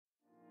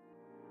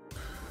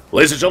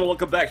Ladies and gentlemen,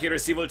 welcome back here to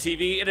CEVO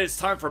TV. It is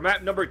time for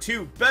map number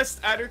 2,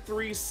 Best out of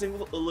 3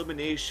 single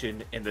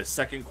elimination in the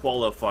second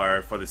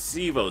qualifier for the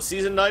CEVO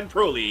Season 9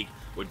 Pro League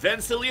with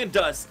Vansilli and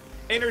Dust,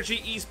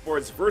 NRG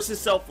eSports versus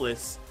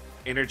Selfless.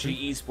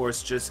 NRG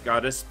eSports just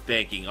got us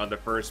banking on the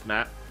first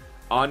map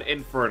on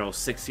Inferno,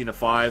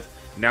 16-5.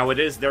 Now it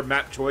is their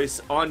map choice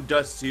on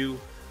Dust 2.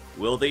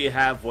 Will they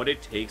have what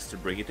it takes to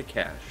bring it to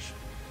cash?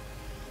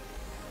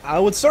 I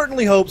would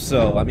certainly hope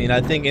so. I mean, I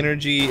think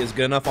Energy is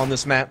good enough on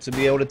this map to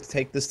be able to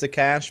take this to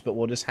cash, but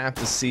we'll just have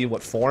to see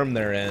what form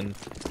they're in.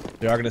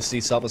 We are going to see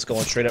Selfless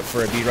going straight up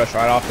for a B rush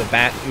right off the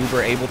bat.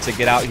 Uber able to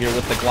get out here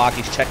with the Glock.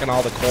 He's checking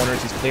all the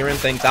corners. He's clearing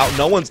things out.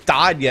 No one's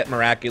died yet,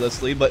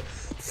 miraculously, but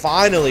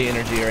finally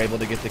Energy are able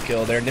to get the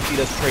kill there. Nifty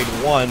does trade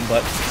one,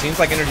 but it seems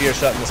like Energy are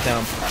shutting this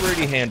down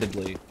pretty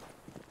handedly.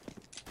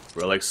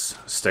 Relics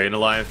staying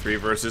alive, 3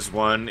 versus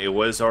 1. It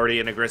was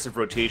already an aggressive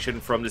rotation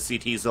from the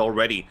CTs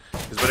already.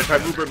 Because by the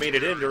time Uber made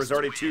it in, there was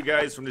already 2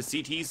 guys from the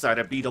CT side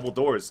at B double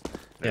doors.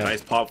 And a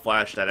nice pop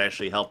flash that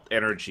actually helped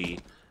Energy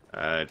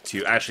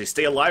to actually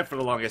stay alive for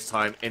the longest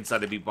time inside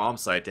the B bomb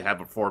site to have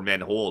a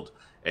 4-man hold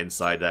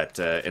inside that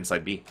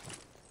inside B.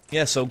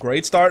 Yeah, so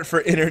great start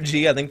for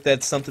Energy. I think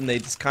that's something they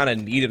just kind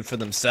of needed for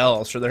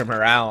themselves, for their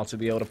morale, to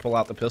be able to pull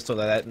out the pistol.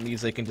 That means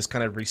they can just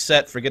kind of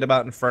reset, forget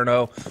about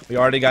Inferno. We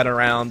already got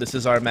around. This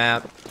is our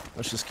map.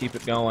 Let's just keep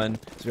it going.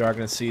 So we are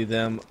going to see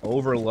them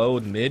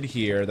overload mid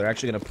here. They're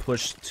actually going to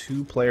push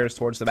 2 players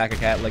towards the back of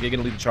Cat. Like, you're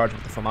going to lead the charge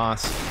with the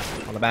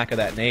FAMAS on the back of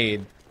that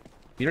nade.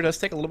 Peter does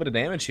take a little bit of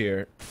damage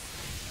here.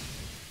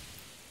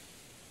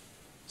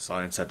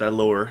 Science at that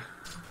lower.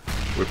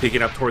 We're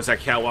picking up towards that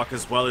catwalk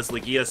as well as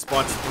Legia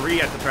spots 3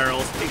 at the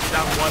barrels, takes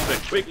down 1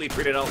 but quickly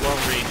traded out long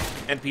range.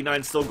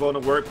 MP9 still going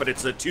to work, but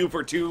it's a 2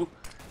 for 2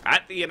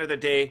 at the end of the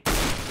day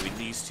between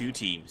these 2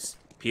 teams.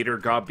 Peter,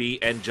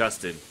 Gobby, and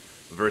Justin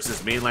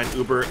versus Mainline,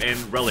 Uber, and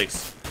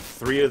Relics.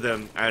 3 of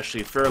them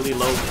actually fairly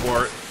low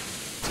for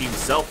Team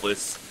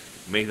Selfless.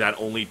 Make that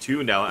only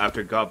 2 now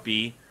after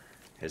Gobby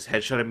has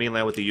headshot at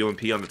Mainline with the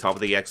UMP on the top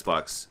of the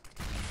Xbox.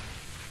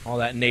 Oh,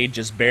 that nade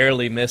just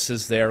barely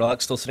misses there.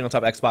 Relic still sitting on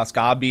top of Xbox.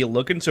 Gobby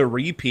looking to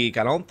re-peek.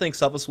 I don't think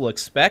Selfless will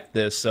expect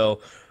this,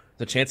 so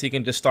the chance he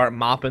can just start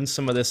mopping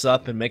some of this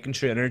up and making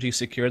sure Energy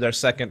secure their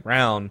second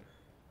round.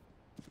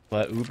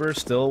 But Uber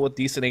still with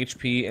decent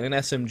HP and an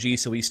SMG,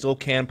 so he still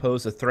can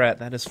pose a threat.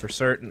 That is for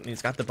certain.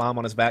 He's got the bomb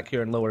on his back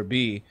here in lower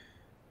B.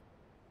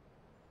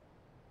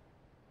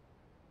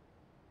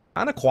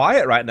 Kind of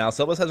quiet right now.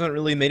 Selfless hasn't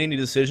really made any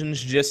decisions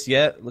just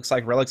yet. Looks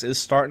like Relics is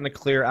starting to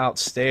clear out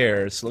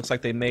stairs. Looks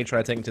like they may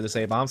try taking to this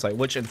A bomb site,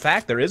 which in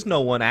fact there is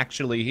no one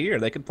actually here.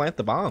 They could plant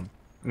the bomb.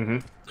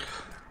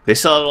 They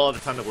still have a lot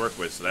of time to work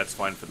with, so that's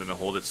fine for them to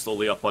hold it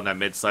slowly up on that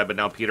mid side. But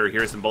now Peter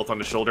hears them both on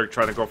the shoulder,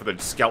 trying to go for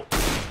the scout.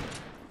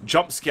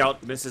 Jump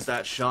scout misses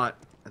that shot,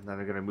 and then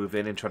they're going to move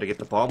in and try to get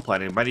the bomb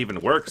planted. It might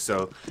even work,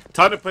 so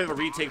time to play the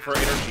retake for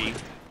Energy.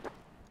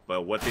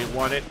 But what they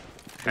wanted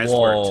has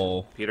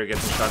worked. Peter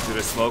gets a shot through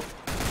the smoke.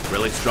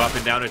 Relics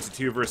dropping down into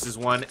 2 versus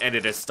 1, and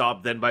it is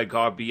stopped then by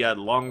Gobby at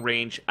long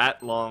range,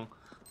 at long,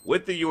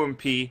 with the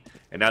UMP.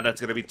 And now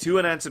that's going to be 2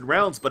 unanswered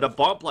rounds, but a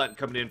bomb plant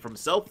coming in from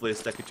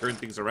Selfless that could turn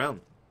things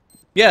around.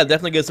 Yeah, it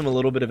definitely gives them a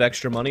little bit of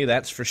extra money,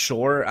 that's for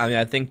sure. I mean,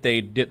 I think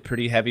they did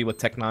pretty heavy with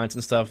Tech 9s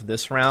and stuff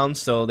this round,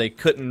 so they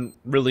couldn't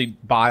really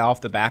buy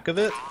off the back of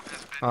it.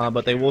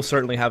 But they will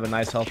certainly have a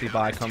nice healthy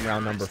buy come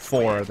round number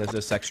 4. There's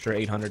this extra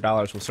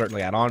 $800 will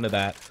certainly add on to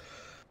that.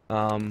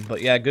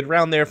 But yeah, good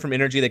round there from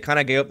Energy. They kind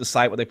of gave up the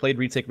site, but they played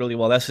retake really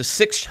well. That's the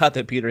 6th shot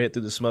that Peter hit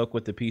through the smoke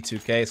with the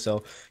P2K,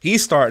 so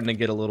he's starting to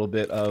get a little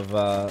bit of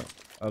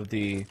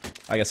the,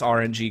 I guess,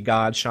 RNG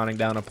god shining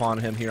down upon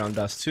him here on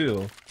Dust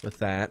 2 with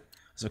that.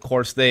 So of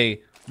course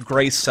they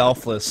grace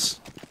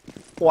Selfless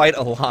quite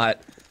a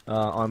lot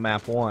on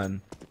map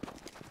 1.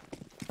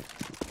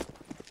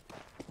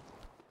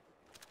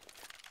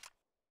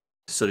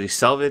 So they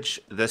salvage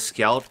the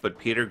scout, but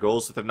Peter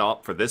goes with an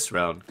op for this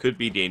round. Could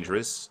be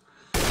dangerous.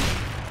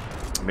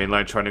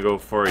 Mainline trying to go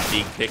for a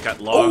Deke pick at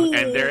long,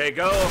 and there you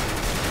go.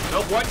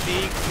 Nope, one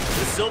Deke,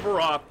 the silver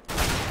op,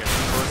 gets the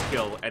first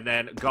kill, and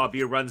then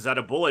Gobby runs out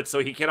of bullets, so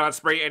he cannot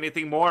spray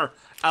anything more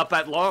up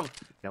at long.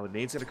 Now a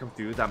nade's gonna come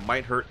through, that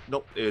might hurt.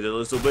 Nope, it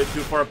was a little bit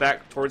too far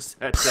back towards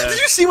that. Did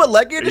you see what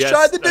Legia just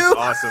tried to do?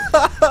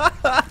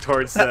 Awesome.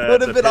 Towards that would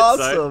have been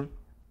awesome.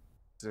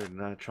 They're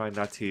not trying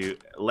not to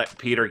let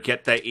Peter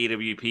get that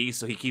AWP,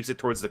 so he keeps it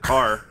towards the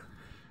car.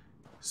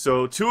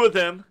 So 2 of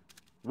them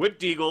with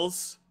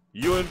Deagles.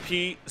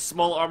 UMP,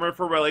 small armor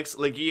for Relics.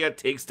 Legia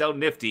takes down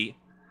Nifty.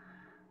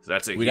 So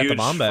that's a huge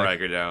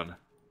fragger down.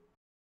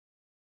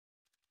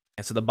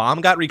 And so the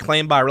bomb got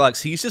reclaimed by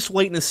Relics. He's just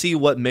waiting to see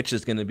what Mitch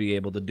is going to be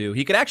able to do.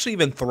 He could actually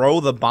even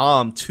throw the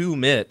bomb to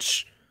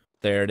Mitch.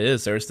 There it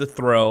is. There's the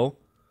throw.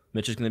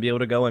 Mitch is going to be able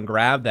to go and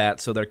grab that.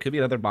 So there could be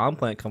another bomb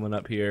plant coming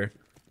up here.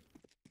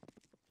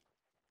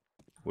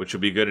 Which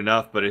would be good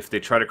enough, but if they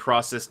try to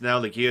cross this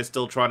now, Legia is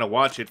still trying to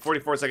watch it.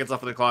 44 seconds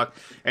off of the clock,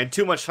 and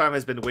too much time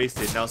has been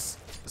wasted. Now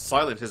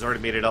Silent has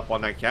already made it up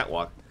on that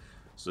catwalk.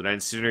 So then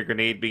sooner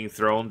grenade being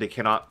thrown, they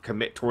cannot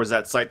commit towards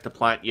that site to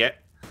plant yet.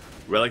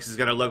 Relix is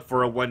going to look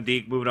for a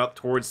 1D, moving up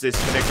towards this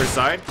connector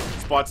side.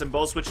 Spots them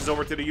both, switches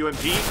over to the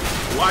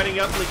UMP. Lining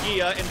up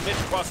Legia, and Mitch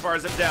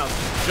crossfires him down.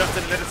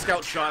 Justin did a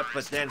scout shot,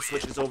 but then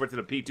switches over to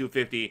the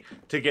P250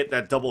 to get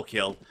that double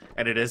kill.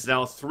 And it is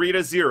now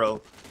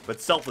 3-0, but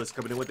Selfless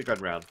coming in with the gun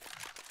round.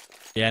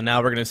 Yeah, now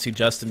we're going to see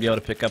Justin be able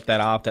to pick up that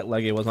op that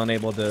Legia was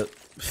unable to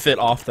fit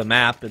off the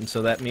map, and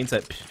so that means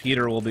that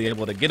Peter will be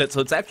able to get it.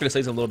 So it's actually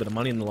saves a little bit of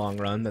money in the long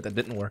run that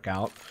didn't work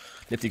out.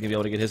 Nifty can be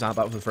able to get his op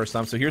out for the first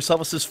time. So here's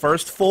Selfless's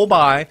first full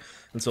buy,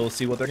 and so we'll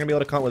see what they're going to be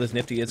able to come with. As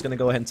Nifty is going to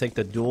go ahead and take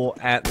the duel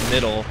at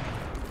middle.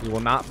 He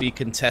will not be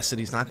contested.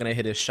 He's not going to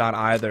hit his shot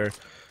either.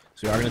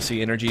 So we are going to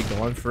see NRG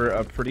going for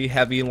a pretty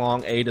heavy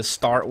long A to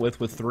start with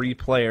 3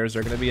 players.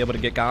 They're going to be able to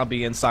get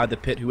Gabi inside the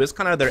pit, who is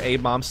kind of their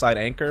A-bomb side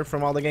anchor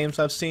from all the games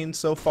I've seen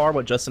so far,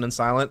 with Justin and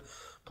Silent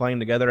playing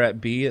together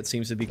at B. It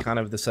seems to be kind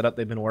of the setup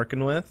they've been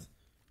working with.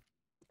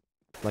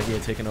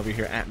 Legia taking over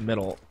here at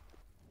middle.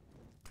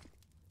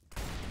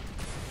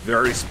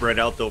 Very spread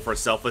out, though, for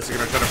Selfless. They're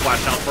going to try to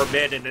flash out for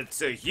mid, and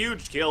it's a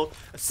huge kill.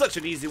 Such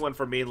an easy one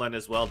for mainline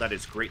as well. That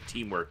is great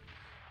teamwork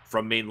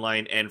from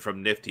mainline and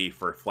from Nifty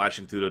for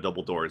flashing through the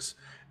double doors.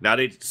 Now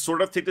they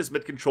sort of take this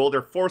mid control.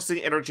 They're forcing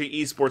NRG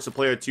eSports to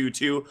play a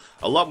 2-2.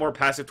 A lot more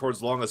passive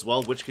towards long as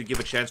well, which could give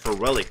a chance for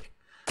Relic.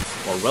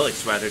 Or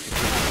Relics, rather, to take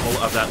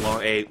control of that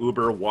long A.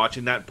 Uber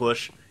watching that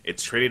push.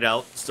 It's traded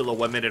out. Still a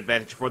 1-minute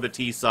advantage for the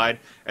T side.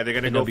 And they're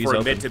going to go for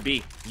a mid to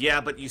B.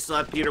 Yeah, but you still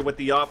have Peter with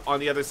the op on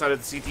the other side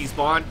of the CT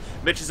spawn.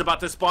 Mitch is about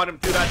to spawn him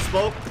through that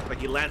smoke, but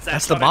he lands that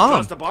shot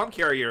across the bomb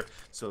carrier.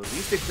 So at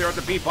least they clear out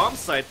the B bomb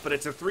site, but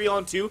it's a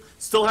 3-on-2.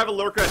 Still have a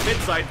lurker at mid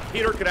side.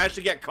 Peter could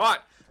actually get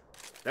caught.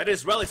 That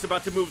is Relics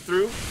about to move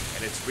through,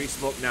 and it's free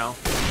smoke now.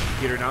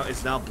 Peter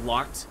is now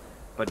blocked.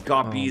 But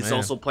Gabi is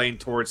also playing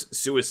towards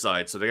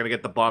suicide, so they're going to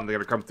get the bomb, they're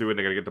going to come through, and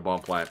they're going to get the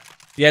bomb plant.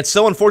 Yeah, it's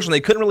so unfortunate.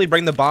 They couldn't really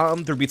bring the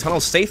bomb through B-tunnel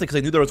safely because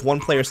they knew there was one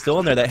player still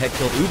in there that had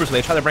killed Uber, so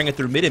they tried to bring it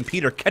through mid, and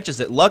Peter catches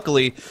it.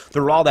 Luckily,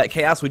 through all that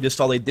chaos we just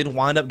saw, they did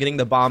wind up getting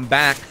the bomb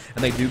back,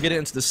 and they do get it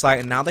into the site,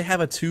 and now they have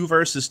a 2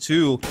 versus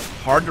 2.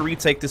 Hard to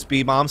retake this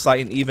B-bomb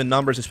site in even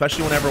numbers,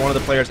 especially whenever one of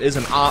the players is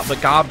an op, but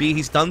Gabi,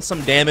 he's done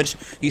some damage.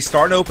 He's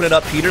starting to open it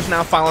up. Peter's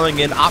now following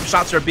in. Op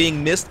shots are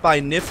being missed by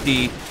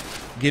Nifty,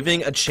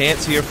 giving a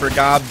chance here for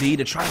Gabi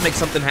to try to make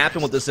something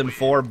happen with this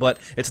M4, but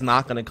it's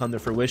not going to come to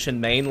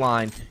fruition.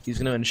 Mainline, he's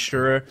going to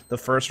ensure the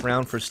first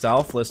round for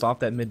Selfless off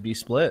that mid-B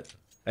split.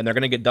 And they're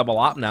going to get double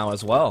op now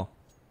as well.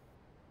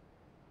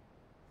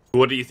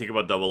 What do you think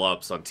about double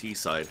ops on T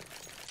side?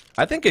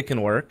 I think it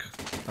can work.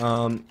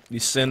 You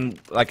send,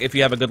 like, if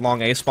you have a good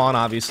long A spawn,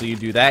 obviously you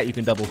do that. You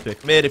can double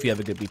pick mid. If you have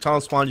a good B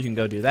tunnel spawn, you can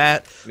go do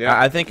that. Yeah,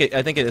 I think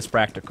it is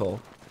practical.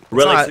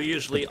 Relics who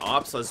usually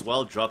ops as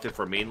well dropped it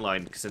for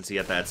mainline since he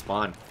had that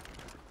spawn.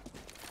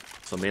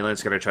 So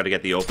mainline's going to try to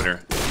get the opener.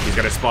 He's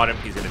going to spot him.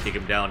 He's going to take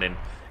him down. And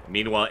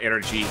meanwhile,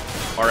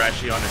 NRG are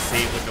actually on a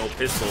save with no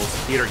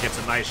pistols. Peter gets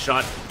a nice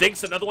shot.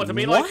 Dinks another one to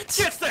mainline.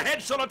 Gets the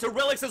headshot onto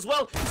Relics as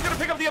well. He's going to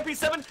pick up the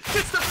MP7.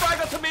 Gets the frag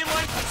onto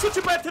mainline. Switch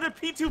him back to the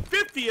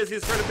P250 as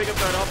he's trying to pick up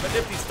that off. But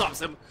Nifty stops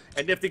him.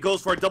 And Nifty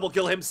goes for a double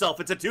kill himself.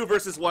 It's a 2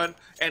 versus 1.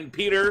 And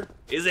Peter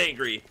is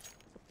angry.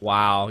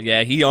 Wow,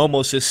 yeah, he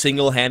almost just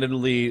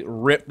single-handedly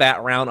ripped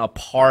that round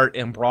apart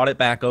and brought it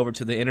back over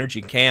to the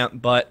NRG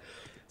camp, but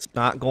it's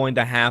not going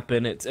to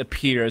happen, it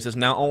appears, as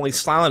now only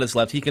Silent is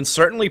left. He can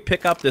certainly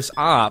pick up this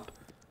op.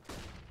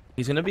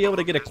 He's going to be able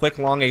to get a quick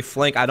long A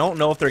flank. I don't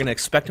know if they're going to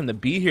expect him to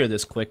be here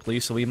this quickly,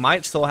 so he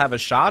might still have a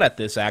shot at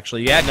this,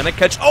 actually. Yeah, going to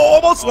catch,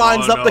 almost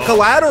lines up the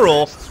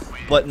collateral,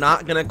 but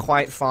not going to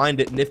quite find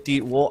it. Nifty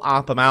will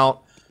op him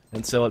out,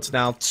 and so it's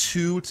now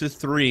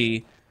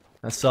 2-3.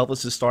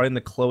 Selfless is starting to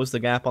close the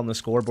gap on the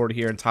scoreboard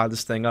here and tie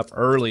this thing up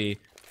early.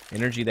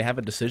 NRG, they have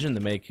a decision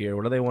to make here.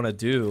 What do they want to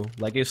do?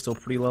 Legia is still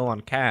pretty low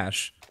on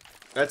cash.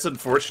 That's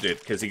unfortunate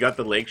because he got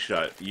the leg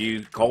shot.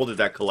 You called it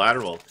that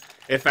collateral.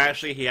 If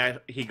actually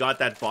he got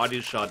that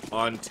body shot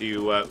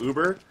onto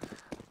Uber,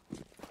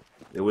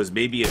 it was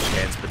maybe a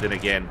chance. But then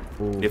again,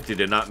 Nifty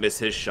did not miss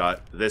his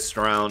shot this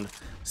round.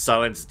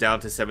 Silence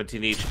down to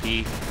 17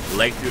 HP.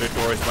 Leg through the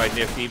doors by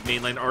Nifty.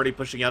 Mainline already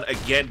pushing out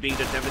again, being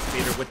the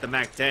Devastator with the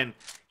Mac 10.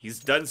 He's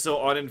done so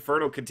on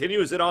Inferno.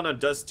 Continues it on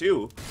Dust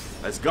 2.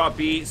 As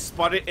Gabi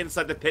spotted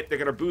inside the pit. They're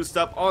going to boost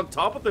up on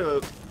top of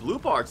the blue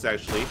box,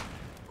 actually.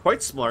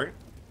 Quite smart.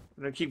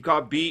 They're going to keep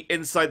Gabi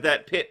inside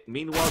that pit.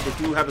 Meanwhile,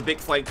 they do have a big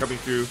flank coming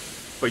through.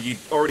 But you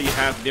already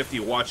have Nifty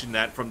watching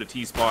that from the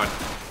T-spawn.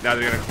 Now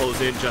they're going to close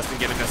in. Justin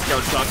getting a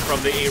scout shot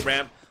from the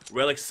A-ramp.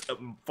 Relics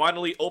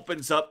finally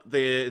opens up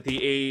the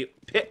A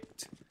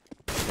pit.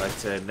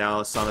 But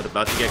now Sonnet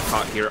about to get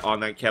caught here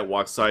on that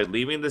catwalk side,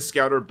 leaving the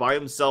scouter by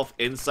himself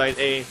inside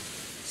A.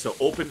 So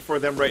open for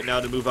them right now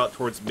to move out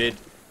towards mid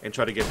and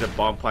try to get the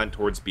bomb plant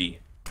towards B.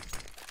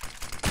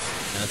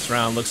 This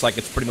round looks like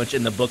it's pretty much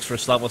in the books for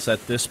Selfless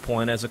at this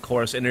point, as of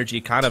course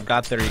NRG kind of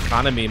got their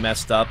economy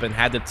messed up and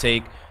had to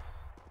take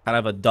kind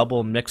of a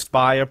double mixed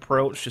buy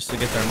approach just to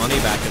get their money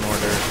back in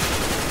order.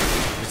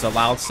 Just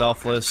allowed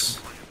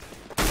Selfless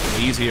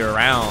easier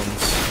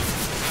rounds.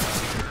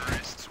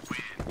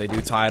 They do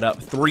tie it up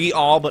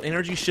 3-all, but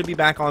NRG should be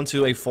back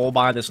onto a full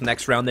buy this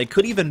next round. They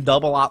could even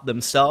double op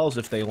themselves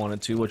if they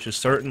wanted to, which is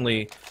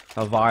certainly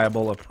a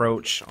viable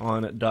approach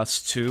on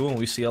Dust 2, and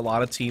we see a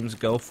lot of teams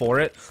go for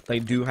it. They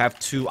do have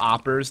 2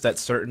 oppers that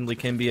certainly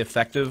can be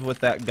effective with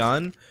that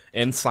gun,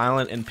 in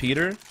Silent and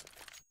Peter,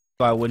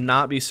 so I would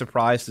not be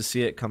surprised to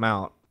see it come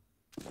out.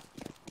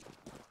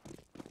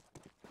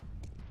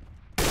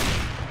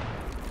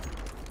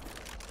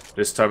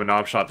 This time an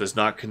op shot does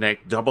not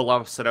connect. Double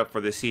op set up for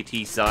the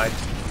CT side.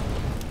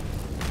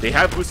 They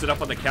have boosted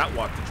up on the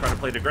catwalk to try to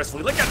play it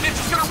aggressively. Look at Mitch,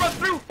 he's gonna run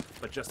through!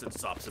 But Justin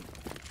stops him.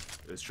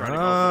 He's trying to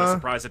go for the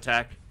surprise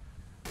attack.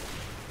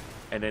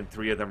 And then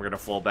 3 of them are gonna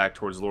fall back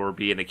towards lower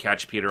B and they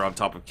catch Peter on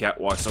top of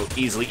catwalk, so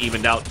easily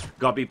evened out.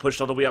 Got B pushed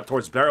all the way up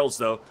towards barrels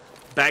though.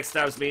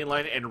 Backstabs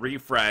mainline and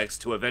refrags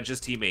to avenge his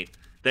teammate.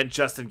 Then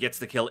Justin gets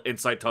the kill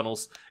inside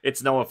tunnels.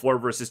 It's now a 4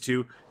 versus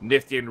 2.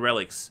 Nifty and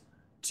Relics.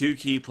 2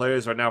 key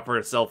players are now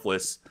for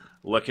Selfless,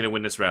 looking to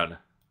win this round.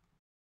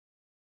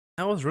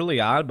 That was really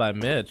odd by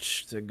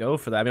Mitch to go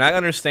for that. I mean, I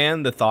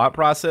understand the thought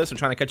process and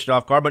trying to catch it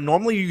off guard, but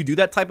normally you do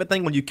that type of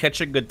thing when you catch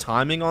a good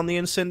timing on the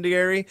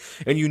incendiary,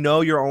 and you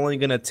know you're only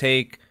going to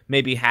take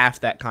maybe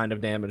half that kind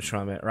of damage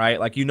from it, right?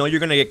 Like, you know you're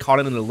going to get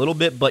caught in it a little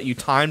bit, but you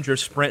timed your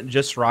sprint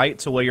just right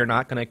to where you're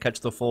not going to catch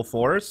the full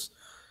force.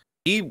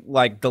 He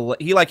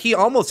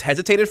almost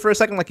hesitated for a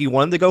second, like he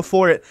wanted to go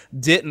for it,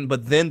 didn't,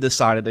 but then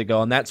decided to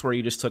go, and that's where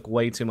he just took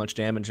way too much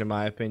damage, in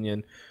my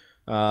opinion.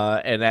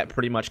 And that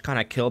pretty much kind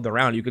of killed the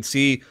round. You could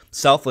see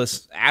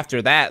Selfless,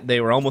 after that, they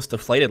were almost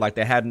deflated, like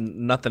they had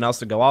nothing else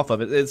to go off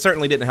of. It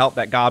certainly didn't help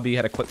that Gabi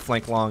had a quick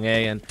flank long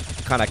A and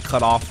kind of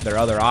cut off their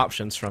other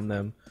options from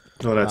them.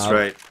 Oh, that's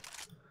right.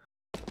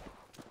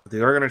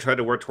 They are going to try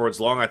to work towards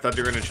long. I thought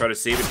they were going to try to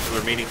save it for the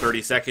remaining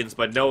 30 seconds,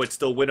 but no, it's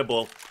still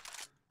winnable.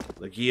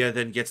 Lagia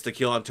then gets the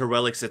kill onto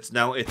Relics. It's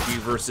now a 3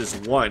 versus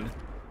 1.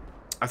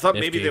 I thought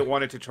maybe they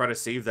wanted to try to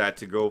save that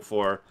to go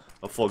for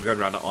a full gun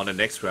round on the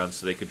next round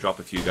so they could drop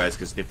a few guys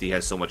because Nifty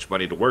has so much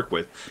money to work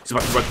with. He's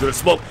about to run through the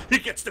smoke. He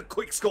gets the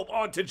quick scope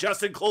onto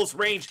Justin close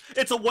range.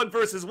 It's a 1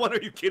 versus 1.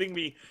 Are you kidding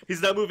me?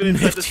 He's now moving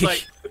inside the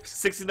site.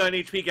 69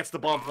 HP gets the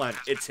bomb plant.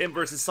 It's him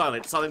versus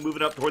Silent. Silent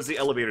moving up towards the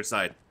elevator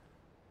side.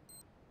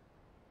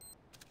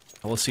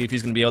 We'll see if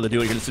he's going to be able to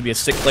do it. This would be a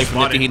sick play from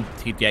Nifty.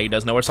 Yeah, he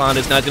does know where Silent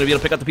is. Now he's going to be able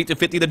to pick up the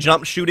P250. The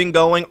jump shooting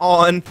going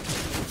on.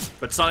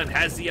 But Silent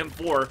has the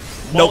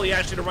M4. Molly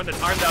actually to run the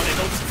time down.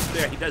 And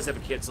there, he does have a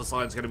kit, so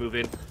Silent's going to move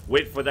in.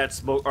 Wait for that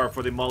smoke, or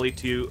for the Molly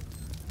to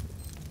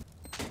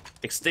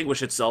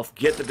extinguish itself,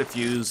 get the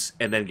defuse,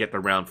 and then get the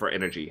round for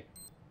energy.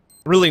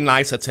 Really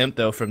nice attempt,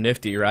 though, from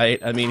Nifty, right?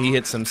 I mean, he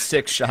hit some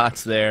sick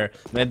shots there.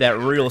 Made that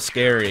real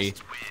scary.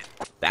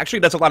 Actually,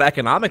 that's a lot of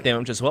economic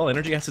damage as well.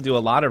 Energy has to do a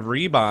lot of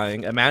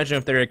rebuying. Imagine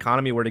if their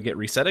economy were to get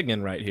reset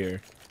again right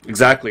here.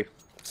 Exactly.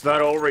 It's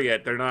not over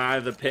yet. They're not out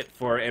of the pit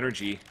for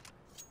energy.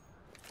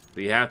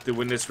 They have to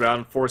win this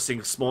round,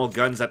 forcing small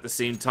guns at the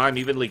same time.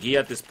 Even Lagia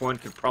at this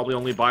point could probably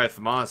only buy a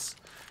FAMAS.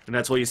 And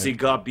that's why you see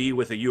Gabi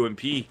with a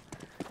UMP.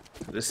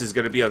 This is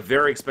going to be a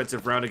very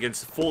expensive round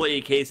against full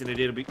AKs and an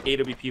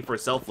AWP for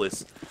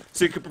Selfless.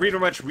 So you could pretty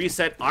much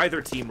reset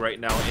either team right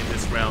now in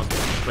this round.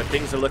 But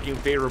things are looking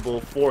favorable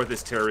for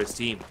this terrorist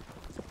team.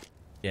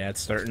 Yeah,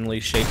 it's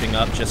certainly shaping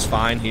up just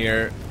fine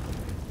here.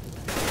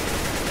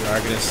 We are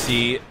going to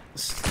see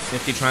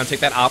Nifty trying to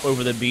take that op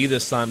over the B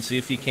this time, see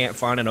if he can't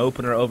find an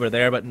opener over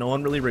there, but no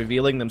one really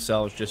revealing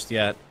themselves just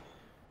yet.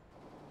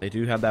 They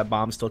do have that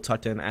bomb still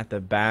tucked in at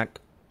the back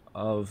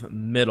of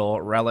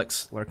middle.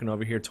 Relics lurking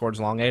over here towards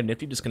long A.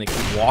 Nifty just going to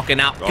keep walking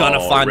out, gonna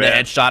find the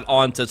headshot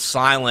onto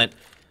Silent.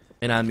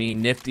 And I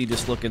mean, Nifty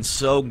just looking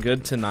so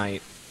good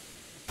tonight.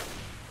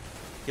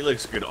 He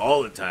looks good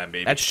all the time,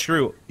 baby. That's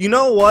true. You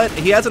know what?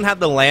 He hasn't had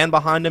the land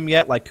behind him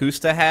yet like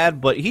Kusta had,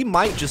 but he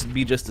might just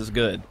be just as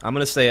good. I'm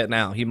going to say it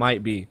now. He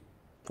might be.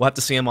 We'll have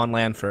to see him on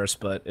land first,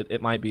 but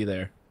it might be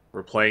there.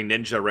 We're playing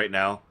Ninja right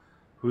now.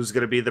 Who's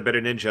going to be the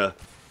better Ninja?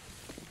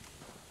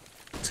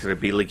 It's going to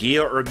be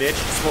Lagia or Mitch.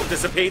 Smoke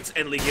dissipates,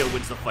 and Lagia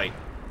wins the fight.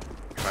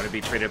 Trying to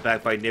be traded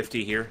back by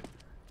Nifty here.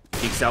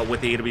 Peeks out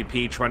with the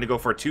AWP, trying to go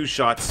for 2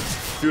 shots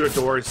through the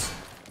doors.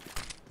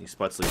 He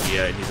spots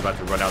Lagia, and he's about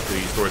to run out through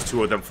these doors.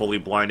 2 of them fully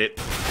blinded.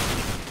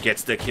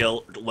 Gets the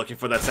kill, looking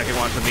for that second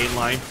one to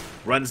mainline.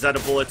 Runs out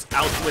of bullets,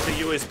 out with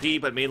the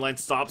USP, but mainline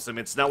stops him.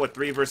 It's now a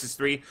 3 versus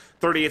 3.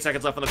 38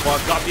 seconds left on the clock.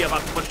 Gabi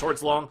about to push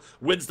towards long.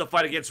 Wins the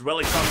fight against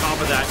Relics on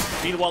top of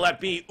that. Meanwhile,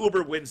 at B,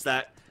 Uber wins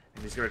that,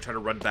 and he's going to try to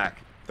run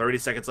back. 30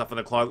 seconds left on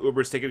the clock.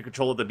 Uber's taking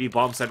control of the B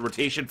bomb site.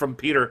 Rotation from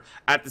Peter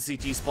at the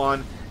CT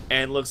spawn,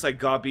 and looks like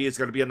Gabi is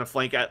going to be on the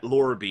flank at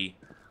lower B.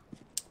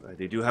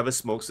 They do have a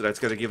smoke, so that's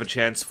going to give a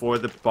chance for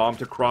the bomb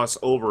to cross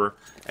over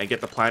and get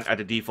the plant at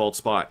the default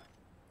spot.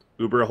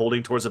 Uber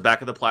holding towards the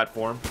back of the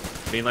platform.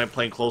 Mainline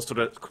playing close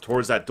to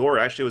towards that door.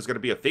 Actually, it was going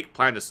to be a fake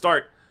plan to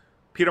start.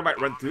 Peter might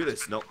run through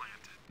this. Nope.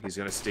 He's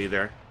going to stay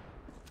there.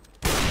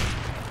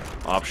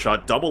 Op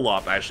shot, double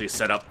op actually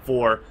set up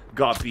for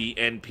Gabi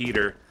and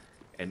Peter.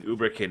 And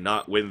Uber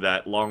cannot win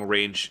that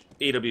long-range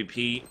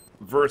AWP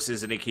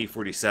versus an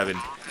AK-47.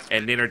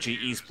 And NRG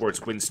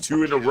eSports wins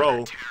 2 in a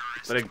row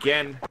But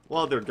again,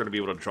 well, they're going to be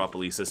able to drop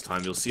Elise this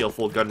time. You'll see a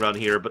full gun round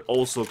here, but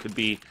also could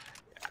be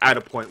at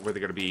a point where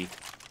they're going to be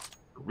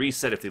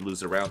reset if they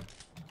lose a round.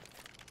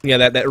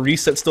 Yeah, that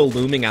reset still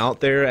looming out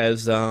there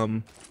as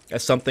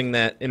something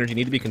that NRG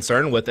need to be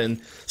concerned with,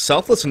 and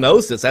Selfless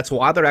knows this. That's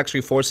why they're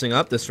actually forcing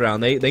up this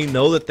round. They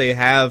know that they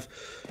have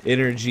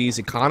NRG's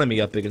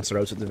economy up against the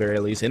ropes at the very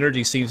least.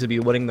 NRG seems to be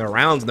winning their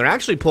rounds, and they're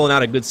actually pulling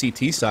out a good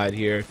CT side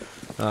here.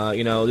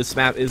 You know, this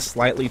map is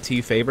slightly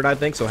T favored, I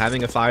think, so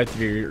having a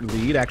 5-3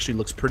 lead actually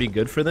looks pretty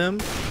good for them,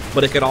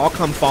 but it could all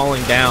come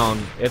falling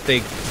down if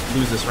they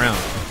lose this round.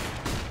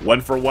 1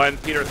 for 1,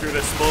 Peter through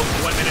the smoke,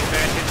 1 minute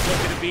advantage,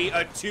 looking to be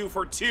a 2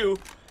 for 2.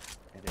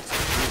 And it's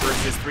 3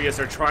 versus 3 as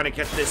they're trying to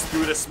get this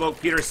through the smoke.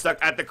 Peter stuck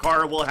at the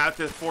car, will have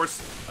to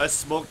force a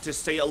smoke to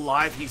stay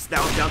alive. He's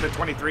now down to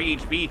 23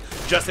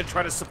 HP. Justin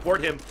trying to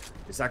support him.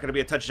 Is that going to be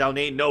a touchdown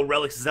nade? No,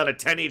 Relics is out of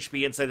 10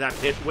 HP inside that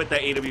pit with the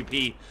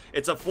AWP.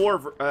 It's a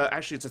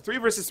actually it's a 3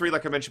 versus 3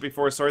 like I mentioned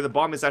before. Sorry, the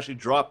bomb is actually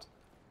dropped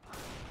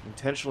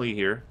intentionally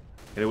here.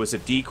 And it was a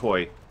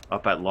decoy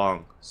up at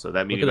long. So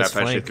that meaning map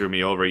actually threw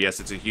me over. Yes,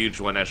 it's a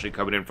huge one actually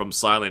coming in from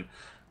Silent.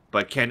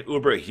 But can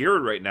Uber hear it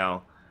right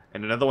now?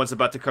 And another one's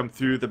about to come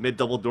through the mid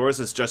double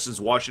doors as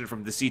Justin's watching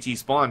from the CT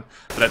spawn.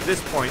 But at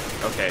this point,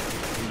 okay,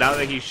 now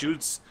that he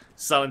shoots,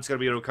 Silent's going to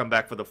be able to come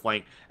back for the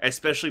flank.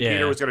 Especially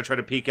Peter was going to try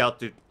to peek out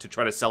to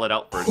try to sell it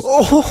out first.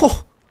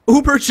 Oh,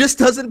 Uber just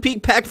doesn't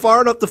peek back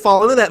far enough to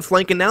fall into that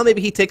flank, and now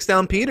maybe he takes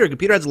down Peter.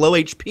 Peter has low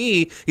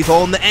HP. He's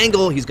holding the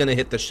angle. He's going to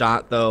hit the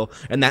shot, though,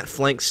 and that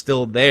flank's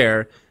still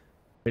there.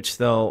 Which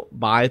they'll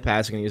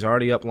bypassing, and he's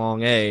already up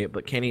long A,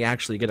 but can he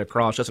actually get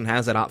across? Justin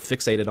has that op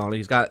fixated on it.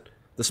 He's got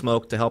the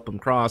smoke to help him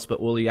cross, but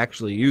will he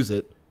actually use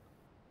it?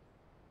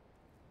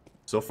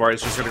 So far,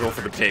 he's just going to go for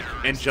the pick,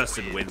 and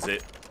Justin wins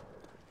it.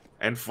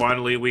 And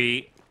finally,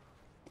 we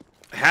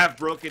have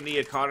broken the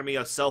economy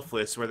of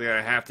Selfless, where they're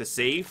going to have to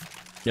save.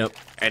 Yep.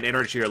 And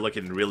NRG are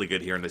looking really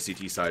good here on the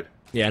CT side.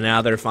 Yeah,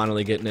 now they're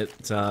finally getting it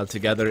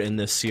together in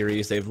this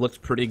series. They've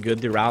looked pretty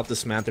good throughout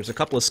this map. There's a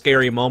couple of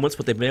scary moments,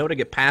 but they've been able to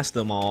get past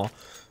them all.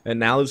 And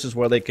now this is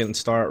where they can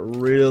start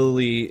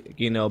really,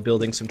 you know,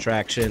 building some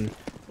traction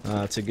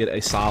to get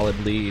a solid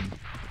lead.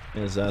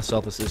 As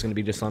Selfless is going to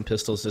be just on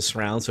pistols this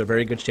round, so a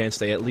very good chance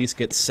they at least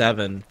get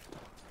 7.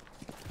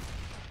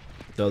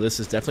 So this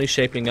is definitely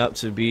shaping up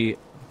to be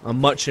a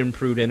much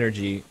improved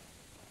energy.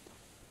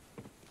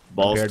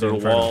 Balls through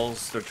the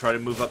walls. They're trying to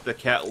move up the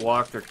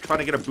catwalk. They're trying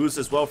to get a boost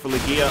as well for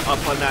Legia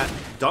up on that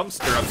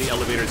dumpster up the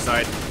elevator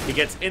side. He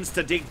gets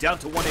insta-dink down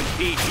to 1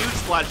 HP. Huge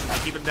flashes to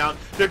keep him down.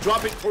 They're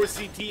dropping for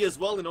CT as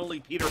well, and only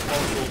Peter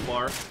falls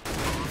so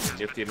far.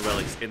 Nifty and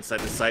Relics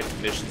inside the site.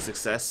 Mission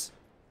success.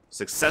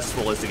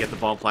 Successful is to get the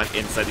bomb plant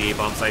inside the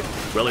A-bomb site.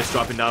 Relics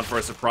dropping down for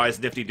a surprise.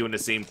 Nifty doing the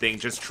same thing,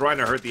 just trying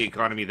to hurt the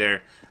economy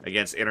there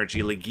against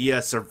NRG.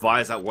 Legia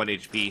survives at 1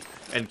 HP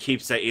and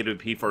keeps that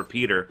AWP for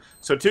Peter.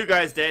 So 2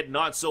 guys dead,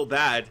 not so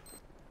bad.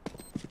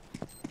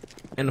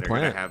 And the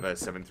plant. They're going to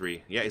have a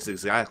 7-3. Yeah, it's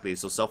exactly.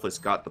 So Selfless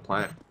got the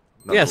plant.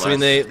 Yes, I mean,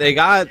 they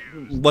got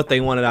what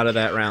they wanted out of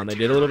that round. They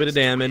did a little bit of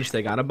damage.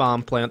 They got a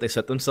bomb plant. They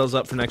set themselves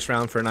up for next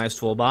round for a nice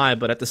full buy.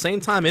 But at the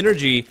same time,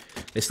 NRG,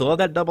 they still have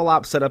that double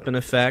op set up in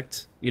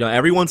effect. You know,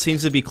 everyone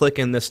seems to be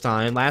clicking this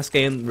time. Last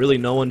game, really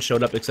no one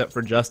showed up except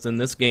for Justin.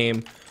 This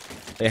game,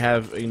 they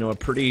have, you know, a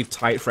pretty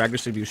tight frag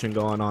distribution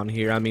going on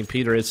here. I mean,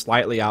 Peter is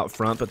slightly out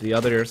front, but the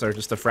others are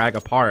just a frag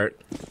apart.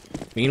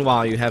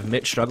 Meanwhile, you have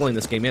Mitch struggling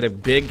this game. He had a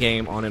big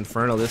game on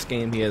Inferno. This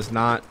game, he has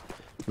not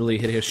really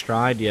hit his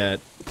stride yet.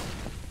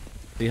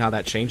 See how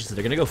that changes.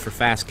 They're going to go for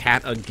fast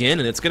cat again,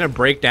 and it's going to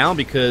break down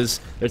because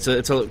it's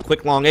a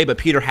quick long A, but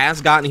Peter has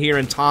gotten here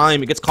in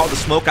time. It gets called the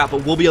smoke out,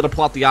 but we'll be able to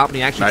pull out the op, and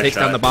he actually takes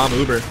down the bomb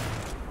Uber.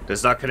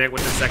 Does not connect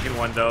with the second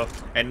one, though,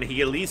 and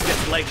he at least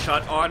gets leg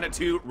shot on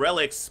to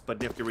Relics, but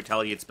Nifty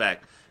retaliates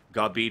back.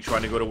 God B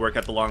trying to go to work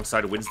at the long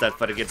side, wins that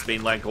fight against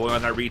mainline, going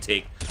on that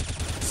retake.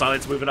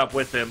 Silence moving up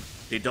with him.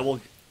 They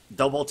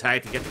double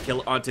tag to get the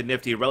kill onto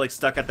Nifty. Relics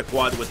stuck at the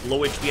quad with low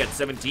HP at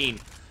 17.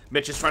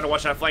 Mitch is trying to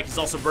watch that flank. He's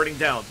also burning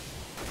down.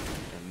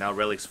 Now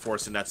Relics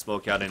forcing that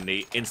smoke out, and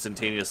they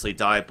instantaneously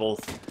die,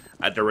 both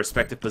at their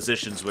respective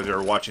positions where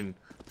they're watching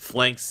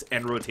flanks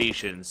and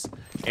rotations.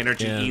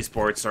 NRG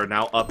eSports are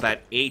now up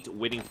at 8,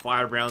 winning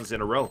 5 rounds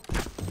in a row.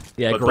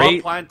 Yeah, but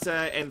great. Bomb plant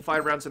and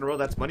 5 rounds in a row,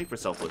 that's money for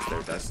Selfless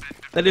there, Dust.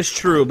 That is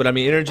true, but I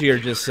mean, NRG are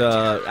just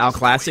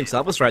outclassing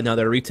Selfless right now.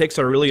 Their retakes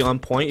are really on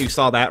point. You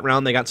saw that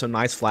round. They got some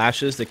nice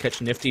flashes. They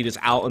catch Nifty just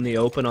out in the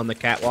open on the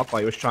catwalk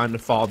while he was trying to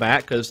fall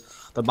back because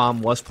the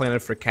bomb was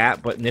planted for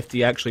cat, but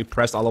Nifty actually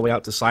pressed all the way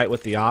out to site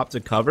with the op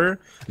to cover.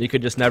 He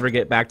could just never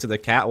get back to the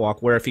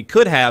catwalk, where if he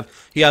could have,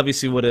 he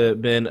obviously would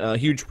have been a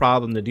huge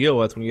problem to deal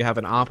with when you have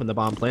an op and the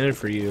bomb planted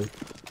for you.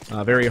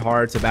 Very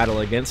hard to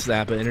battle against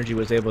that, but NRG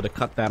was able to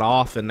cut that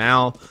off, and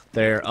now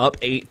they're up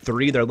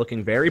 8-3. They're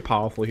looking very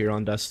powerful here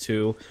on Dust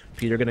 2.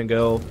 Peter going to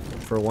go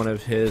for one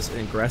of his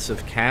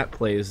aggressive cat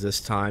plays this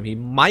time. He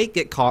might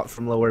get caught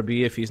from lower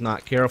B if he's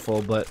not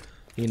careful, but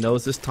he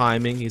knows his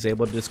timing. He's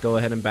able to just go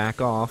ahead and back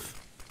off.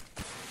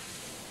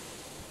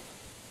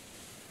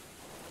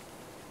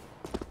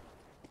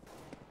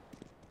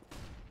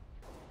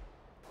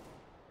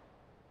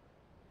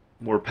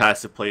 more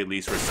passive play, at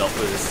least for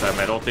Selfless this time.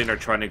 I don't think they're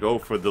trying to go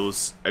for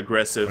those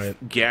aggressive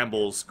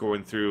gambles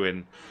going through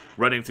and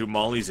running through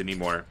mollies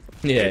anymore.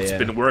 Yeah, it's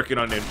been working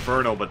on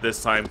Inferno, but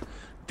this time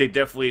they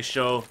definitely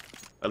show,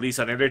 at least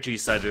on NRG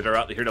side, that they're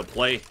out here to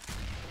play.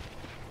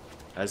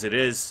 As it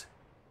is,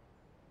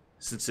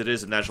 since it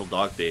is a National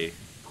Dog Day,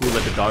 who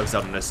let the dogs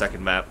out in the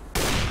second map?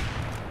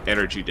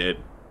 NRG did.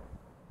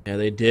 Yeah,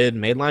 they did.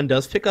 Mainline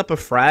does pick up a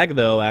frag,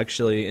 though,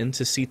 actually,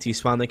 into CT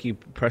spawn. I think he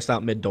pressed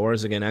out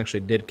mid-doors again, actually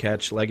did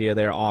catch Legia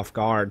there off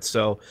guard.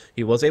 So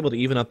he was able to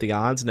even up the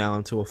odds now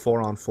into a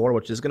 4-on-4,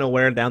 which is going to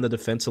wear down the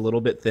defense a little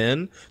bit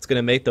thin. It's going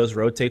to make those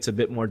rotates a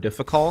bit more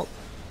difficult,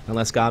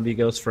 unless Gabi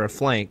goes for a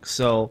flank.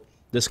 So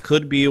this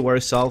could be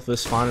where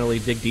Selfless finally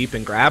dig deep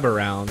and grab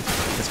around.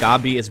 As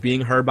Gabi is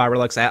being heard by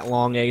Relux at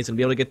long A's and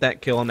be able to get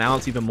that kill. Now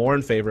it's even more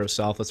in favor of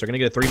Selfless. They're going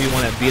to get a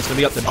 3v1 at B. It's going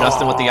to be up to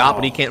Justin with the op,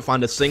 but he can't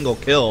find a single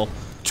kill.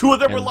 Two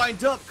of them were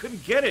lined up,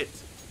 couldn't get it.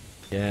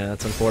 Yeah,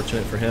 that's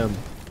unfortunate for him.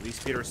 At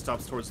least Peter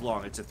stops towards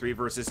long. It's a 3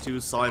 versus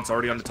 2. Silence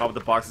already on the top of the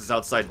boxes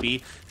outside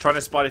B, trying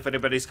to spot if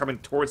anybody's coming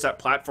towards that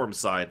platform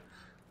side.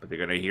 But they're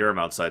going to hear him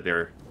outside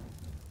there.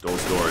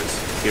 Those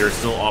doors. Peter's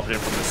still opting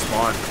from the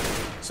spawn.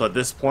 So at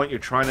this point, you're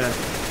trying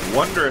to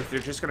wonder if they're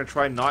just going to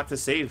try not to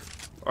save,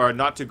 or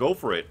not to go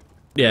for it.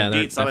 Yeah,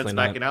 Indeed, Silence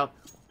backing out.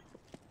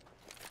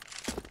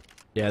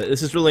 Yeah,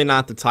 this is really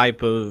not the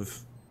type of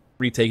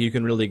retake you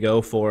can really go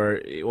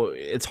for.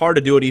 It's hard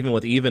to do it even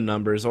with even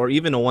numbers or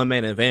even a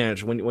one-man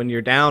advantage. When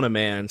you're down a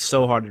man, it's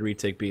so hard to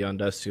retake B on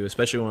Dust 2,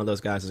 especially one of those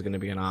guys is going to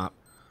be an op.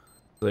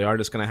 So they are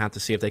just going to have to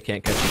see if they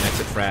can't catch an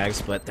exit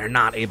frags, but they're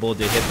not able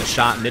to hit the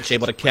shot. Nitch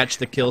able to catch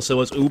the kill,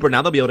 so is Uber.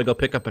 Now they'll be able to go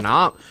pick up an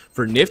op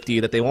for Nifty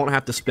that they won't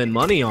have to spend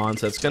money on,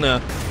 so it's going to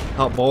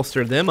help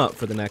bolster them up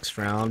for the next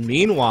round.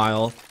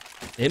 Meanwhile,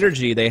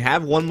 NRG, they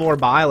have one more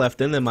buy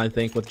left in them, I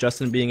think, with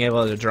Justin being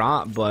able to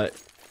drop, but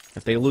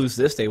if they lose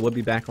this, they would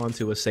be back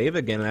onto a save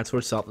again, and that's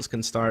where Selfless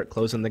can start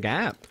closing the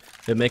gap.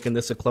 They're making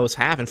this a close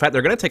half. In fact,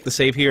 they're going to take the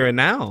save here and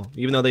now.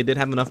 Even though they did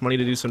have enough money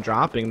to do some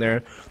dropping,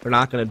 they're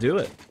not going to do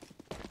it.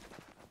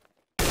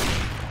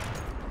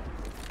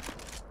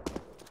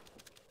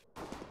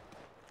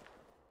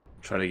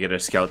 Trying to get a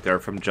scout there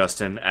from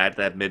Justin at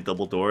that mid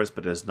double doors,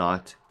 but does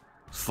not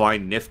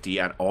find Nifty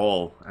at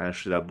all.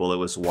 Actually, that bullet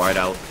was wide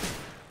out.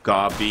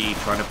 Gabi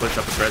trying to push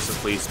up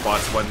aggressively,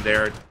 spots one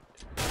there.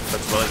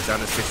 That's well, it's down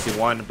to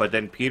 61, but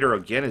then Peter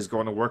again is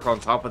going to work on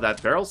top of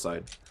that barrel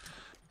side.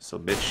 So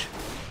Mitch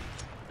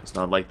does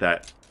not like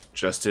that.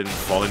 Justin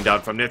falling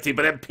down from Nifty,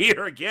 but then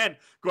Peter again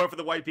going for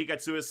the white peak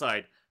at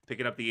Suicide,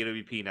 picking up the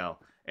AWP now.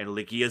 And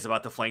Legia is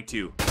about to flank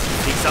too.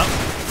 Peeks up,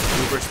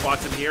 Uber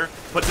spots him here,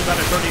 puts him down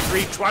at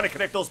 33, trying to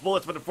connect those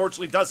bullets, but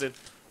unfortunately doesn't.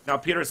 Now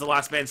Peter is the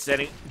last man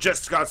standing,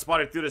 just got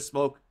spotted through the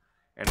smoke.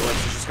 And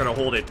Alex is just going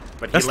to hold it,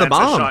 but he lands a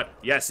shot.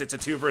 Yes, it's a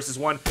 2 versus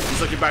 1.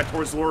 He's looking back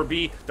towards lower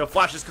B. The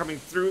flash is coming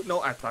through.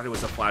 No, I thought it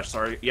was a flash,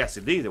 sorry. Yes,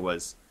 indeed it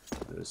was.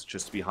 It was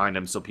just behind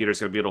him, so Peter's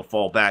going to be able to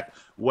fall back.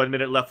 1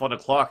 minute left on the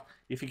clock.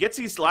 If he gets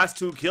these last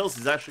 2 kills,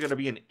 he's actually going to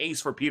be an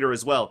ace for Peter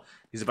as well.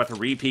 He's about to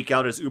re-peek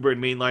out as Uber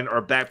and Mainline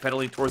are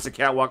backpedaling towards the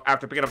catwalk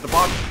after picking up the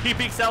bomb. He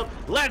peeks out,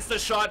 lands the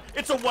shot.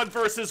 It's a 1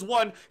 versus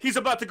 1. He's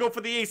about to go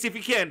for the ace if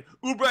he can.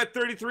 Uber at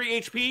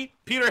 33 HP.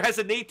 Peter has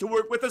a nade to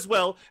work with as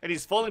well, and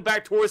he's falling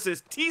back towards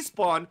his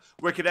T-spawn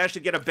where he can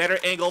actually get a better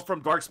angle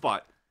from Dark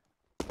Spot.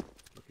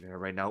 Looking at it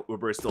right now,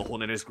 Uber is still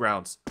holding his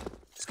grounds.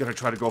 He's going to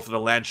try to go for the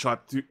land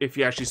shot if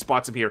he actually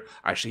spots him here.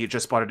 Actually, he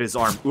just spotted his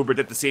arm. Uber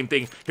did the same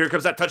thing. Here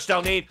comes that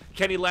touchdown nade.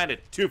 Can he land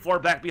it? Too far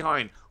back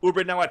behind.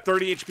 Uber now at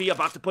 30 HP,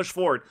 about to push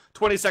forward.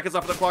 20 seconds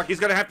off the clock. He's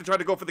going to have to try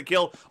to go for the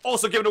kill.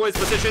 Also giving away his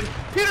position.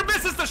 Peter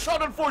misses the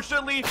shot,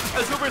 unfortunately,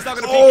 as Uber is now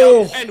going to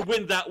peek out and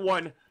win that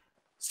one.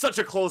 Such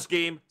a close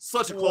game.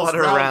 Such a close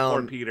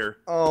round for Peter.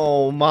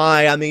 Oh,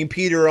 my. I mean,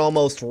 Peter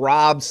almost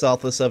robbed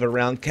Selfless of a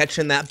round,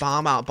 catching that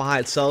bomb out by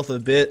itself a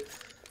bit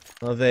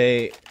of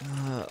a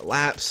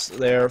lapse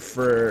there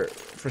for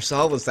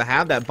Selfless to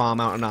have that bomb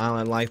out on an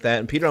island like that,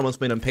 and Peter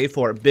almost made him pay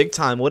for it big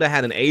time. Would have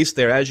had an ace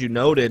there, as you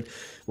noted.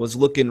 Was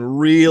looking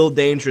real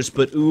dangerous,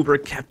 but Uber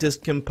kept his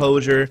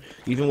composure,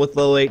 even with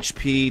low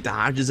HP,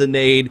 dodges a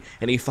nade,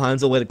 and he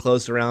finds a way to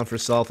close the round for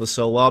Selfless.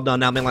 So well done.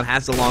 Now Mainline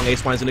has the long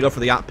ace line. He's going to go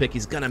for the op pick.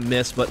 He's going to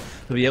miss, but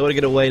he'll be able to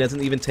get away.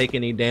 Doesn't even take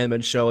any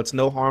damage, so it's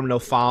no harm, no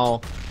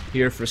foul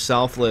here for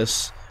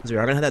Selfless. We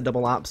are going to have that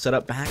double op set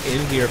up back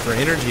in here for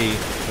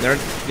NRG. And they're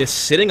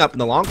just sitting up in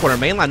the long corner.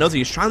 Mainline knows that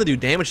he's trying to do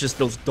damage to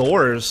those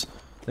doors.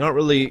 They don't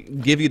really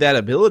give you that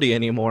ability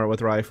anymore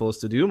with rifles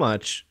to do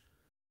much.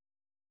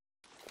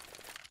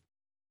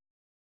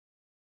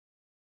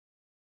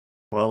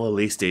 Well, at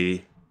least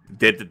they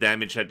did the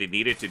damage that they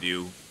needed to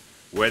do,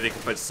 where they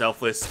could put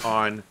Selfless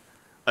on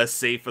a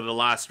save for the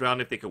last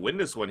round if they could win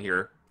this one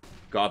here.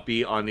 Got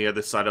B on the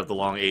other side of the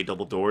long A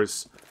double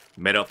doors.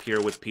 Met up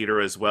here with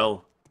Peter as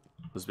well,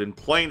 who's been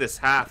playing this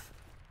half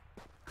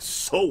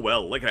so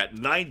well. Look at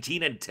that,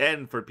 19 and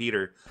 10 for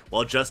Peter,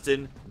 while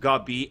Justin,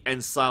 Gabi,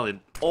 and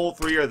Silent, all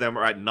 3 of them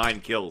are at 9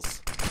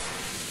 kills.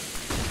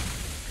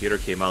 Peter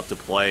came out to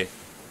play.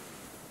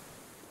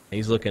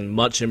 He's looking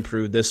much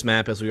improved this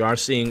map, as we are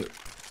seeing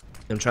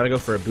And try to go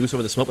for a boost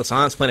over the smoke, but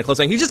Silence playing it close.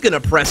 He's just going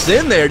to press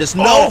in there. Just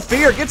no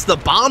fear. Gets the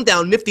bomb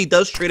down. Nifty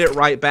does trade it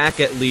right back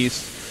at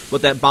least.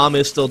 But that bomb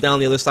is still down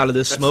the other side of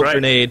this smoke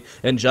grenade.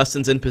 And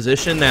Justin's in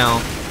position now.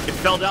 It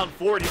fell down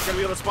forward. He's going to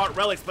be able to spot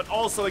Relics. But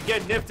also,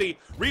 again, Nifty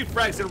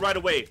refrags it right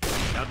away.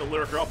 Now the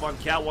Lurker up on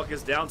Catwalk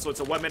is down, so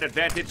it's a one-man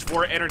advantage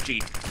for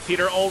Energy.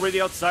 Peter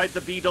already outside the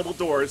B double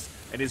doors.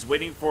 And is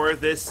waiting for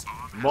this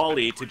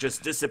Molly to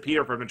just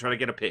disappear from him and try to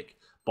get a pick.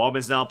 Bomb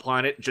is now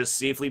planted just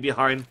safely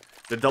behind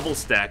the double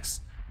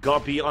stacks.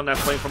 Got B on that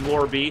flank from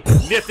lower B.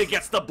 Nifty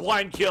gets the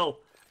blind kill.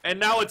 And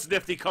now it's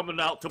Nifty coming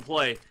out to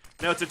play.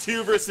 Now it's a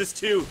 2 versus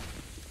 2.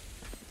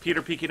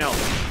 Peter peeking out.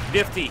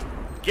 Nifty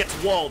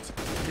gets walled.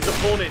 His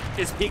opponent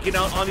is peeking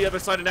out on the other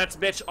side, and that's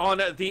Mitch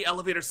on the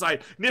elevator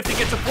side. Nifty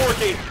gets a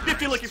 4K.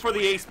 Nifty looking for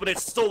the ace, but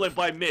it's stolen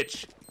by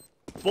Mitch.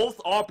 Both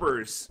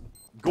oppers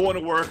going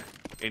to work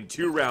in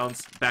 2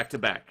 rounds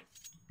back-to-back.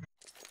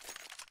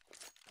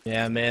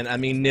 Yeah, man. I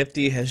mean,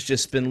 Nifty has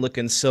just been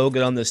looking so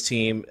good on this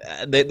team.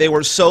 They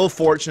were so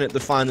fortunate to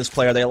find this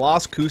player. They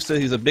lost Kusta.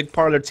 He's a big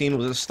part of their team. He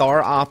was a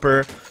star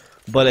opper.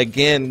 But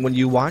again, when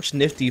you watch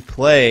Nifty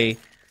play,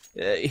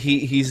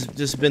 he's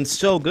just been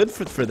so good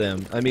for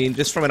them. I mean,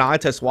 just from an eye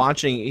test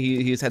watching,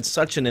 he's had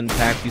such an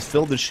impact. He's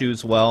filled the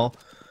shoes well.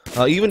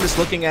 Even just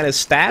looking at his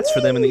stats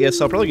for them in the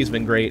ESL Pro League, he's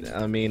been great.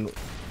 I mean,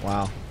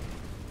 wow.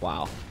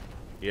 Wow.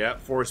 Yeah,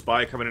 forced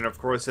by coming in, of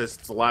course, it's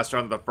the last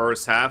round of the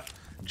first half.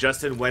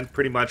 Justin went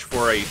pretty much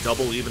for a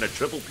double, even a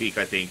triple peak,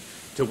 I think,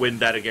 to win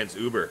that against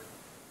Uber.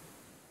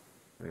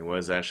 He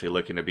was actually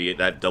looking to be at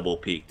that double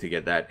peak to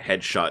get that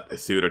headshot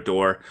through the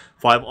door.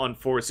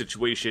 5-on-4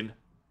 situation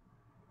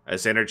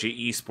as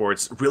NRG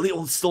eSports really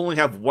still only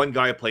have one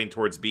guy playing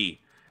towards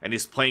B. And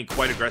he's playing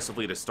quite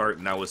aggressively to start,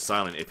 and now was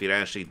silent. If he'd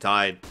actually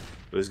died,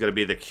 it was going to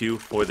be the cue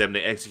for them to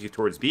execute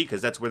towards B,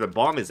 because that's where the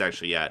bomb is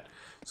actually at.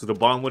 So the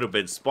bomb would have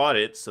been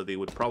spotted, so they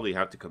would probably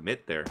have to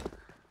commit there.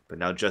 But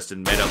now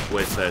Justin met up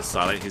with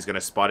Silent. He's going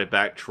to spot it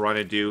back, trying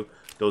to do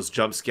those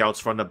jump scouts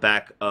from the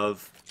back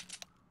of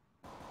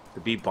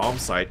the B bomb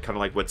site, kind of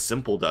like what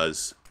Simple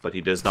does, but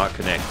he does not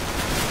connect.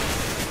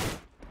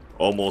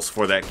 Almost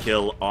for that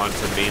kill onto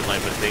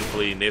mainline, but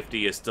thankfully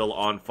Nifty is still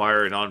on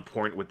fire and on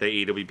point with the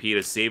AWP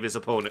to save his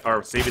opponent,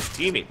 or save his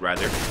teammate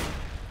rather.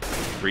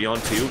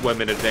 3-on-2,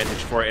 one-man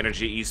advantage for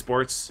NRG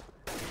eSports.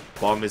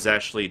 Bomb is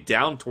actually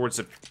down towards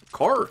the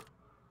car.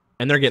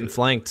 And they're getting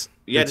flanked.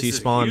 Yeah, this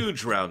is a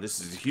huge round. This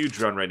is a huge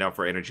round right now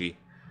for Energy.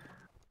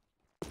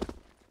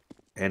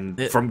 And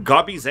from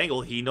Gobby's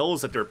angle, he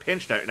knows that they're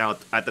pinched out now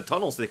at the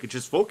tunnel, so they could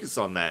just focus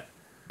on that.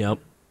 Yep.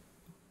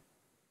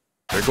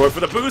 They're going for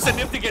the boost, and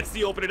Nifty gets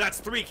the opener.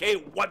 That's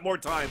 3K one more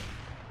time.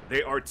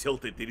 They are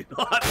tilted. They do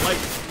not like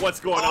what's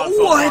going on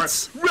so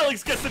far.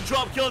 Relics gets the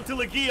drop kill into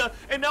Legia,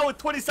 and now with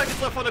 20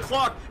 seconds left on the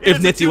clock,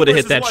 if Nifty would have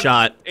hit that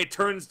shot,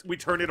 we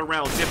turn it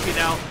around. Nifty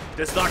now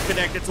does not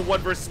connect. It's a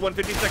 1 versus 1,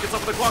 15 seconds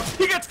off the clock.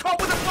 He gets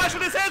caught with a flash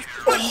in his hands,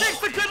 but takes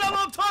the good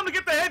amount of time to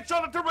get the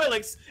headshot into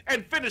Relics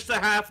and finish the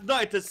half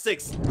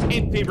 9-6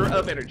 in favor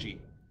of Energy.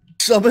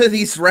 Some of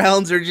these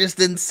rounds are just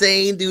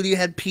insane, dude. You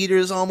had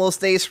Peter's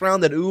almost ace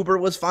round that Uber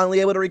was finally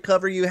able to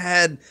recover. You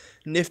had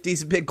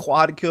Nifty's big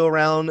quad kill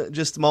round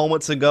just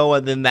moments ago,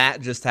 and then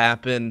that just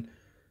happened.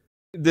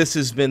 This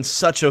has been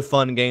such a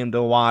fun game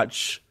to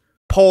watch.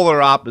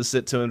 Polar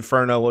opposite to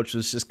Inferno, which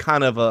was just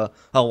kind of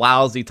a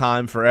lousy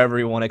time for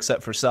everyone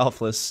except for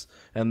Selfless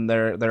and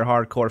their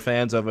hardcore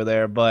fans over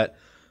there. But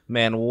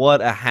man,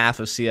 what a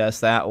half of CS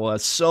that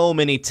was. So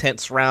many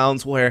tense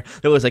rounds where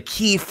there was a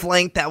key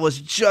flank that was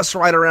just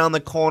right around the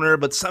corner,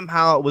 but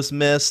somehow it was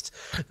missed.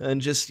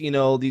 And just, you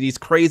know, these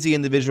crazy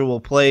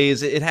individual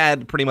plays. It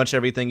had pretty much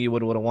everything you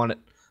would have wanted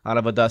out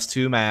of a Dust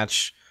 2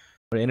 match.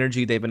 But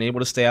Energy, they've been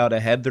able to stay out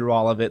ahead through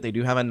all of it. They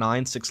do have a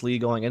 9-6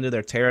 lead going into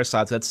their Terra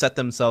side, so that set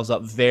themselves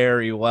up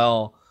very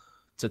well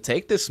to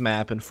take this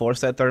map and force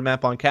that third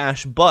map on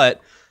Cash.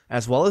 But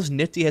as well as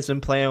Nifty has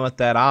been playing with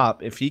that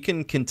op, if he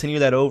can continue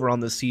that over on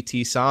the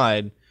CT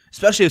side,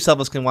 especially if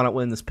Selfless can want to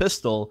win this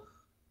pistol,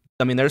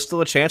 I mean, there's still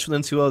a chance for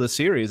them 2-0 the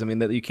series. I mean,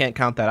 that you can't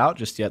count that out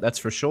just yet, that's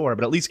for sure.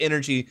 But at least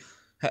Energy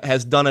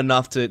has done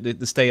enough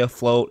to stay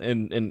afloat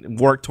and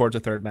work towards a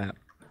third map.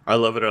 I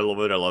love it, I love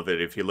it, I love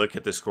it. If you look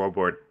at the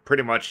scoreboard,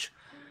 pretty much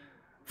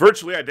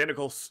virtually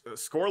identical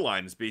score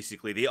lines,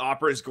 basically. The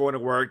Opera is going to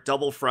work,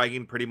 double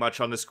fragging pretty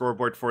much on the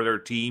scoreboard for their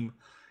team.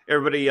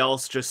 Everybody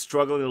else just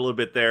struggling a little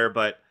bit there,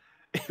 but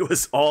it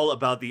was all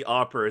about the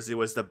Operas. It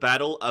was the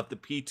battle of the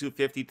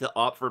P250 to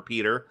opt for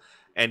Peter,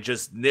 and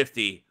just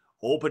Nifty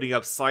opening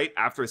up site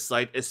after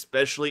site,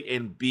 especially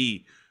in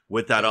B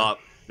with that op.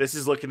 This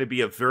is looking to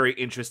be a very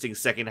interesting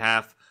second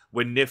half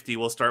when Nifty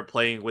will start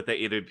playing with the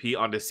AWP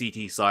on the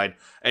CT side,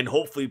 and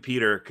hopefully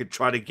Peter could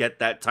try to get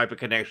that type of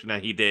connection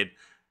that he did,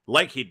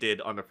 like he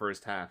did on the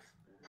first half.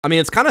 I mean,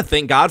 it's kind of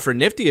thank God for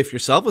Nifty if you're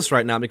Selfless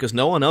right now, because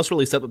no one else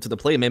really stepped up to the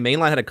plate. I mean,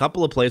 Mainline had a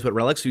couple of plays, but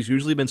Relics, who's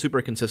usually been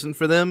super consistent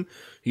for them,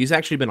 he's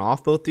actually been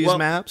off both these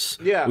maps.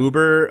 Yeah.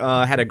 Uber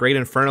had a great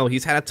Inferno.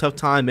 He's had a tough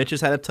time. Mitch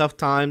has had a tough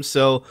time.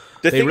 So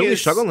they really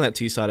struggled on that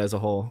T side as a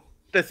whole.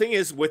 the thing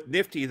is, with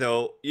Nifty,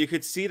 though, you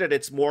could see that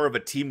it's more of a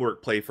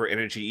teamwork play for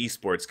NRG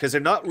eSports, because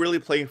they're not really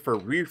playing for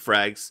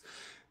refrags.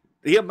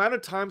 The amount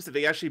of times that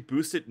they actually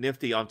boosted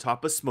Nifty on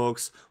top of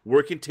Smokes,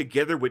 working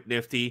together with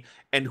Nifty,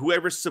 and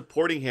whoever's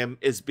supporting him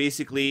is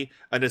basically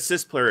an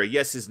assist player.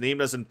 Yes, his name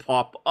doesn't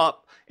pop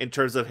up in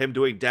terms of him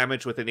doing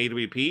damage with an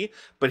AWP,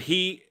 but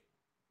he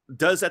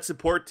does that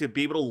support to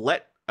be able to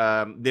let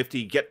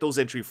Nifty get those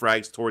entry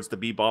frags towards the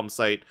B bomb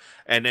site,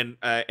 and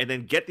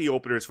then get the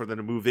openers for them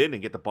to move in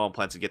and get the bomb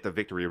plants and get the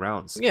victory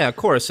rounds. Yeah, of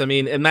course. I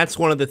mean, and that's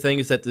one of the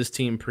things that this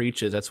team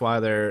preaches. That's why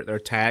their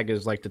tag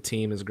is like the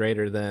team is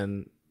greater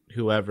than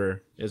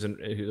whoever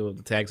who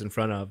the tag's in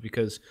front of,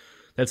 because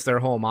that's their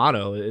whole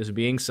motto, is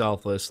being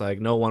selfless. Like,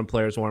 no one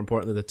player is more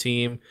important than the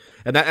team,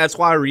 and that's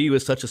why Ryu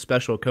is such a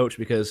special coach,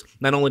 because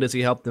not only does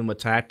he help them with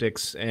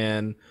tactics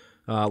and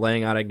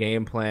laying out a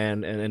game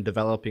plan and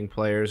developing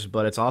players,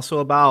 but it's also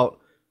about,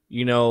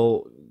 you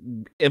know,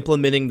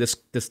 implementing this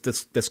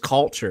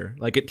culture.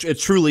 Like, it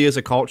truly is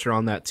a culture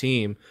on that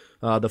team.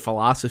 The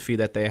philosophy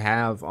that they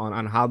have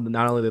on how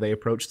not only do they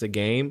approach the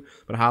game,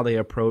 but how they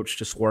approach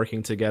just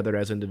working together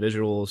as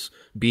individuals,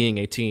 being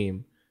a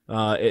team.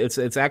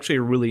 It's actually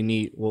really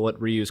neat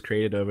what Ryu's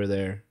created over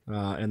there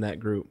in that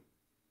group.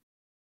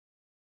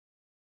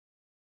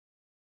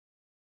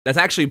 That's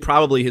actually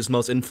probably his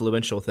most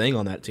influential thing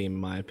on that team,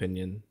 in my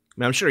opinion. I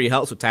mean, I'm sure he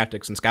helps with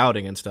tactics and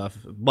scouting and stuff,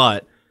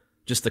 but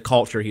just the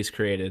culture he's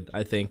created,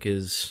 I think,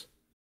 is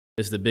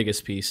the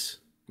biggest piece.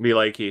 Me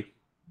likey.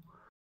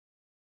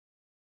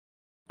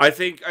 I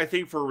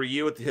think for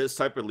Ryu, with his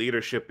type of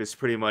leadership, is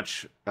pretty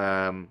much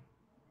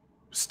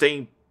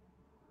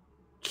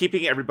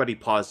keeping everybody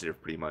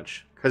positive, pretty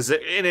much. Because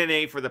in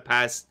NA for the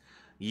past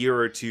year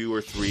or two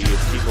or three,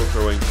 it's people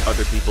throwing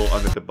other people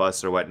under the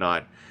bus or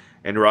whatnot.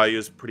 And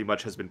Ryu's pretty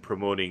much has been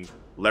promoting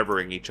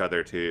levering each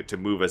other to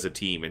move as a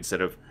team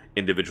instead of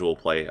individual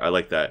play. I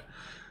like that.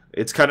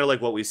 It's kind of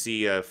like what we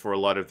see for a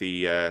lot of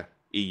the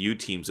EU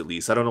teams, at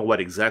least. I don't know what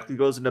exactly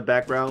goes in the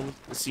background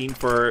scene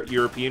for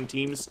European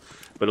teams,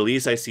 but at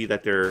least I see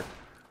that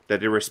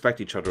they respect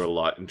each other a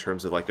lot in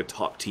terms of like the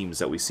top teams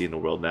that we see in the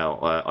world now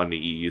on the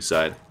EU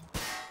side.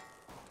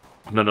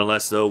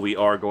 Nonetheless, though, we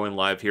are going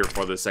live here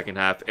for the second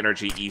half.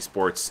 NRG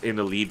eSports in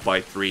the lead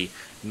by 3.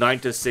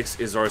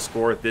 9-6 is our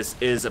score. This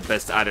is a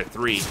best out of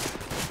 3.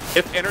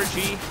 If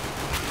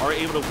NRG are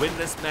able to win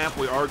this map,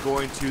 we are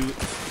going to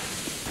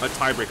a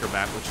tiebreaker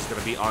map, which is going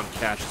to be on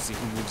cash to see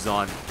who moves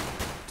on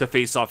to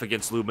face off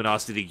against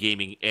Luminosity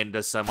Gaming in the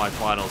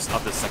semifinals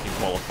of the second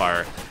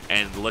qualifier.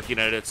 And looking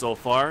at it so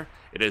far,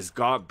 it is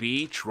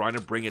GOT-B trying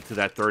to bring it to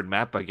that third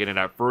map by getting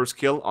that first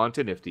kill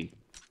onto Nifty.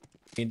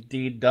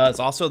 Indeed does.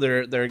 Also,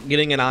 they're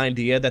getting an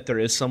idea that there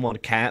is someone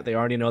cat. They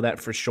already know that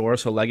for sure.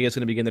 So Legia is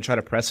going to begin to try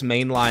to press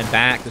mainline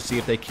back to see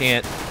if they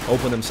can't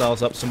open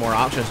themselves up some more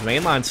options.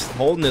 Mainline's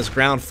holding his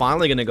ground,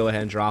 finally going to go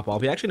ahead and drop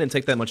off. He actually didn't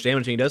take that much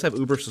damage, and he does have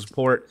uber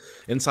support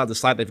inside the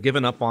site. They've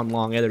given up on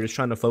long A. They're just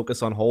trying to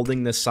focus on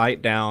holding this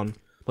site down.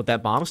 But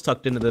that bomb's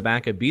tucked into the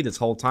back of B this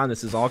whole time.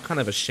 This is all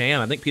kind of a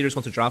sham. I think Peters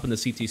wants to drop into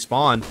CT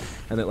spawn,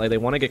 and that, like, they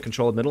want to get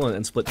control of middle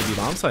and split the B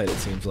bomb site, it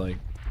seems like.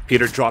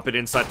 Peter drop it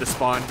inside the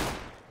spawn.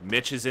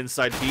 Mitch is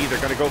inside B. They're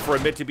going to go for a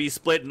mid to B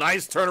split.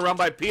 Nice turnaround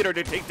by Peter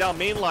to take down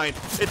mainline.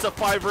 It's a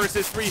 5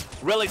 versus 3.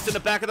 Relic's in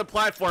the back of the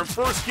platform.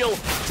 First kill.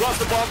 Drops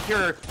the bomb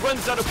carrier.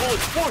 Runs out of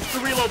bullets. Forced to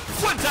reload.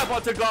 One tap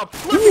onto Gob.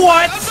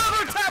 What?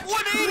 Another tap.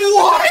 180.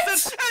 What?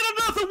 And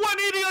another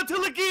 180 onto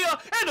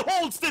Legia. And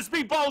holds this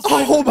big ball.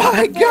 Oh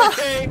my god.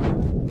 Okay.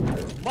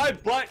 My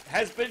butt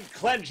has been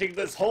clenching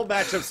this whole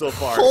matchup so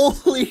far.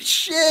 Holy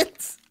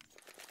shit.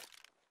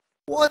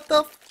 What the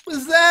f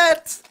was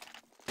that?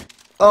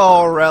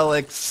 Oh,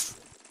 Relics.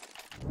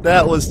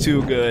 That was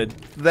too good.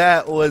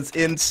 That was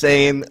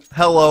insane.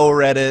 Hello,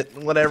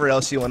 Reddit. Whatever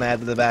else you want to add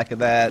to the back of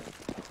that.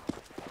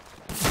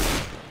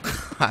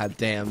 God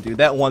damn, dude.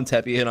 That one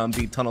tap you hit on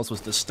B tunnels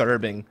was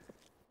disturbing.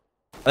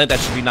 I think that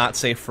should be not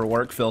safe for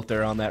work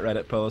filter on that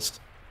Reddit post.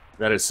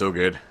 That is so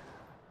good.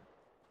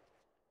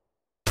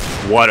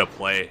 What a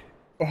play.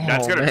 Oh,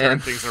 that's going to turn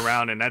things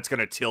around, and that's going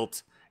to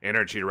tilt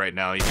NRG right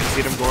now. You can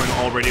see them going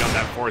already on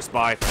that force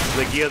buy.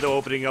 Legia, though,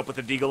 opening up with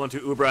the Deagle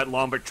into Uber at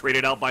long, but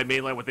traded out by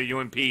mainline with the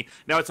UMP.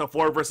 Now it's a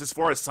 4 versus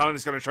 4. Silent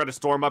is going to try to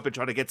storm up and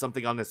try to get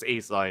something on this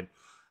A side,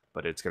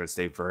 but it's going to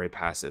stay very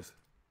passive.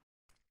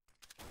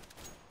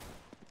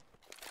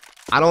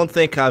 I don't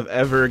think I've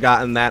ever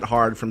gotten that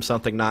hard from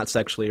something not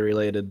sexually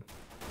related.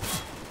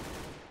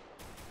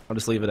 I'll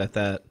just leave it at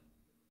that.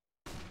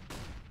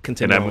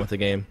 Continue on with the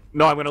game.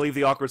 No, I'm going to leave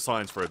the awkward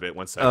silence for a bit.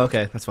 1 second. Oh,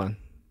 okay, that's fine.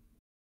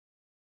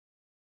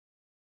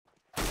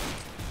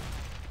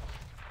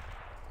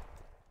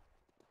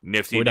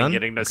 Nifty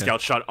getting the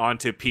scout shot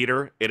onto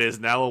Peter. It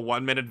is now a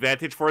 1-man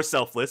advantage for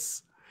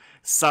Selfless.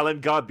 Silent,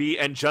 GOT-B,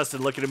 and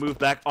Justin looking to move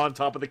back on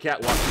top of the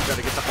catwalk to try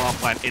to get the bomb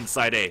plant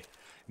inside A.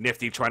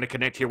 Nifty trying to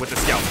connect here with the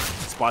scout.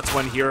 Spots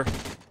one here.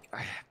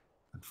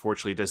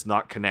 Unfortunately, does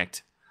not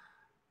connect.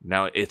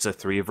 Now it's a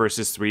 3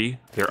 versus 3.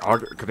 They're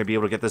going to be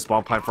able to get this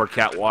bomb plant for a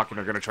catwalk, and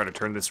they're going to try to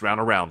turn this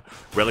round around.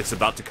 Relic's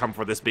about to come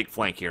for this big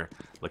flank here.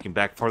 Looking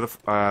back for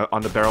the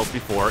on the barrels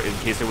before, in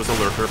case there was a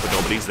lurker, but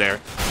nobody's there.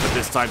 But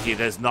this time he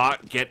does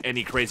not get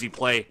any crazy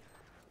play.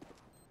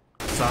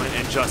 Silent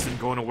and Justin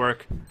going to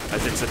work,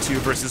 as it's a 2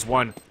 versus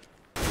 1.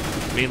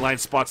 Mainline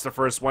spots the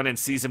first one and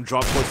sees him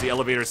drop towards the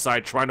elevator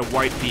side, trying to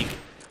wide peek.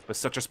 But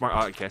such a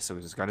smart... okay, so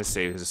he's going to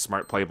say it was a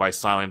smart play by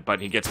Silent,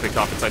 but he gets picked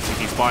off inside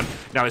CT spawn.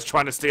 Now he's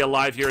trying to stay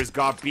alive here as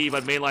GOB,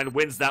 but Mainline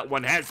wins that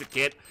one, has the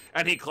kit,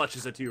 and he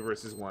clutches a 2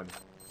 versus 1.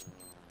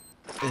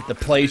 The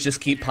plays just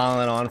keep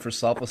piling on for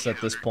Selfless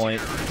at this point,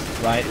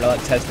 right?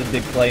 Relic tested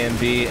big play in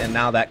B, and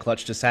now that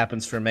clutch just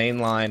happens for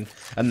Mainline,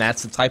 and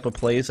that's the type of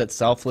plays that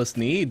Selfless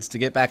needs to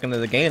get back into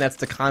the game. That's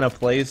the kind of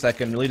plays that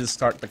can really just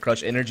start the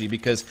crush energy,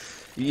 because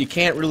you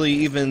can't really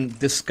even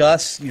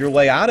discuss your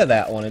way out of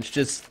that one. It's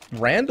just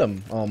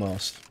random,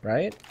 almost,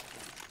 right?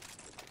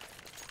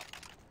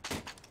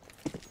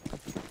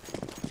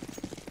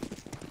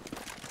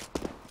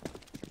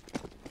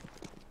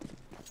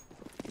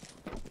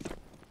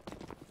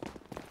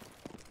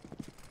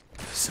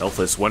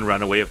 Selfless, one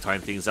round away of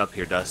tying things up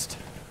here, Dust.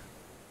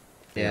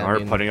 They Yeah, are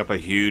putting up a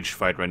huge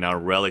fight right now.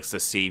 Relic's the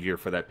savior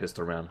for that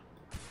pistol round.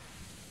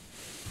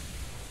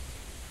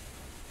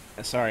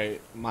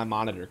 Sorry, my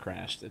monitor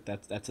crashed.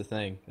 That's a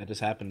thing. That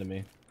just happened to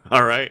me.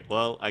 All right,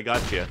 well, I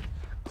got you.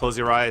 Close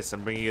your eyes.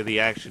 I'm bringing you the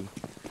action.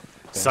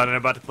 Sudden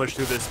about to push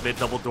through this mid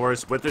double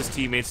doors with his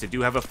teammates. They do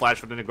have a flash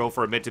for them to go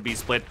for a mid to be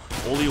split.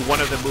 Only one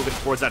of them moving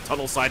towards that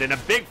tunnel side, and a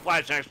big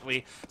flash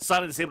actually.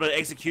 Sudden is able to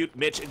execute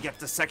Mitch and get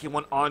the second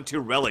one onto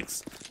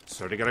Relics.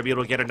 So they're gonna be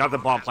able to get another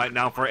bomb plant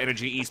now for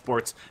NRG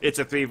eSports. It's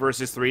a 3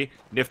 versus 3.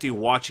 Nifty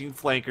watching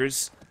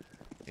flankers,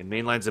 and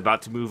Mainline's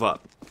about to move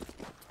up.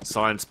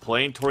 Silence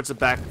playing towards the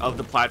back of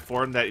the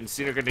platform. That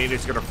Incendiary Grenade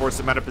is going to force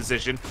him out of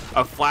position.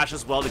 A flash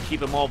as well to keep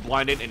them all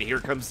blinded, and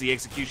here comes the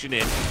execution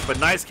in. But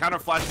nice counter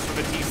flashes from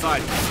the T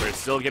side. They're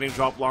still getting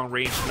dropped long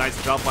range.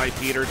 Nice job by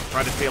Peter to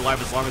try to stay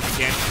alive as long as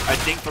he can. I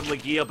think from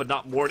Legia, but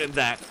not more than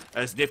that,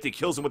 as Nifty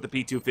kills him with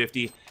the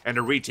P250, and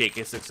a retake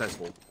is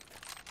successful.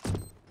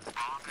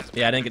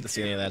 Yeah, I didn't get to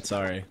see any of that,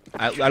 sorry.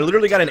 I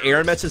literally got an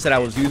error message that I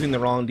was using the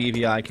wrong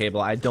DVI cable.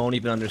 I don't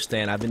even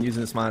understand. I've been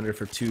using this monitor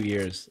for 2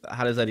 years.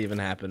 How does that even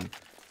happen?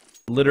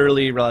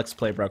 Literally, Relics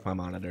Play broke my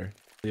monitor.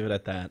 Leave it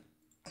at that.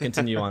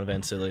 Continue on,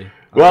 Vansilli.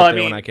 Well, I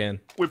mean, when I can.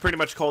 We pretty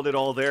much called it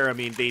all there. I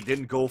mean, they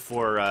didn't go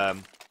for...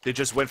 they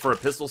just went for a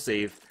pistol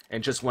save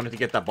and just wanted to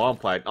get that bomb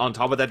plant. On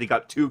top of that, they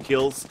got 2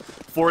 kills,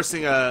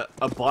 forcing a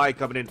buy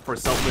coming in for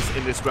Selfless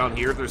in this round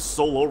here. They're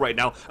so low right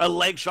now. A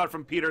leg shot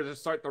from Peter to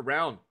start the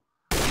round.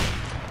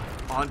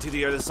 Onto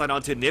the other side,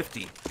 onto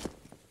Nifty.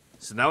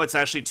 So now it's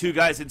actually 2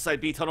 guys inside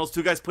B tunnels,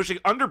 2 guys pushing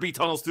under B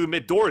tunnels through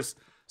mid doors.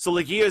 So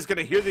Legia is going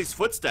to hear these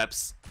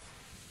footsteps.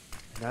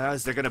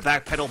 As they're going to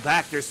backpedal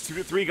back, there's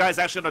 3 guys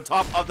actually on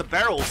top of the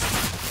barrels.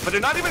 But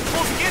they're not even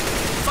closing in.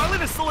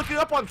 Silent is still looking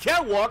up on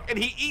catwalk, and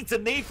he eats a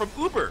nade from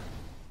Uber.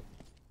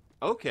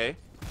 Okay.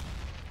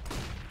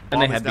 And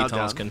they have B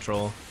tunnels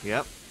control.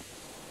 Yep.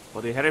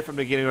 Well, they had it from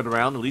the beginning of the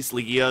round. At least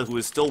Legia, who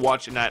is still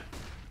watching that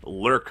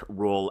lurk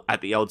roll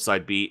at the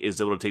outside B, is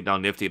able to take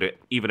down Nifty to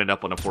even it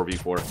up on a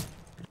 4v4.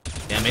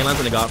 Yeah, Mainline's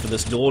going to go out for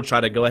this duel,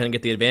 try to go ahead and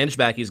get the advantage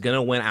back. He's going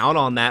to win out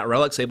on that.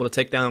 Relic's able to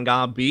take down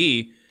GOB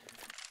B.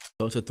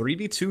 So it's a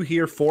 3v2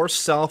 here for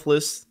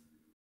Selfless.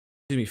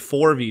 Excuse me,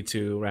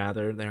 4v2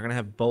 rather. They're going to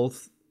have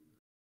both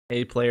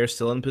A players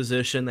still in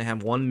position. They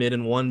have 1 mid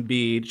and 1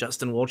 B.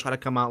 Justin will try to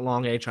come out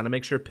long A, trying to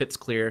make sure pit's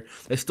clear.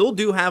 They still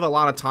do have a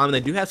lot of time, and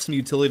they do have some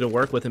utility to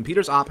work with. And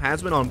Peter's op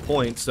has been on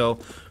point, so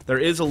there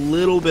is a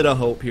little bit of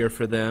hope here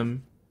for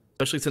them,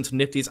 especially since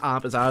Nifty's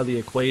op is out of the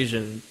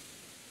equation.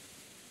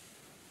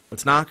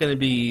 It's not going to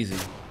be easy.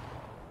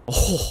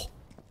 Oh!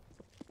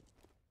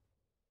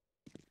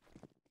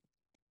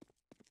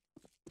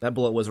 That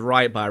bullet was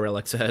right by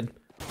Relic's head.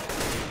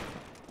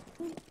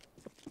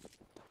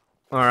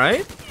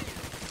 Alright.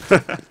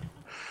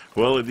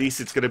 Well, at least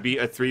it's going to be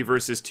a 3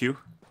 versus 2.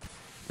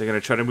 They're going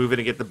to try to move in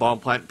and get the bomb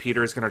plant.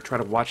 Peter is going to try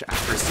to watch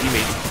after his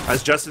teammates,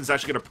 as Justin's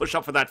actually going to push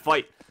up for that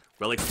fight.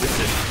 Relic's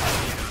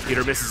misses.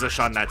 Peter misses a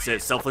shot, and that's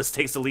it. Selfless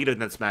takes the lead in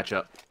this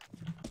matchup.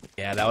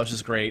 Yeah, that was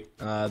just great.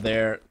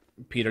 There,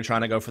 Peter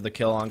trying to go for the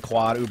kill on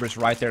quad. Uber's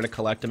right there to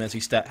collect him as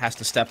he has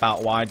to step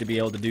out wide to be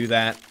able to do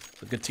that.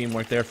 So good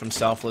teamwork there from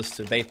Selfless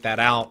to bait that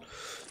out.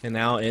 And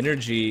now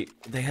NRG,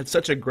 they had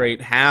such a great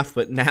half,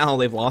 but now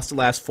they've lost the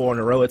last 4 in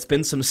a row. It's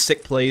been some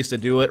sick plays to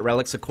do it.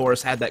 Relics, of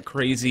course, had that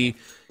crazy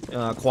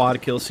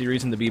quad kill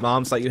series in the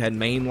B-bomb site. You had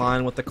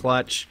Mainline with the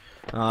clutch.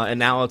 And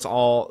now it's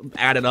all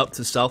added up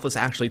to Selfless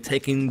actually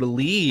taking the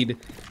lead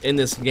in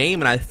this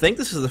game. And I think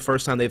this is the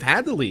first time they've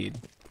had the lead,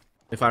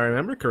 if I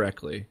remember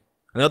correctly.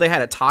 I know they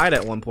had it tied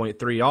at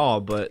 1.3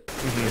 all, but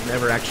they've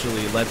never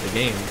actually led the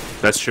game.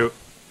 That's true.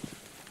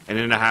 And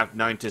in a half,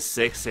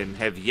 9-6, and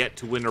have yet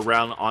to win a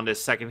round on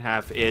this second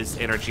half is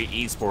NRG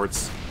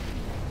eSports.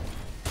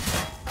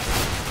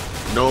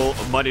 No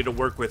money to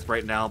work with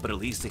right now, but at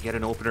least they get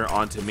an opener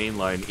onto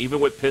mainline. Even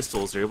with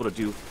pistols, they're able to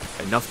do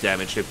enough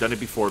damage. They've done it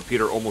before.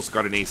 Peter almost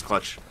got an ace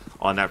clutch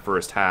on that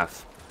first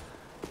half.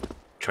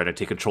 Trying to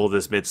take control of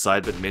this mid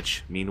side, but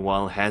Mitch,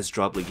 meanwhile, has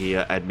dropped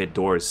Legia at mid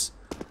doors.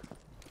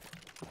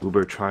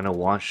 Uber trying to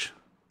watch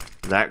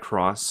that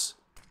cross.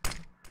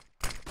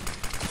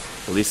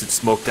 At least it's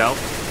smoked out.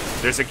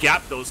 There's a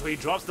gap, though, so he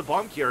drops the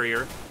bomb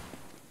carrier.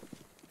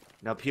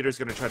 Now Peter's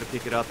going to try to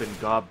pick it up,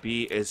 and Gob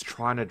B is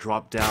trying to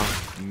drop down,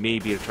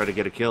 maybe to try to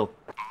get a kill.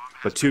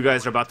 But two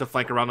guys are about to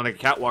flank around on the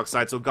catwalk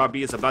side, so Gob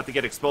B is about to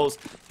get exposed.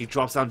 He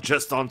drops down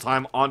just on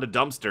time on the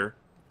dumpster.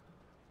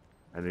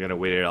 And they're going to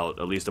wait it out.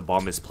 At least a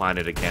bomb is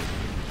planted again.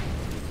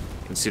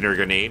 Consider a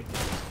grenade.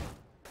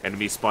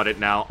 Enemy spotted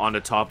now on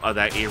the top of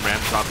that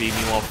A-ramp. Gob B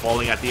meanwhile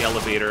falling at the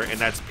elevator, and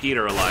that's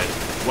Peter alive.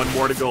 One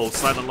more to go.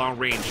 Silent long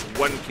range.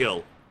 One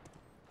kill.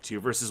 2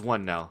 versus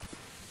 1 now.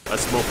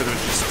 Let's smoke for them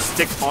to just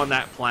stick on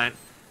that plant.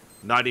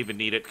 Not even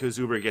need it, because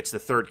Uber gets the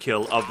 3rd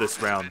kill of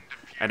this round.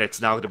 And it's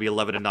now going to be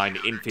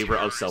 11-9 in favor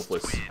of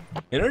Selfless.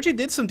 NRG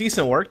did some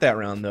decent work that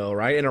round, though,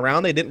 right? In a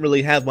round they didn't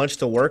really have much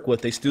to work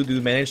with. They still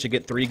do manage to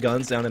get 3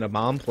 guns down in a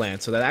bomb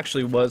plant. So that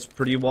actually was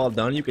pretty well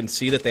done. You can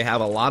see that they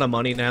have a lot of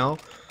money now.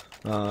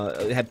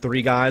 They had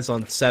 3 guys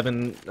on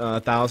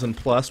 7,000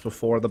 plus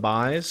before the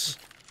buys.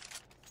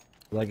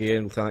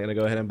 Legia is going to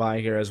go ahead and buy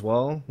here as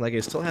well.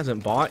 Legia still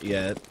hasn't bought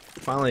yet.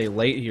 Finally,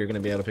 late here, going to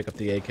be able to pick up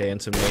the AK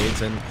and some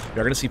nades. And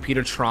you're going to see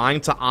Peter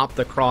trying to opt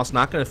the cross.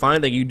 Not going to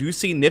find that. You do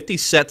see Nifty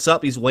sets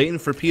up. He's waiting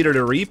for Peter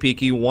to re-peek.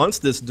 He wants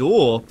this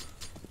duel.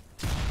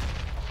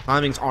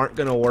 Timings aren't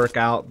going to work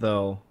out,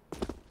 though,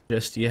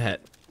 just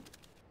yet.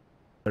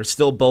 They're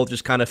still both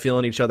just kind of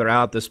feeling each other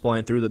out at this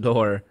point through the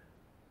door.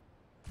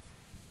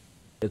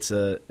 It's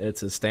a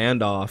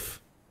standoff.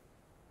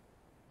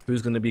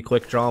 Who's going to be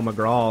quick draw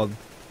McGraw?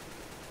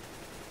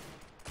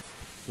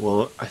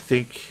 Well, I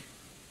think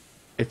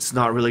it's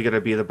not really going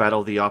to be the battle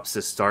of the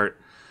opposite start.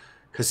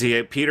 Because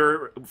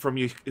Peter, from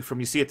you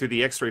see it through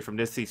the X-ray from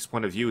Nifty's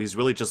point of view, he's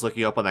really just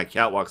looking up on that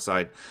catwalk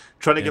side,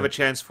 trying to give a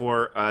chance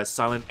for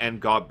Silent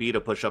and Gob B to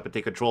push up and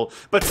take control.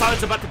 But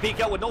Silent's about to peek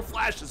out with no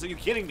flashes. Are you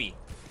kidding me?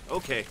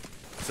 Okay,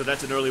 so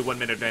that's an early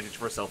 1-minute advantage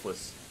for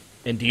Selfless.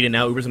 Indeed, and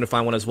now Uber's going to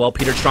find one as well.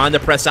 Peter trying to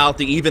press out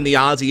to even the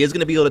odds. He is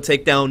going to be able to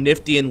take down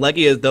Nifty, and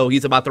Legia, though,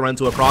 he's about to run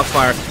into a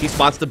crossfire. He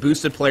spots the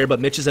boosted player, but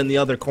Mitch is in the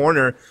other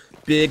corner.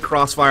 Big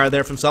crossfire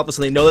there from Selfless,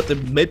 and they know that the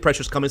mid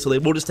pressure's coming, so they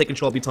will just take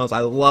control of B-tunnels. I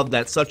love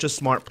that. Such a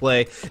smart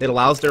play. It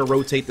allows their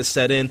rotate to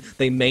set in.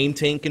 They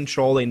maintain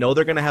control. They know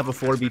they're going to have a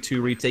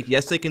 4v2 retake.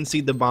 Yes, they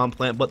concede the bomb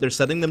plant, but they're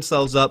setting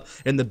themselves up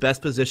in the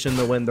best position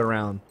to win the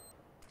round.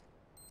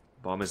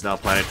 Bomb is now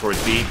planted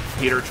towards B.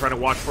 Peter trying to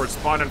watch for a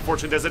spawn.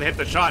 Unfortunately, doesn't hit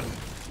the shot.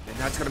 And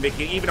that's going to make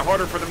it even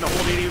harder for them to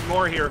hold it even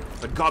more here.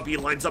 But Gob B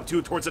lines up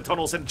towards the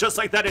tunnels, and just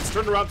like that, it's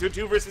turned around to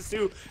 2 versus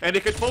 2. And they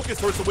can focus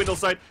towards the window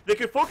side. They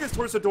can focus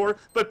towards the door,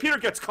 but Peter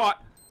gets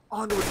caught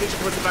on the rotation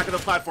towards the back of the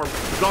platform.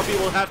 Gob B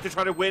will have to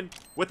try to win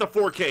with a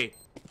 4K.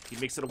 He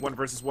makes it a 1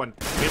 versus 1.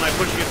 Mainline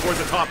pushing it towards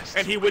the top,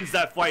 and he wins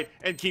that fight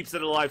and keeps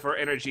it alive for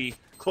NRG,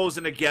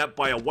 closing the gap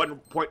by a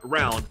 1-point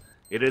round.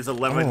 It is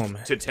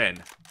 11-10.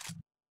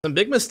 Some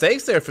big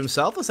mistakes there from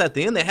Selfless at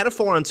the end. They had a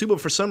 4-on-2,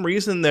 but for some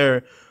reason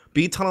their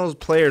B-tunnels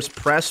players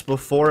pressed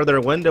before their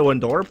window and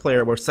door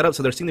player were set up,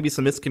 so there seemed to be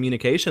some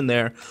miscommunication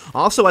there.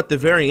 Also, at the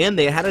very end,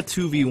 they had a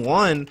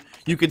 2v1.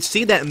 You could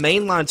see that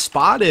mainline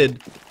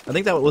spotted, I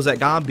think that was at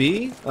Gob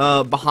B,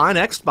 behind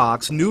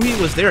Xbox, knew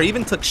he was there,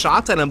 even took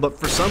shots at him, but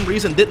for some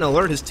reason didn't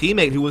alert his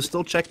teammate who was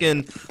still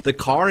checking the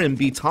car in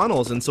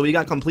B-tunnels, and so he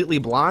got completely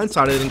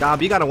blindsided, and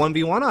Gob B got a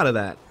 1v1 out of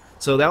that.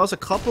 So that was a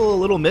couple of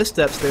little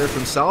missteps there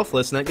from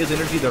Selfless, and that gives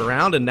NRG the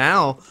round, and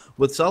now,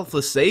 with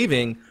Selfless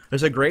saving,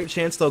 there's a great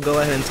chance they'll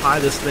go ahead and tie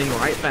this thing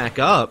right back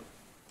up.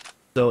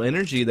 So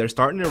NRG, they're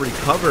starting to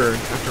recover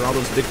after all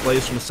those big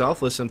plays from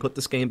Selfless and put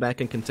this game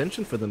back in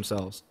contention for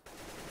themselves.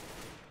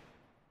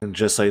 And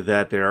just like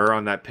that, they are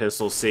on that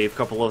pistol save,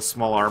 couple of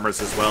small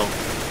armors as well.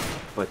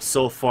 But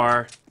so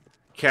far,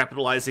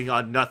 capitalizing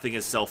on nothing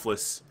is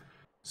Selfless.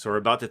 So we're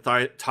about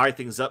to tie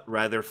things up,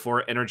 rather,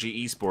 for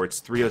NRG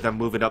eSports. 3 of them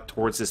moving up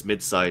towards this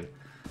mid side.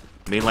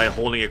 Mainline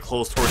holding it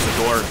close towards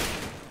the door.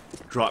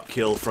 Drop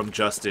kill from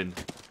Justin.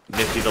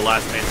 Nifty, the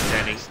last man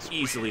standing,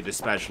 easily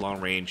dispatched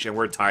long range. And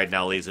we're tied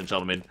now, ladies and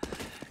gentlemen.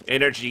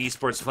 NRG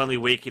eSports finally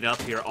waking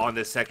up here on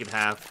the second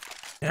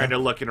half. And they're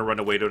looking to run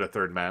away to the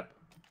 3rd map.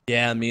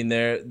 Yeah, I mean,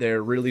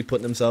 they're really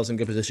putting themselves in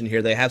good position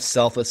here. They have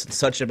Selfless in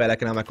such a bad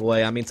economic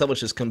way. I mean, Selfless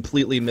just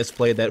completely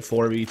misplayed that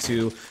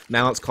 4v2.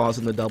 Now it's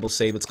causing the double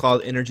save. It's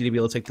caused NRG to be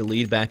able to take the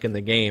lead back in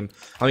the game.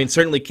 I mean,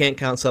 certainly can't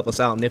count Selfless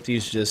out.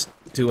 Nifty's just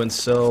doing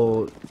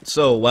so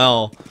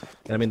well.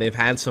 And I mean, they've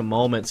had some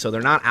moments, so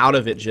they're not out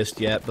of it just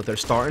yet, but they're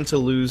starting to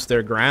lose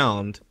their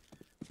ground.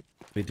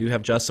 We do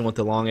have Justin with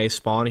the long A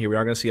spawn here. We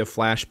are going to see a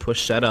flash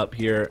push setup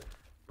here,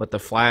 but the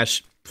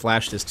flash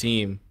flashed his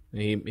team.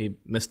 He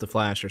missed the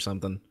flash or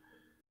something.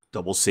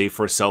 Double save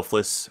for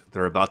Selfless.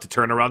 They're about to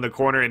turn around the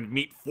corner and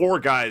meet 4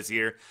 guys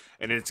here.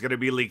 And it's going to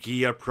be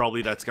Legia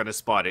probably that's going to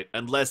spot it.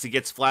 Unless he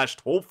gets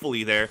flashed,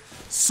 hopefully there.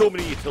 So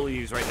many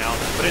utilities right now.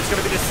 But it's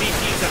going to be the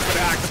CTs that's going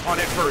to act upon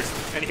it first.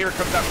 And here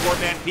comes that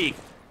 4-man peak.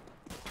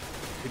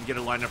 Couldn't get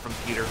a lineup from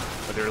Peter.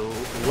 But they're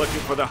looking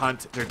for the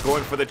hunt. They're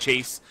going for the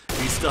chase.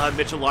 We still have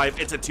Mitch alive.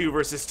 It's a 2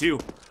 versus 2.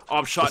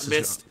 Op shot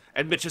missed.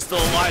 And Mitch is still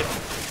alive.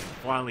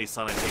 Finally,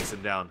 Silent takes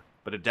him down.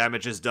 But the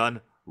damage is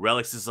done.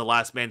 Relics is the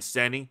last man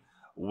standing.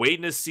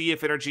 Waiting to see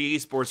if NRG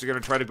eSports are going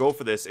to try to go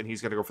for this, and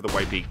he's going to go for the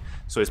white peak.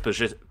 So his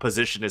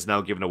position is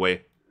now given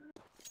away.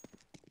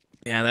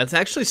 Yeah, that's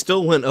actually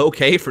still went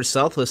okay for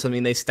Selfless. I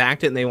mean, they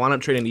stacked it and they wound up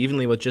trading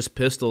evenly with just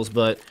pistols,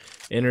 but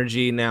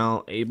NRG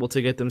now able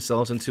to get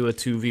themselves into a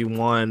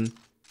 2v1.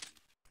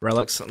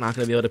 Relic's not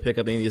going to be able to pick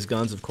up any of these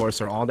guns, of course.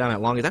 They're all down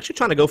at long. He's actually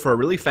trying to go for a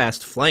really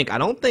fast flank. I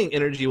don't think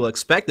NRG will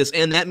expect this,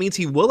 and that means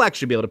he will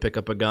actually be able to pick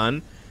up a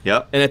gun.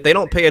 Yep. And if they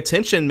don't pay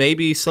attention,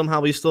 maybe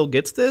somehow he still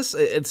gets this.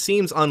 It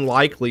seems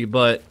unlikely,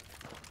 but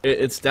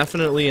it's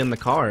definitely in the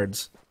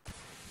cards.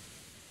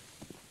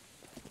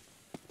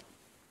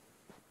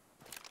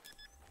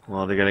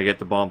 Well, they're going to get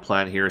the bomb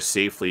plant here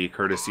safely,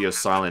 courtesy of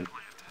Silent.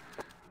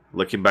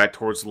 Looking back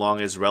towards long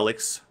is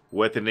Relics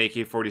with an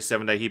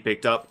AK-47 that he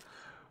picked up.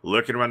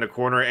 Looking around the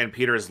corner, and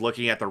Peter is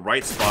looking at the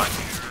right spot,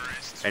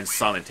 and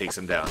Silent takes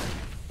him down.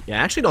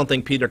 Yeah, I actually don't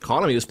think Peter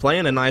caught him. He was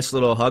playing a nice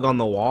little hug on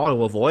the wall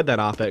to avoid that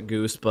op-ed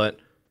goose, but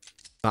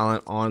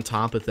Silent on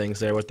top of things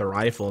there with the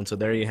rifle, and so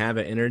there you have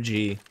it.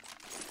 NRG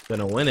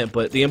gonna win it,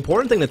 but the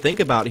important thing to think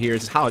about here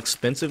is how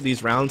expensive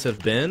these rounds have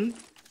been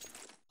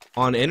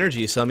on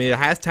NRG. So, I mean, it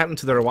has tapped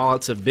into their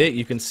wallets a bit.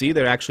 You can see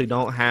they actually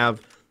don't have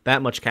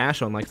that much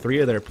cash on like 3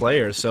 of their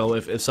players. So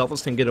if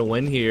Selfless can get a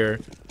win here,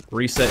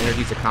 reset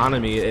NRG's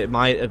economy, it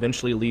might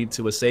eventually lead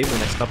to a save in the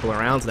next couple of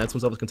rounds, and that's when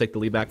Selfless can take the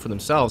lead back for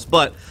themselves.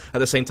 But at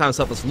the same time,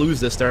 Selfless lose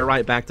this, they're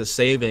right back to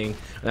saving,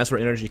 and that's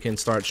where NRG can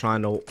start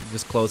trying to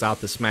just close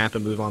out this map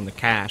and move on to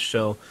cash.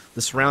 So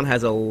this round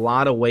has a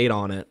lot of weight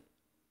on it.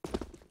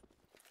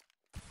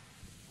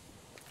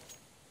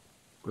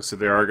 So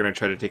they are going to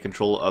try to take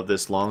control of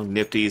this long.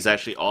 Nifty is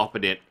actually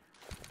offing it.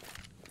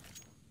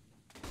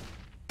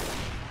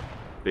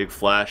 Big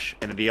flash,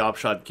 and the op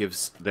shot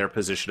gives their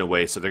position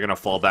away, so they're going to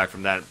fall back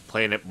from that,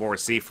 playing it more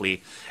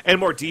safely and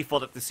more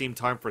default at the same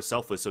time for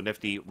Selfless. So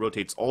Nifty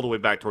rotates all the way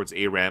back towards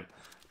A ramp,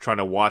 trying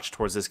to watch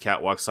towards this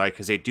catwalk side,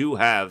 because they do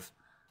have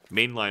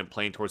mainline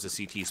playing towards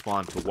the CT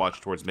spawn to watch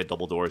towards mid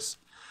double doors.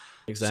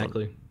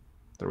 Exactly. So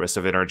the rest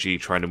of NRG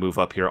trying to move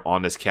up here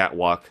on this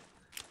catwalk,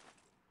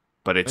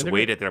 but it's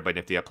weighted there by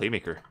Nifty at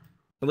Playmaker.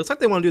 It looks like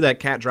they want to do that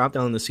cat drop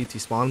down in the CT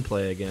spawn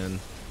play again.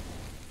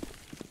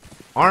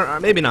 Or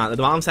maybe not. The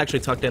bomb's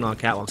actually tucked in on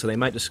catwalk, so they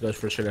might just go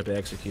for straight up to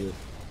execute.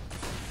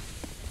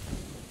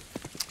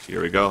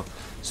 Here we go.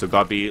 So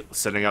Godby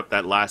setting up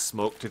that last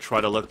smoke to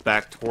try to look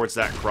back towards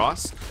that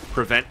cross,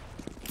 prevent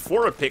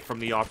for a pick from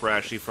the Opera,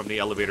 actually from the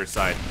elevator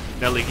side.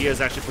 Now Legia is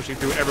actually pushing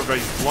through,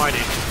 everybody's blinded,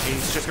 and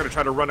he's just going to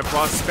try to run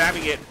across,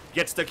 spamming it,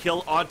 gets the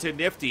kill onto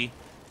Nifty.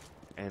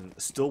 And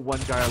still 1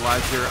 guy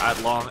alive here at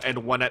long, and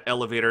 1 at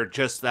elevator,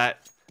 just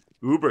that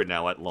Uber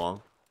now at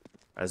long.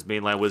 As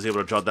mainline was able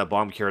to drop that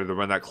bomb carrier to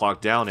run that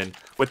clock down. And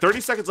with 30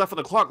 seconds left on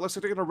the clock, looks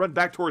like they're going to run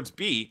back towards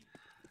B.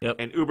 Yep.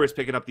 And Uber's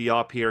picking up the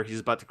op here.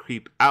 He's about to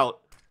creep out,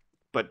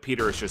 but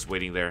Peter is just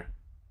waiting there.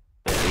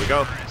 Here we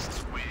go.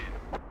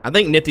 I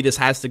think Nifty just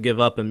has to give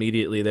up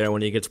immediately there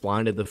when he gets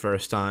blinded the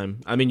first time.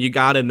 I mean, you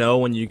got to know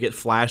when you get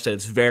flashed that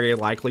it's very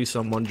likely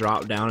someone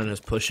dropped down and is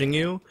pushing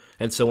you.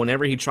 And so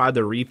whenever he tried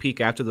the re-peek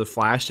after the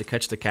flash to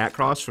catch the cat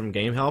cross from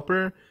Game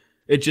Helper,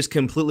 it just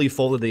completely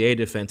folded the A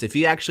defense. If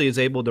he actually is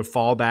able to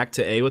fall back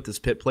to A with this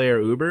pit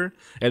player Uber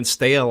and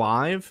stay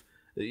alive,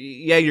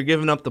 yeah, you're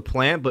giving up the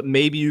plant, but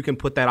maybe you can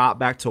put that op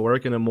back to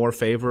work in a more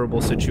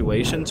favorable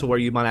situation to where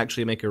you might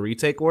actually make a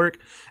retake work,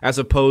 as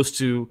opposed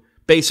to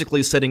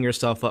basically setting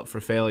yourself up for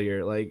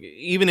failure. Like,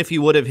 even if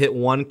you would have hit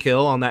 1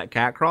 kill on that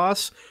cat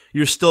cross,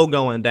 you're still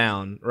going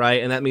down,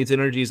 right? And that means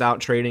NRG's out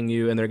trading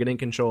you, and they're getting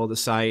control of the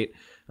site.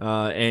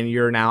 And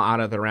you're now out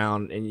of the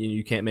round, and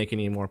you can't make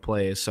any more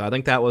plays. So I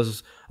think that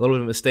was a little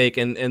bit of a mistake.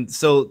 And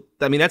so,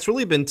 I mean, that's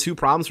really been 2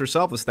 problems for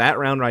Selfless. That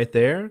round right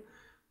there,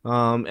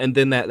 and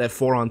then that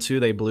 4-on-2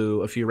 they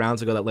blew a few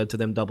rounds ago that led to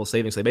them double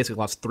saving. So they basically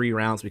lost 3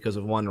 rounds because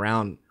of 1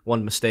 round,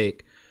 1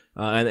 mistake.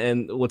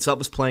 And with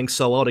Selfless playing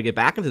so well to get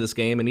back into this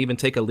game and even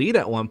take a lead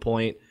at one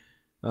point,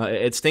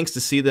 it stinks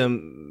to see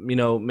them, you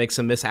know, make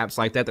some mishaps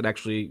like that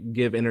actually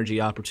give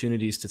NRG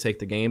opportunities to take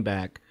the game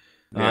back.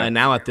 Yeah. And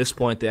now at this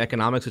point, the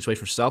economic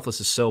situation for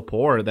Selfless is so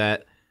poor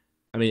that,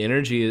 I mean,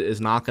 NRG is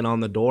knocking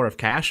on the door of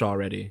cash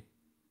already.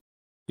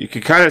 You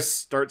can kind of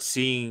start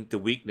seeing the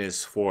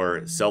weakness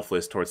for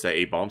Selfless towards that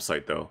A bomb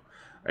site, though.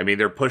 I mean,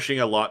 they're pushing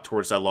a lot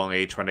towards that long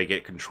A, trying to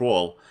get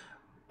control,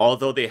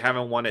 although they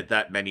haven't won it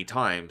that many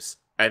times.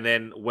 And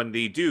then when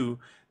they do,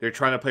 they're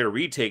trying to play a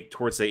retake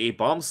towards the A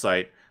bomb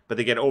site, but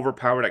they get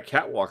overpowered at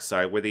catwalk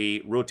side, where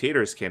the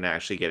rotators can't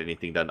actually get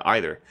anything done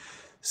either.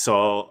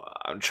 So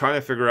I'm trying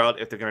to figure out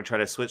if they're going to try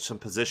to switch some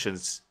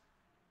positions.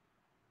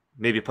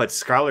 maybe put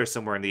Skylar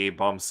somewhere in the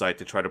A-bomb site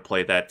to try to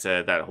play that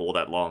that hole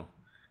that long,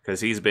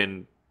 because he's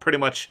been pretty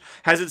much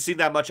hasn't seen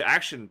that much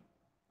action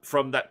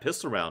from that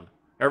pistol round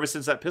ever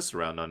since that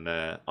pistol round on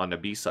the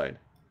B side.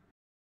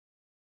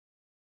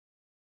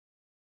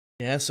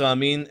 Yeah, so I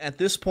mean, at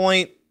this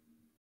point,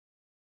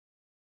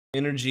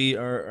 NRG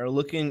are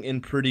looking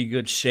in pretty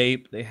good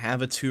shape. They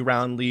have a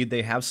 2-round lead.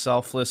 They have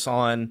Selfless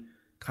on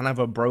kind of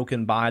a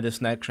broken buy this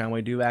next round.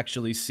 We do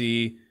actually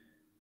see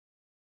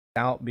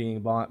Scout being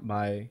bought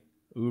by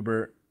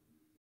Uber.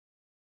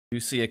 You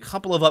see a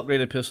couple of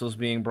upgraded pistols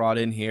being brought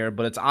in here,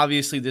 but it's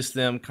obviously just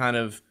them kind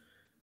of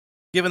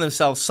giving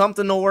themselves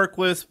something to work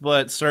with,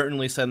 but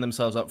certainly setting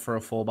themselves up for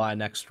a full buy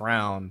next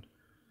round.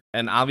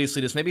 And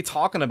obviously just maybe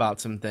talking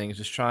about some things,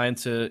 just trying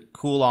to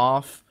cool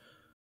off,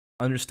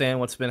 understand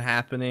what's been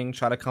happening,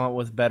 try to come up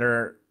with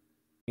better,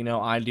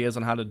 ideas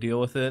on how to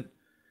deal with it.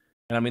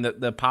 And I mean,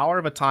 the power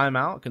of a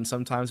timeout can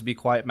sometimes be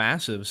quite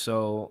massive.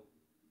 So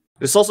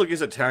this also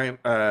gives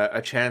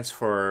a chance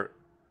for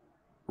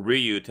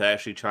Ryu to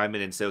actually chime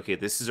in and say, okay,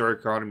 this is our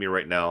economy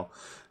right now.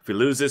 If we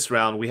lose this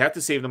round, we have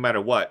to save no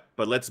matter what,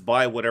 but let's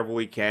buy whatever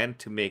we can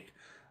to make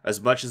as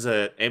much as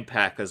an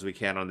impact as we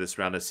can on this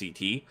round of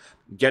CT,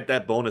 get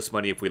that bonus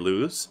money if we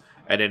lose,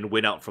 and then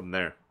win out from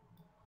there.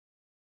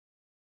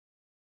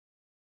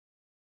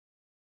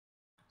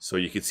 So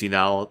you can see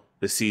now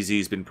the CZ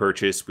has been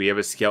purchased. We have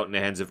a Scout in the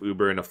hands of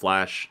Uber and a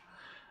Flash,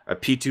 a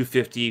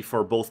P250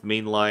 for both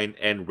mainline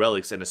and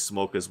relics, and a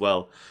smoke as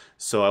well.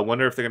 So I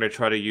wonder if they're going to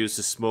try to use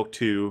the smoke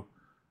to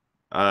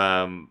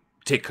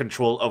take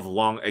control of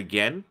long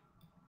again,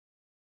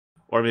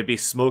 or maybe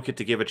smoke it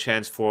to give a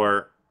chance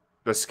for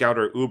the Scout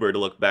or Uber to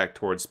look back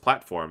towards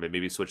platform and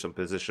maybe switch some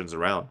positions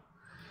around.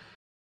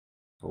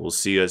 We'll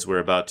see as we're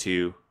about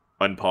to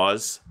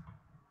unpause.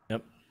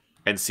 Yep.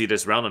 And see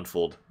this round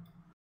unfold.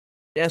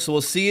 Yeah, so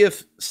we'll see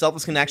if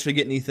Selfless can actually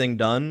get anything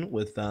done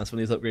with some of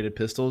these upgraded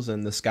pistols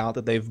and the Scout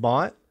that they've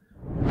bought.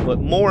 But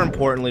more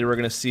importantly, we're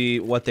going to see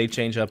what they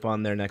change up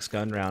on their next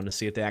gun round to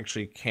see if they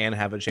actually can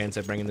have a chance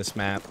at bringing this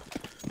map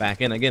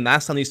back in. Again,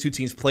 last time these two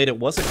teams played, it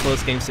was a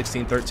close game,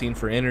 16-13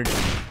 for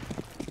NRG.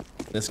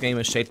 This game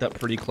is shaped up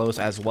pretty close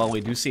as well.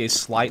 We do see a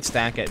slight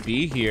stack at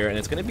B here, and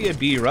it's going to be a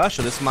B rush,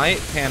 so this might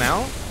pan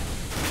out.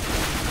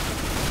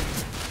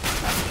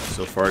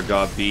 So far,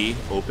 got B,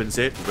 opens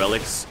it.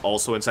 Relics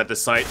also inside the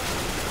site.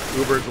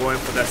 Uber going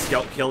for that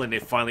Scout kill, and they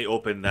finally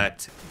opened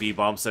that B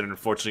bomb set.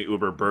 Unfortunately,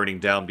 Uber burning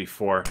down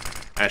before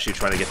actually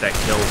trying to get that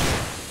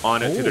kill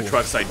on it through the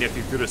truck side.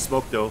 Nifty through the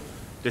smoke, though.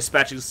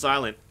 Dispatching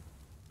Silent.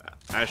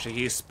 Actually,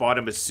 he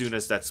spotted him as soon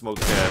as that smoke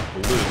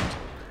ballooned.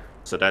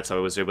 So that's how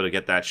he was able to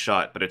get that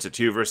shot. But it's a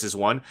 2 versus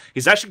 1.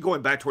 He's actually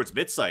going back towards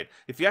mid side.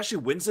 If he actually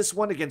wins this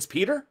one against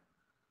Peter...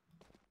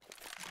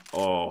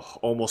 Oh,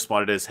 almost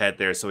spotted his head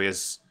there. So he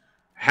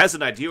has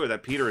an idea where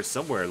that Peter is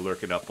somewhere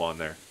lurking up on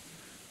there.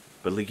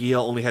 But Legia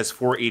only has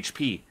 4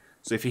 HP.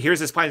 So if he hears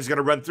this plan, he's going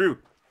to run through.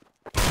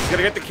 He's going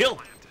to get the kill.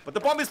 But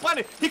the bomb is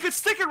planted. He could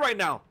stick it right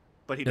now.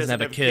 But he doesn't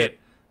have a kit.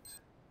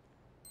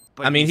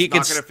 But I mean, he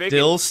could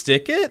still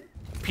stick it?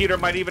 Peter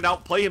might even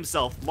outplay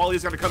himself.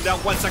 Molly's going to come down.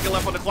 1 second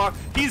left on the clock.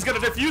 He's going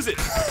to defuse it.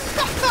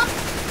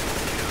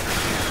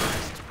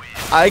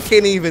 I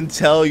can't even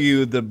tell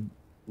you the,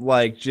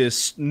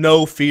 just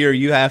no fear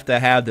you have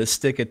to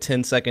stick a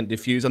 10-second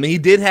defuse. I mean, he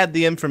did have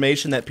the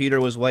information that Peter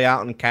was way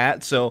out in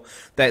cat, so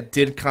that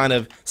did kind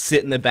of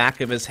sit in the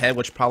back of his head,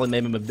 which probably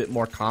made him a bit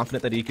more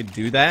confident that he could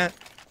do that.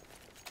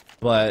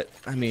 But,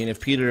 I mean, if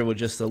Peter was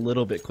just a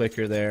little bit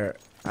quicker there,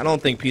 I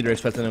don't think Peter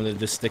expected him to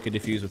just stick a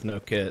defuse with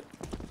no kit.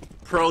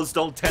 Pros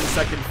don't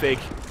 10-second fake.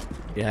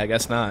 Yeah, I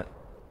guess not.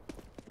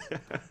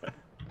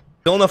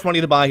 Still enough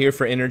money to buy here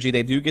for NRG.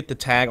 They do get the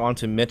tag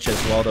onto Mitch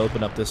as well to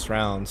open up this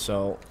round,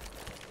 so...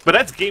 But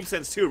that's game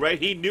sense too, right?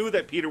 He knew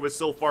that Peter was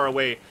so far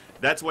away.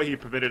 That's why he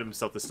permitted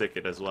himself to stick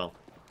it as well.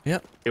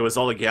 Yep. It was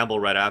all a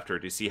gamble right after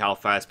to see how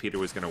fast Peter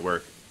was going to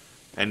work.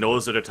 And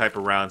those are the type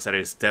of rounds that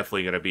is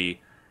definitely going to be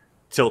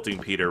tilting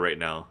Peter right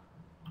now.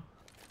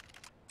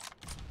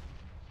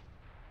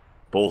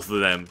 Both of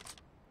them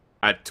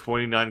at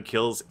 29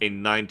 kills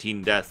and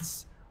 19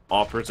 deaths.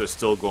 Offers are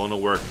still going to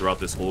work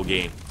throughout this whole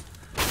game.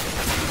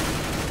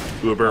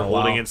 Uber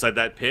holding inside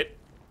that pit.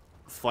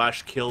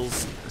 Flash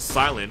kills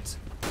Silent.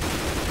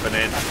 But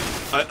then,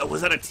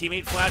 was that a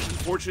teammate flash,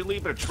 unfortunately?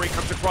 But a tray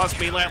comes across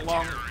mainland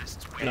long.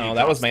 No,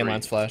 that was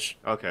mainline's flash.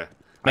 Okay.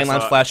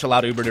 Mainline's flash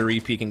allowed Uber to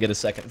re-peek and get a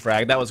second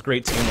frag. That was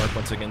great teamwork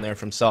once again there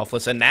from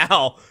Selfless. And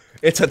now,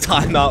 it's a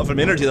timeout from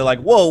NRG. They're like,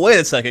 whoa, wait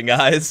a second,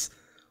 guys.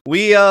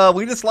 We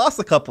just lost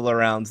a couple of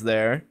rounds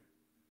there.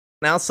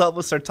 Now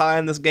Selfless are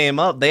tying this game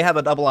up. They have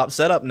a double op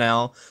setup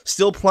now.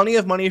 Still plenty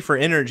of money for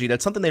NRG.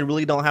 That's something they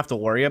really don't have to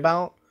worry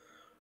about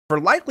for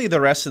likely the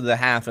rest of the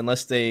half,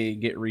 unless they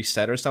get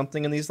reset or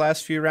something in these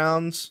last few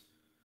rounds.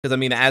 Because, I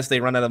mean, as they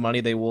run out of money,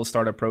 they will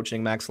start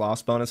approaching max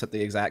loss bonus at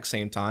the exact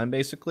same time,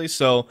 basically.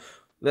 So,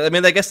 I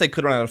mean, I guess they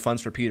could run out of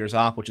funds for Peter's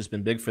op, which has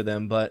been big for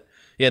them. But,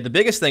 yeah, the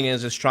biggest thing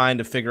is trying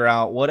to figure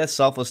out what has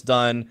Selfless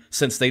done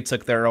since they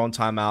took their own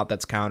timeout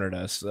that's countered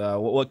us.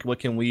 What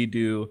can we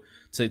do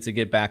to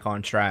get back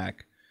on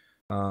track?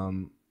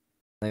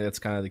 I think that's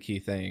kind of the key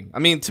thing. I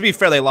mean, to be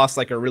fair, they lost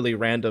like a really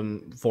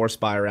random force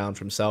buy round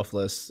from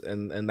Selfless,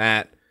 and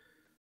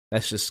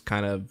that's just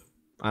kind of,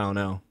 I don't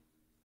know.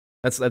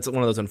 That's one of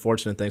those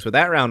unfortunate things. But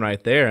that round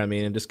right there, I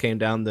mean, it just came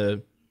down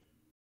to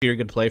pure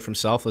good play from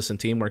Selfless and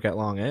teamwork at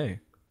long A.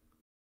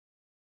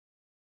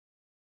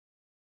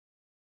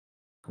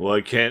 Well,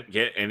 it can't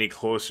get any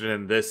closer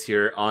than this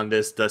here on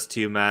this Dust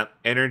 2 map.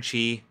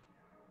 NRG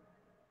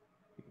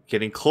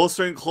getting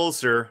closer and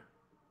closer,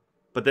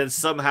 but then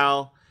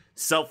somehow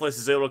Selfless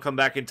is able to come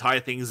back and tie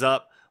things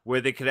up where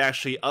they could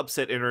actually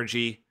upset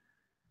NRG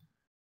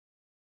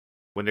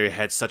when they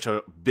had such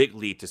a big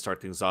lead to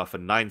start things off. A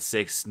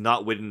 9-6,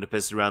 not winning the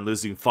piston round,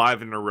 losing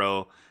 5 in a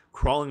row,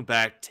 crawling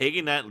back,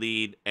 taking that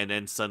lead, and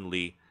then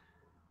suddenly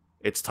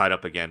it's tied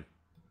up again.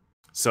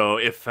 So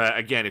if,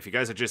 again, if you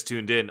guys are just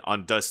tuned in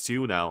on Dust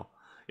 2 now,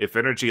 if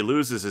NRG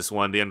loses this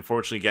one, they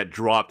unfortunately get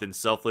dropped, and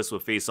Selfless will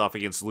face off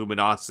against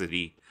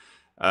Luminosity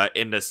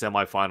in the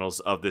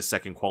semifinals of this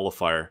second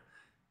qualifier.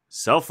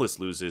 Selfless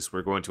loses,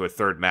 we're going to a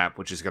third map,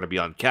 which is going to be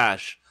on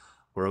Cash,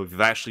 where we've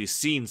actually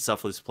seen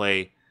Selfless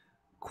play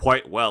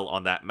quite well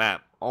on that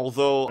map.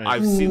 Although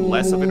I've seen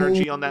less of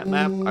NRG on that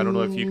map. I don't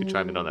know if you could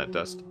chime in on that,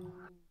 Dust.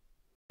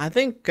 I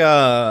think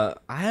I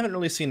haven't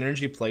really seen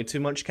NRG play too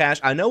much Cash.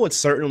 I know it's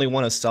certainly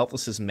one of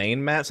Selfless's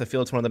main maps. I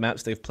feel it's one of the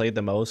maps they've played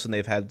the most and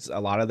they've had a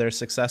lot of their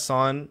success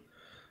on.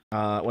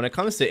 When it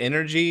comes to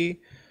NRG,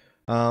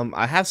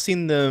 I have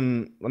seen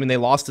them. I mean, they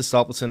lost to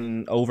Selfless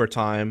in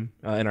overtime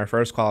in our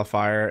first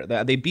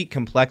qualifier. They beat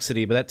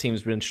Complexity, but that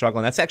team's been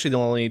struggling. That's actually the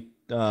only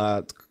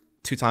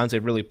 2 times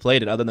they've really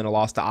played it, other than a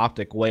loss to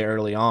Optic way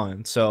early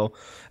on. So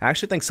I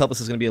actually think Selfless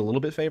is going to be a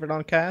little bit favored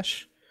on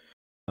Cash.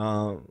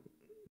 So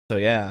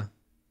yeah.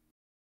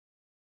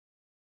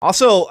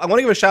 Also, I want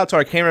to give a shout out to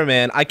our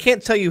cameraman. I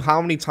can't tell you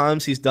how many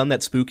times he's done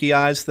that spooky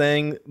eyes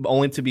thing,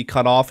 only to be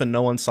cut off and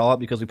no one saw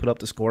it because we put up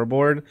the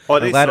scoreboard. Oh,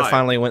 I'm glad it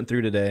finally went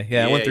through today.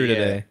 Yeah, it went through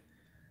today.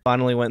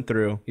 Finally went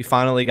through. He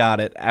finally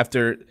got it.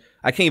 After,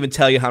 I can't even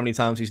tell you how many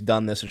times he's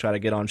done this to try to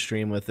get on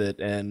stream with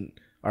it, and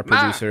our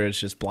producer has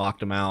just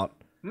blocked him out.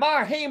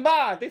 Ma, hey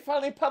Ma, they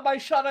finally put my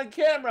shot on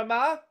camera,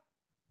 Ma.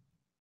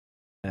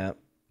 Yep.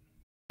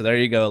 So there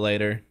you go,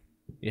 later.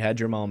 You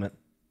had your moment.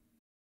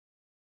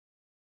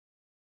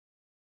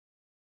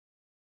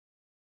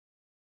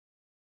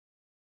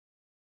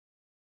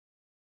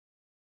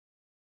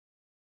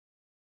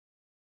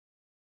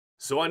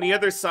 So on the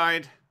other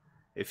side,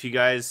 if you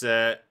guys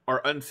are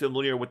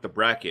unfamiliar with the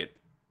bracket,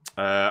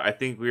 I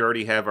think we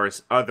already have our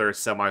other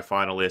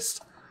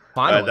semifinalist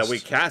that we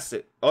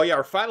casted. Oh yeah,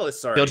 our finalists.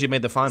 Sorry, CLG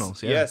made the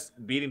finals. Yeah. Yes,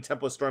 beating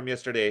Tempo Storm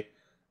yesterday,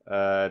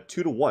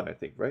 2-1, I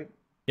think, right?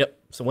 Yep.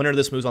 So winner of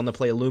this moves on to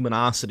play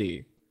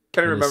Luminosity.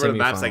 Can't even remember the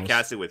maps I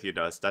casted with you,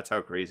 Dust. That's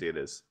how crazy it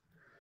is.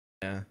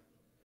 Yeah.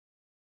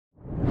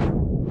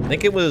 I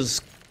think it was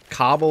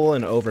Cobble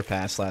and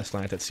Overpass last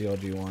night that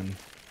CLG won.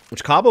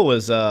 Which Cobble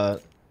was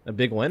a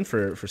big win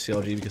for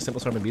CLG because Simple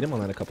Storm beat him on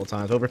that a couple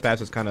times. Overpass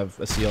was kind of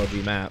a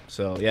CLG map.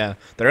 So yeah,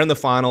 they're in the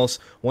finals.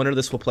 Winner of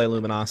this will play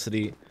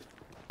Luminosity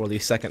for the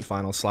second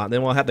final slot.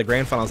 Then we'll have the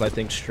grand finals, I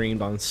think,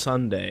 streamed on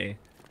Sunday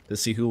to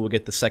see who will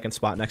get the second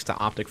spot next to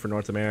Optic for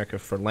North America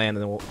for LAN. And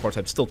then we'll, of course,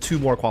 have still 2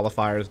 more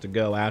qualifiers to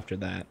go after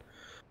that.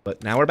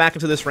 But now we're back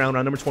into this round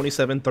number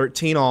 27,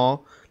 13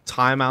 all.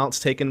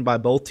 Timeouts taken by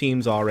both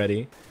teams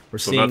already. We're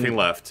so seeing nothing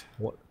left.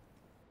 What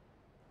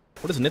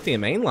is Nifty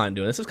and Mainline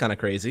doing? This is kind of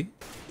crazy.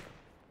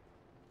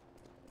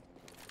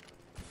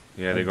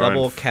 Yeah, they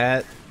double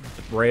cat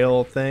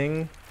rail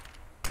thing.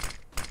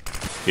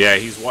 Yeah,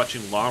 he's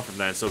watching long from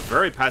that. So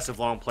very passive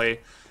long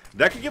play.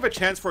 That could give a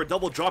chance for a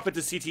double drop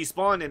into CT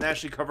spawn and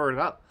actually cover it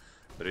up.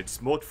 But it's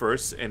smoked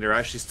first, and they're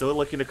actually still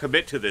looking to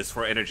commit to this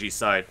for NRG's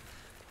side.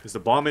 Because the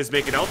bomb is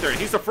making out there, and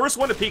he's the first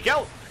one to peek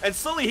out. And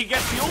suddenly he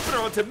gets the opener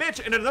onto Mitch,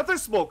 and another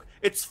smoke.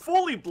 It's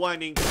fully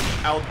blinding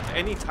out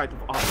any type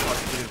of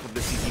offshot coming from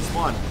the CT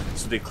spawn.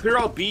 So they clear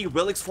out B,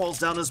 Relics falls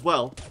down as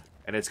well.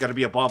 And it's going to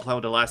be a bomb plan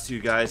with the last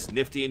 2 guys,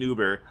 Nifty and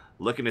Uber,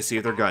 looking to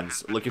save their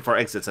guns, looking for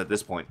exits at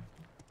this point.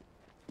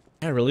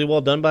 Yeah, really well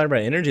done by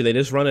NRG. They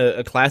just run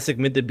a classic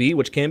mid to B,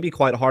 which can be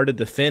quite hard to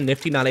defend.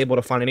 Nifty not able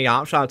to find any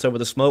op shots over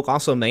the smoke.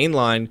 Also,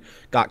 Mainline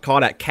got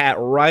caught at Cat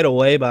right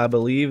away by, I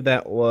believe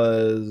that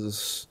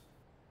was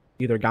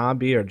either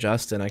Gabi or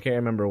Justin. I can't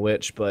remember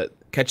which, but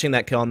catching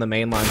that kill on the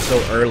Mainline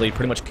so early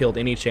pretty much killed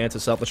any chance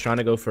of Selfless trying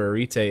to go for a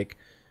retake.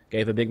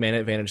 Gave a big man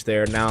advantage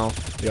there. Now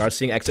we are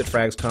seeing exit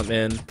frags come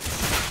in.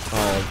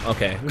 Oh,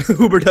 okay.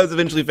 Uber does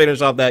eventually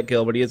finish off that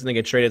kill, but he is going to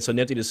get traded, so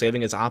Nifty just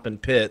saving his op and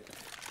pit.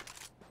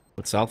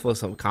 With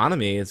Selfless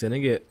economy, it's going to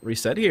get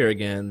reset here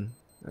again.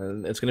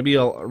 And it's going to be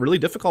really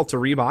difficult to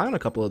rebuy on a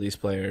couple of these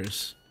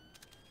players.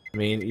 I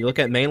mean, you look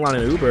at Mainline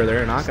and Uber,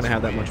 they're not going to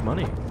have that much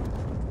money.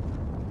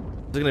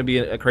 It's going to be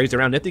a crazy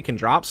round. Nifty can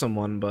drop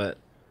someone, but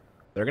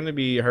they're going to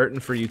be hurting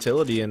for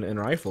utility and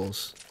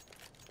rifles.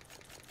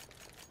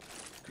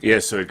 Yeah,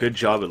 so a good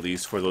job at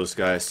least for those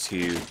guys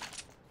to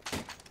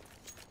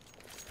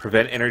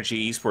prevent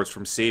NRG eSports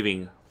from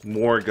saving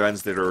more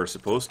guns that are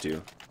supposed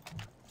to.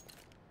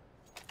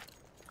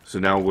 So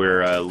now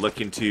we're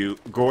looking to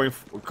go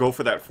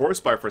for that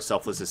force buy for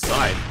Selfless's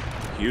side.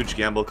 Huge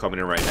gamble coming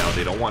in right now.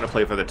 They don't want to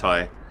play for the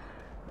tie.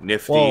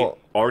 Nifty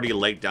already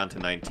legged down to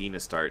 19 to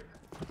start.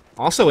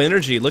 Also,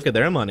 NRG, look at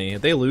their money.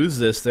 If they lose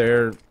this,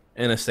 they're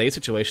in a state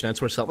situation.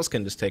 That's where Selfless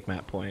can just take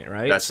map point,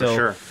 right? That's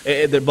for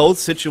sure. Both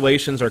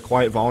situations are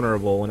quite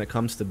vulnerable when it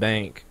comes to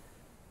bank.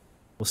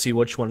 We'll see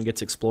which one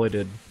gets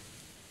exploited.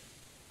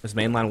 As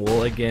mainline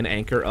will again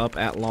anchor up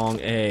at long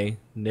A.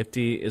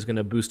 Nifty is going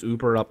to boost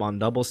Uber up on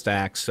double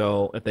stack,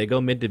 so if they go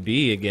mid to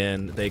B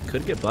again, they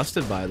could get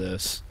busted by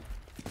this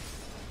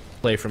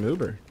play from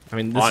Uber. I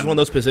mean, this is one of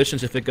those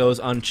positions, if it goes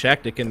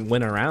unchecked, it can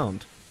win a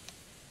round.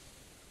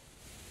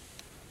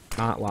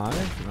 Not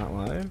live, not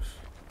live.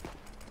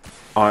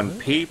 On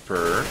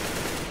paper,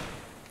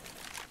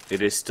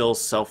 it is still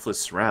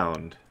Selfless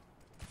round.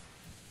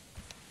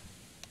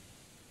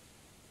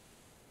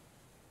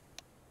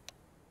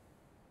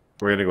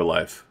 We're gonna go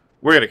live.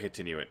 We're gonna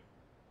continue it.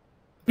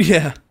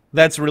 Yeah,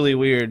 that's really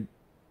weird.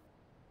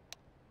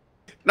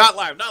 Not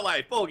live, not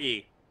live,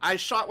 bogey. I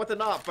shot with a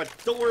knot, but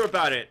don't worry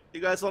about it.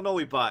 You guys don't know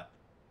we bought.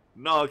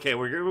 No, okay,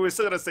 we're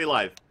still gonna stay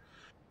live.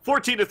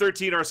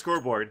 14-13 our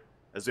scoreboard,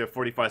 as we have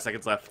 45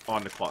 seconds left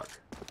on the clock.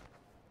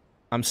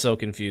 I'm so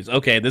confused.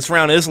 Okay, this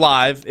round is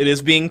live. It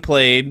is being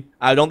played.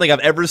 I don't think I've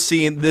ever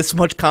seen this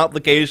much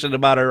complication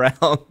about a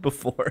round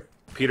before.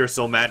 Peter's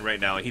so mad right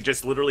now. He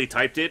just literally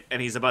typed it,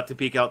 and he's about to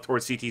peek out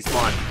towards CT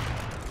spawn.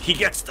 He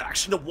gets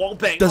actually the wall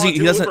bang. Does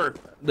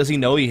he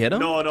know he hit him?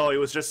 No, it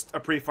was just a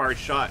pre-fired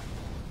shot.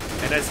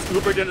 And as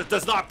Uber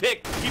does not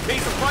pick, he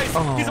pays the price.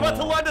 Oh. He's about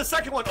to land the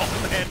second one.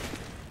 Oh man,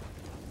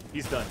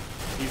 he's done.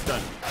 He's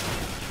done.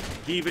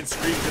 He even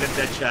screams it in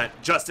dead chat.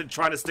 Justin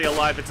trying to stay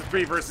alive. It's a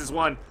 3 versus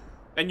 1.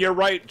 And you're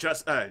right,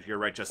 Justin. You're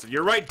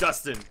right,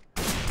 Dustin.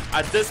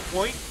 At this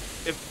point,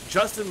 if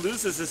Justin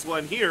loses this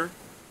one here,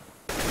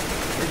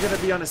 they're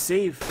gonna be on a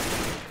save.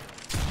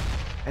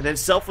 And then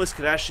Selfless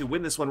could actually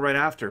win this one right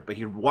after, but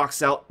he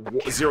walks out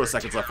 0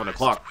 seconds left on the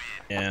clock.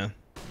 Yeah.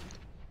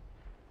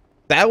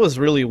 That was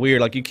really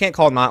weird. Like, you can't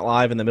call not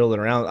live in the middle of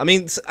the round. I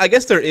mean, I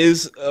guess there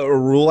is a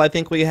rule I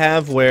think we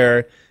have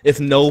where if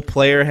no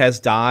player has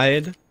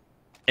died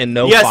and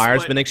no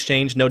fire's been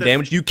exchanged, no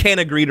damage, you can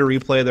agree to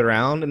replay the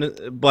round.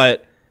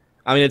 But,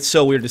 I mean, it's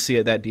so weird to see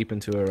it that deep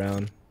into a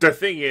round. The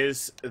thing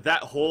is,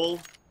 that whole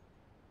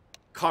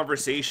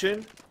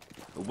conversation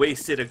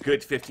wasted a good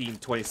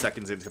 15-20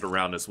 seconds into the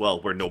round as well,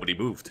 where nobody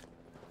moved.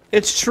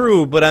 It's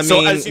true, but I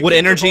mean, would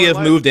NRG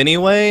have moved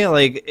anyway?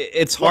 Like,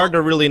 it's hard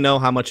to really know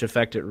how much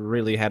effect it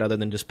really had other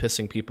than just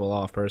pissing people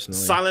off personally.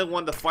 Silent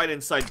won the fight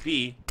inside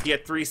B. He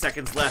had 3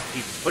 seconds left.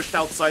 He pushed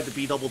outside the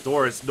B double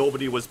doors.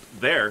 Nobody was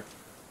there,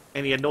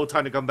 and he had no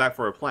time to come back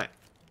for a plant.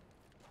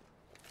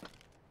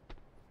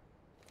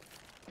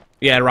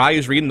 Yeah,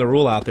 Ryu's reading the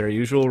rule out there.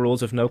 Usual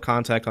rules: if no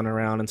contact on a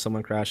round and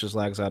someone crashes,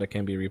 lags out, it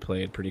can be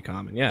replayed. Pretty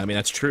common. Yeah, I mean,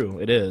 that's true.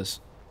 It is.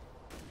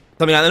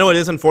 I mean, I know it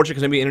is unfortunate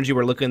because maybe NRG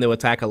were looking to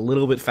attack a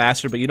little bit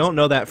faster, but you don't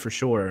know that for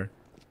sure.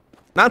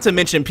 Not to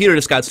mention, Peter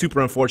just got super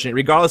unfortunate.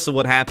 Regardless of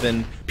what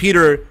happened,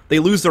 Peter, they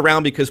lose the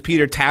round because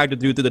Peter tagged the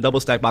dude through the double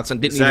stack box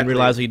and didn't even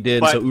realize he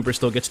did, so Uber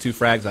still gets 2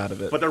 frags out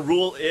of it. But the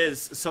rule is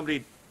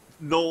somebody,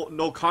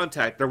 no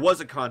contact. There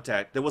was a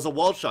contact. There was a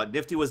wall shot.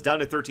 Nifty was down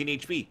to 13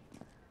 HP.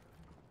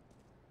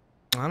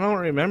 I don't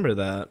remember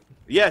that.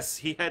 Yes,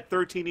 he had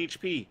 13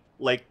 HP,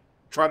 like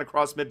trying to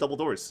cross mid double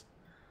doors.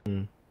 I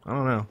don't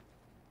know.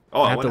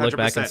 Oh, I have to look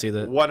back and see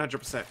that.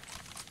 100%.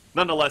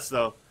 Nonetheless,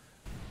 though,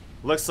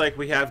 looks like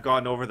we have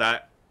gone over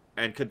that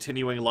and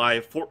continuing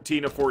live.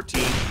 14-14.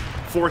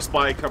 Force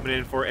buy coming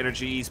in for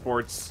NRG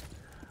eSports.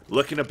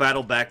 Looking to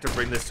battle back to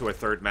bring this to a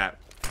 3rd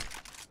map.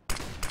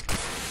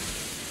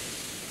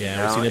 Yeah,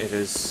 now it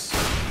is.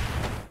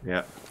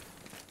 Yeah.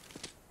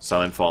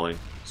 Silent falling.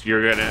 So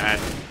you're gonna add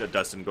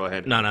Dustin. Go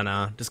ahead.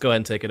 No. Just go ahead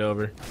and take it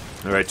over.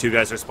 All right, 2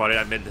 guys are spotted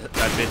at mid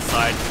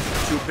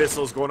side. 2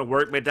 pistols going to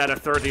work. Mid at a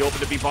 3rd. They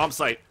open the B bomb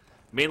site.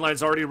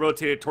 Mainline's already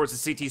rotated towards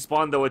the CT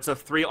spawn, though. It's a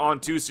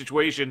 3-on-2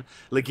 situation.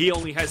 Legia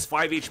only has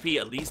 5 HP.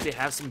 At least they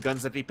have some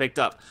guns that they picked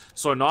up.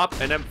 So an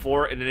AWP, an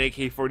M4, and an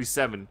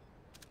AK-47.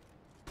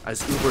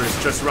 As Uber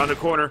is just around the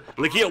corner,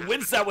 Legia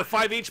wins that with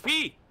 5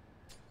 HP.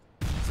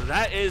 So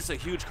that is a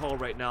huge call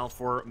right now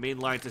for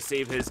Mainline to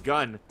save his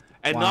gun.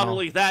 And not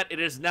only that,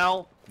 it is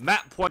now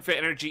map point for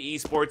NRG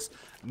eSports.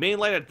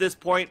 Mainline at this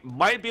point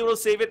might be able to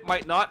save it,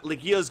 might not.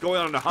 Legia is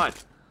going on a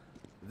hunt.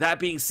 That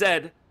being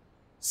said,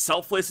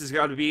 Selfless is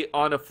going to be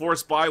on a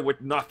force buy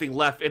with nothing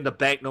left in the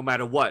bank no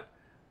matter what.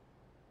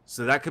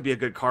 So that could be a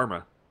good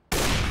karma.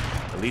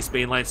 At least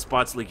Mainline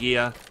spots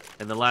Legia,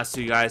 and the last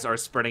 2 guys are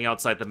spreading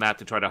outside the map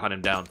to try to hunt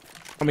him down.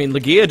 I mean,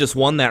 Legia just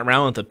won that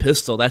round with a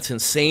pistol. That's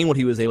insane what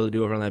he was able to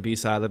do over on that B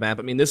side of the map.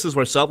 I mean, this is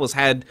where Selfless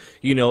had,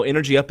 you know,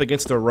 NRG up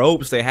against the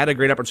ropes. They had a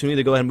great opportunity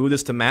to go ahead and move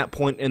this to map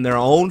point in their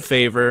own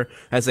favor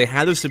as they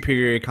had the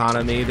superior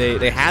economy.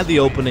 They had the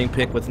opening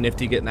pick with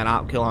Nifty getting that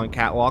op kill on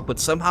Catwalk, but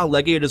somehow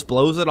Legia just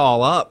blows it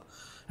all up.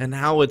 And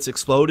now it's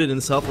exploded in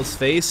Selfless'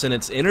 face, and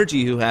it's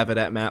NRG who have it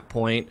at map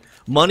point.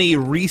 Money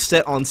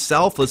reset on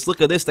Selfless.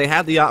 Look at this. They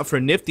have the op for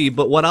Nifty,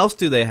 but what else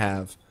do they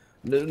have?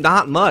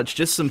 Not much,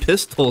 just some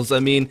pistols. I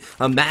mean,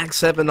 a Max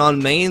 7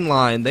 on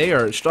mainline, they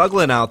are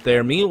struggling out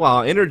there.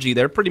 Meanwhile, NRG,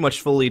 they're pretty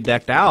much fully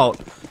decked out.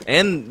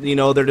 And, you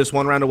know, they're just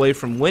one round away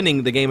from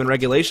winning the game in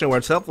regulation,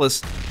 where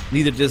Selfless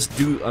need to just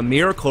do a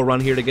miracle run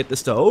here to get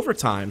this to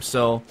overtime.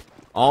 So,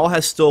 all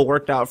has still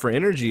worked out for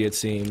NRG, it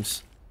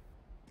seems.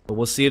 But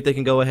we'll see if they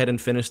can go ahead and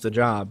finish the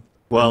job.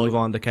 Well, move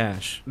on to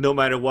cash. No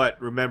matter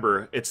what,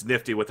 remember, it's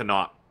Nifty with a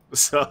knock.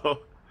 So,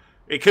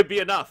 it could be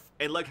enough.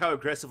 And look how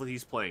aggressively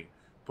he's playing.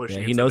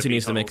 Yeah, he knows he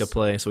needs to make a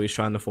play, so he's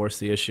trying to force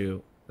the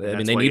issue. I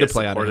mean, they need to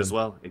play out of him as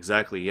well.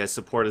 Exactly, he has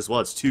support as well.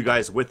 It's two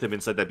guys with him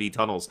inside that B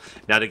tunnels.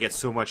 Now to get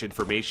so much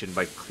information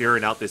by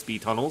clearing out this B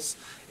tunnels.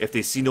 If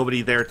they see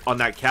nobody there on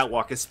that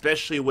catwalk,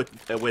 especially with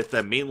the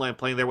mainline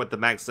playing there with the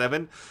Max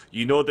 7,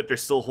 you know that they're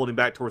still holding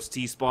back towards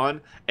T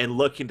spawn and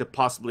looking to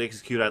possibly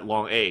execute at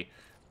long A.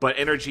 But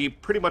NRG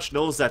pretty much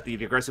knows that the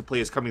aggressive play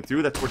is coming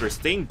through. That's where they're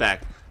staying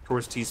back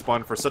towards T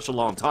spawn for such a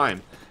long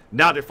time.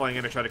 Now they're flying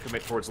in to try to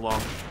commit towards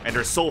long, and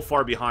they're so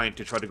far behind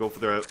to try to go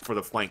for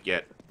the flank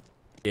yet.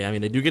 Yeah, I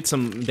mean, they do get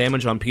some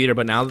damage on Peter,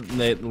 but now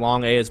that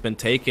long A has been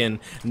taken,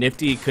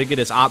 Nifty could get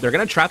his op. They're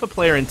going to trap a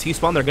player in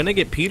T-spawn. They're going to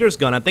get Peter's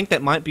gun. I think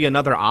that might be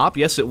another op.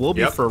 Yes, it will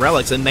be for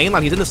Relics. And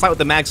mainline, he's in the fight with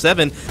the Mag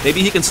 7.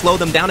 Maybe he can slow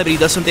them down a bit. He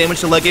does some damage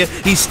to Legia.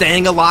 He's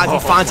staying alive. He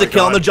finds a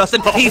kill on the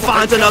Justin. He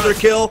finds another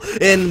kill.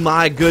 And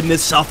my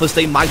goodness, Selfless,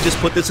 they might just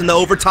put this in the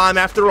overtime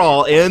after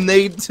all. And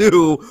they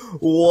do.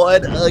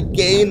 What a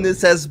game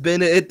this has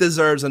been. It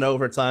deserves an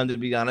overtime, to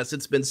be honest.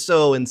 It's been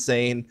so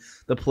insane,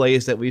 the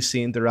plays that we've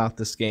seen throughout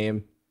this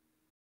game.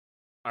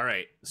 All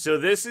right, so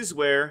this is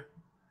where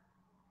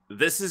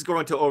this is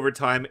going to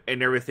overtime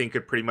and everything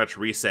could pretty much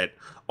reset.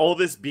 All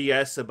this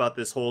BS about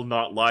this whole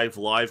not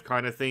live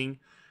kind of thing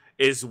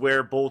is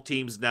where both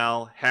teams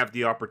now have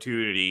the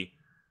opportunity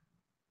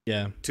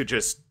to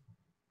just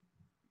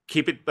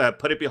keep it,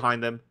 put it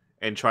behind them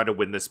and try to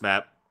win this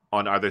map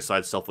on either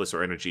side, Selfless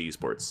or NRG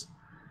eSports.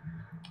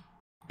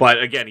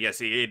 But again, yes,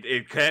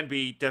 it can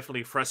be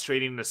definitely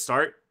frustrating to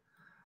start,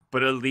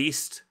 but at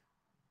least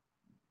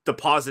the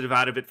positive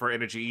out of it for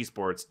NRG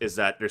eSports is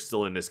that they're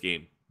still in this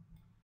game.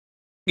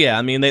 Yeah,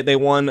 I mean, they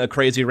won a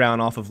crazy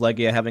round off of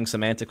Legia having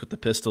Semantic with the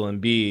pistol and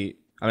B.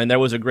 I mean, there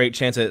was a great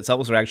chance that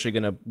Selfless were actually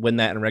going to win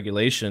that in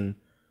regulation.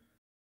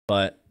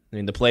 But, I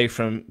mean, the play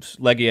from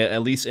Legia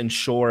at least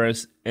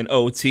ensures an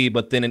OT,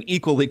 but then an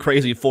equally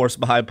crazy force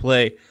behind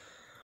play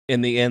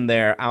in the end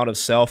there out of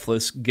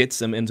Selfless gets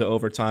them into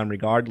overtime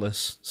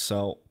regardless.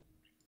 So,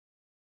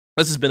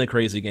 this has been a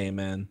crazy game,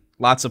 man.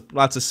 Lots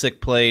of sick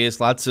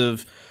plays, lots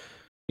of,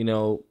 you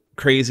know,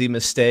 crazy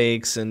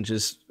mistakes, and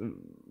just,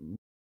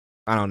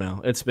 I don't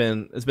know. It's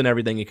been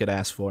everything you could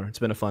ask for. It's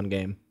been a fun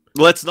game.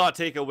 Let's not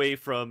take away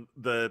from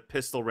the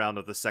pistol round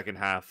of the second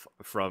half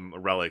from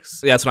Relics.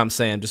 Yeah, that's what I'm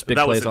saying. Just big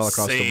plays all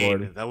across the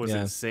board. That was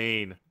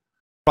insane.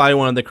 Probably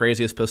one of the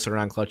craziest pistol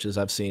round clutches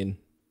I've seen.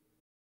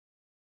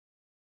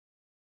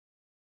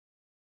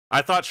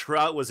 I thought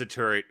Shroud was a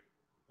turret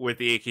with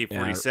the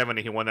AK-47 and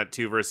he won that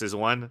 2 versus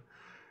 1.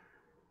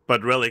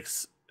 But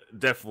Relics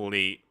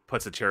definitely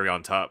puts a cherry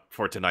on top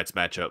for tonight's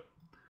matchup.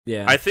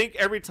 Yeah. I think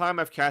every time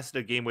I've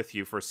casted a game with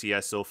you for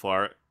CS so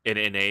far in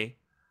NA,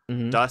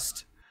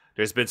 Dust,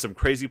 there's been some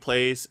crazy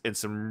plays and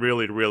some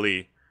really,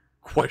 really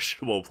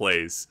questionable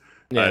plays.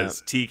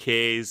 As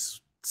TKs,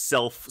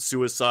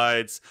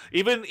 self-suicides.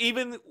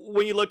 Even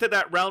when you looked at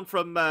that round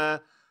from,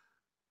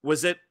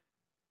 was it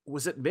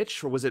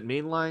Mitch or was it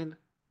Mainline?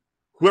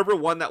 Whoever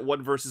won that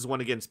 1 versus 1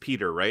 against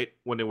Peter, right?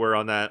 When they were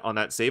on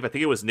that save. I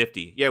think it was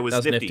Nifty. Yeah, it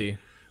was Nifty.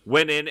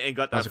 Went in and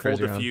got that full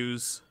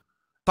defuse.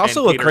 It's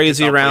also a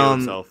crazy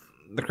round.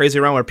 The crazy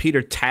round where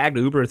Peter tagged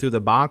Uber through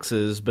the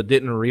boxes but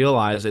didn't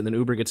realize it, and then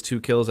Uber gets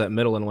 2 kills at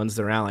middle and wins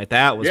the round. Like,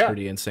 that was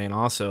pretty insane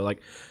also. Like,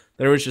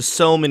 there was just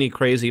so many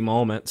crazy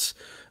moments.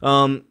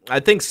 I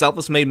think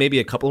Selfless made maybe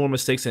a couple more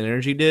mistakes than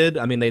NRG did.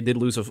 I mean, they did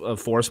lose a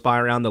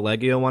 4-spy round, the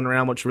Legia one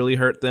round, which really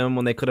hurt them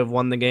when they could have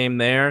won the game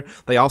there.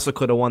 They also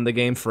could have won the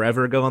game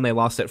forever ago, and they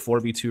lost that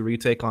 4v2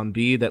 retake on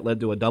B that led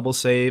to a double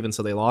save, and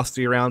so they lost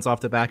 3 rounds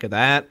off the back of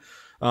that.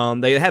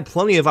 They had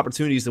plenty of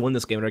opportunities to win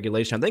this game in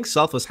regulation. I think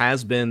Selfless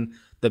has been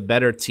the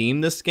better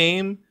team this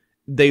game.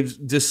 They've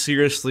just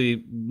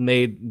seriously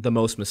made the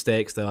most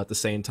mistakes, though, at the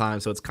same time,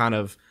 so it's kind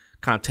of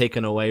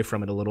taken away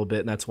from it a little bit,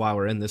 and that's why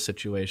we're in this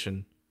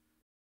situation.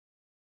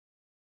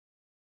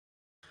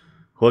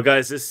 Well,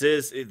 guys, this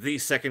is the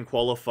second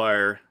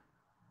qualifier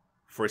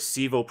for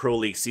CEVO Pro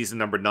League Season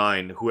number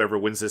 9. Whoever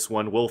wins this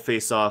one will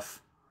face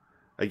off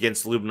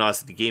against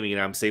Luminosity Gaming,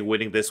 and I'm saying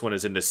winning this one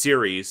is in the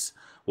series.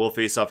 We'll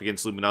face off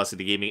against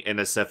Luminosity Gaming in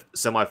the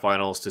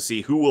semifinals to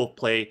see who will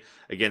play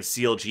against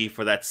CLG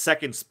for that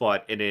second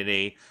spot in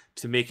NA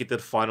to make it to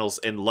the finals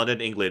in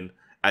London, England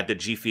at the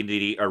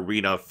Gfinity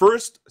Arena.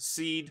 First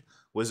seed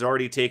was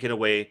already taken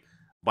away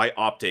by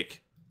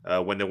Optic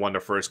when they won the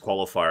first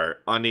qualifier.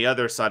 On the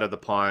other side of the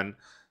pond,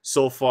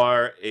 so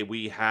far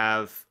we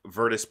have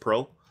Virtus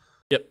Pro.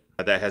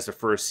 That has the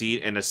first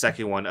seed, and the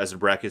second one as the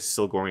bracket is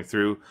still going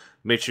through.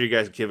 Make sure you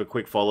guys give a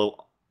quick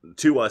follow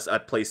to us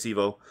at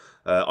PlayCevo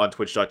on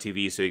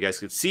twitch.tv so you guys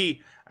could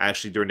see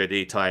actually during the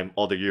daytime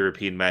all the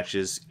European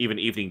matches, even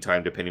evening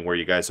time, depending where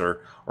you guys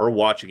are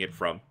watching it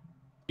from.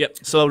 Yep.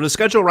 So the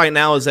schedule right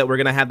now is that we're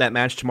going to have that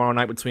match tomorrow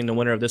night between the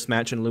winner of this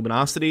match and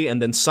Luminosity,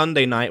 and then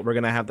Sunday night we're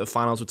going to have the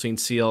finals between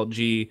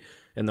CLG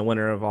and the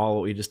winner of all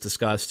what we just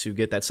discussed to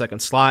get that second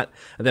slot.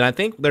 And then I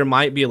think there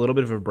might be a little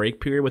bit of a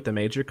break period with the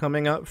major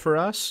coming up for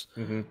us.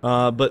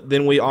 But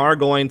then we are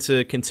going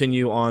to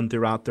continue on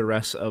throughout the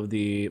rest of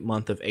the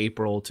month of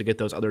April to get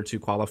those other 2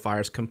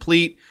 qualifiers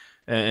complete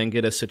and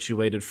get us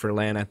situated for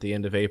LAN at the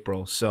end of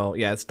April. So,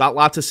 yeah, it's not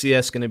lots of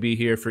CS going to be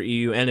here for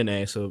EU and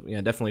NA, so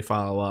yeah, definitely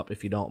follow up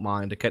if you don't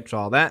mind to catch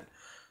all that.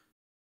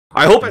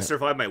 I hope I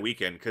survive my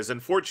weekend, because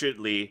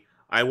unfortunately,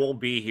 I won't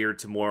be here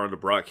tomorrow to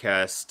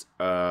broadcast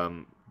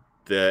the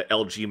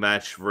LG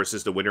match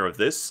versus the winner of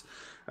this,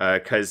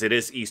 because it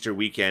is Easter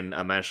weekend.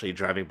 I'm actually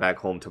driving back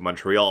home to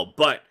Montreal,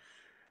 but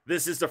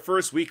this is the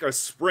first week of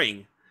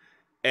spring,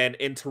 and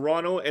in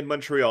Toronto and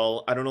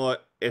Montreal, I don't know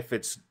if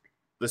it's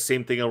the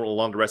same thing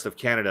along the rest of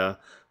Canada,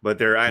 but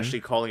they're actually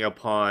calling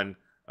upon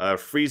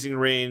freezing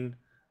rain,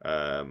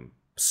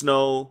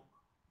 snow,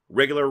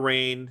 regular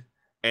rain,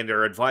 and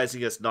they're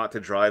advising us not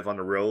to drive on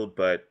the road,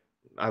 but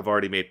I've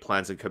already made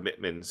plans and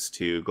commitments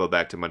to go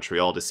back to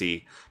Montreal to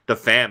see the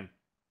fam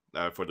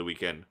for the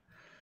weekend.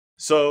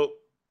 So,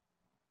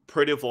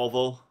 pray to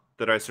Volvo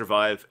that I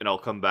survive, and I'll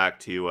come back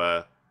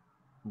to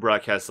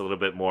broadcast a little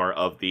bit more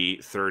of the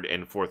 3rd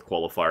and 4th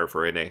qualifier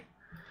for NA.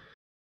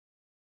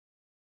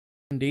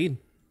 Indeed.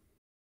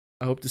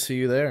 I hope to see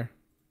you there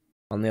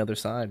on the other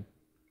side.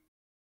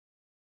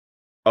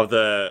 Of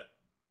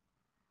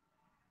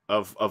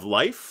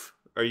life?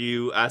 Are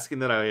you asking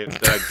that I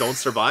don't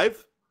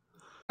survive?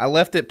 I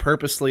left it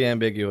purposely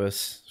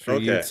ambiguous for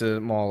you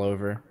to mull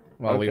over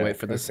while we wait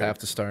for this half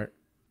to start.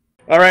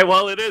 All right,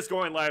 well, it is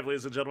going live,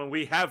 ladies and gentlemen.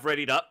 We have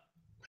readied up.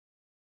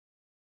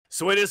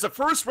 So it is the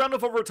first round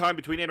of overtime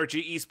between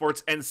NRG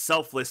eSports and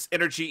Selfless.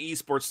 NRG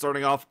eSports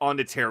starting off on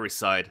the terrorist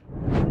side.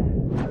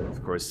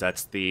 Of course,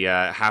 that's the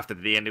half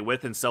that they ended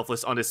with. And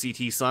Selfless on the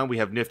CT side, we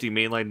have Nifty,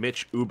 Mainline,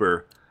 Mitch,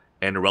 Uber,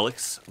 and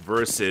Relics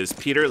versus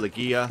Peter,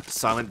 Legia,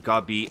 Silent,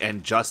 Gabi,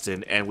 and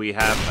Justin. And we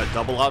have a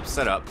double op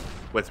setup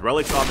with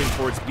Relics opting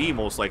towards B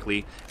most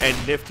likely, and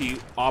Nifty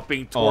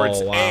opting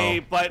towards A,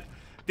 but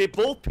they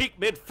both peek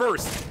mid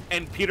first,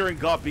 and Peter and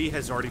Gabi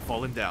has already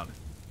fallen down.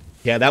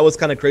 Yeah, that was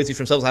kind of crazy for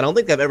themselves. I don't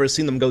think I've ever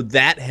seen them go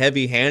that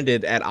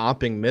heavy-handed at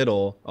opping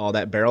middle. Oh,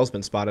 that barrel's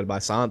been spotted by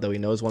Silent, though. He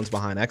knows one's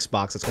behind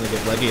Xbox. It's going to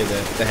give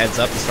Legia the heads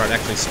up to start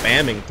actually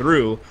spamming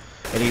through.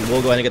 And he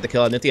will go ahead and get the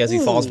kill on Nifty as he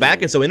falls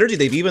back. And so NRG,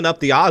 they've evened up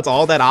the odds.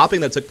 All that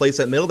opping that took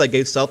place at middle that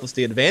gave Selfless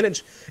the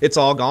advantage, it's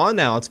all gone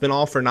now. It's been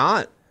all for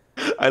naught.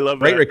 I love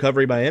Great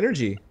recovery by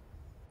NRG.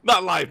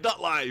 Not live,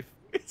 not live.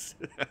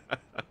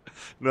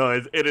 No,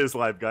 it is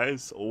live,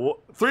 guys.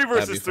 3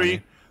 versus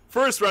 3.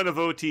 First round of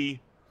OT.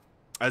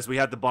 As we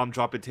had the bomb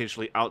drop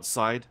intentionally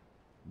outside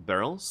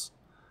barrels.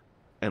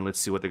 And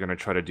let's see what they're going to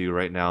try to do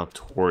right now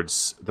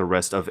towards the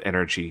rest of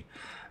NRG.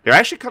 They're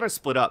actually kind of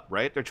split up,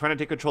 right? They're trying to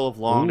take control of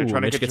long. They're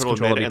trying to get control of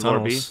mid and lower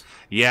B.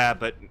 Yeah,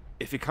 but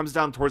if it comes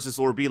down towards this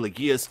lower B,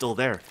 Legia is still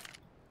there.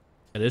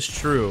 It is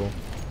true.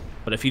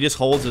 But if he just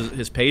holds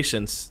his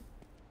patience,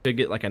 he could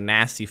get like a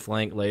nasty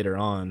flank later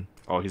on.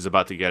 Oh, he's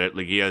about to get it.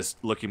 Legia is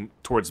looking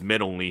towards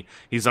mid only.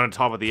 He's on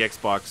top of the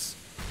Xbox.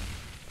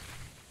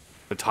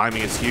 The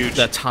timing is huge.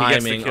 The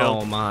timing,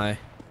 oh my.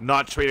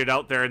 Not traded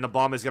out there, and the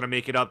bomb is going to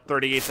make it up.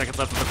 38 seconds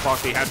left on the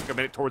clock. They have to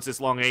commit towards this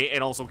long A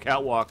and also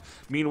catwalk.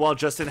 Meanwhile,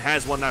 Justin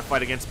has won that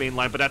fight against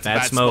mainline, but that's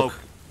bad smoke.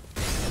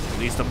 At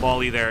least a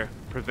molly there,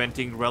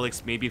 preventing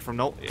Relics maybe from...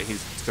 No,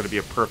 it's going to be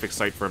a perfect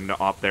site for him to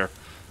op there.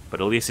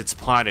 But at least it's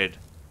planted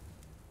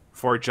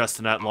for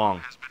Justin at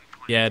long.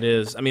 Yeah, it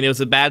is. I mean, it was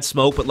a bad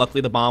smoke, but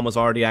luckily the bomb was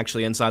already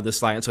actually inside the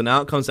site. And so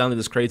now it comes down to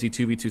this crazy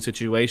 2v2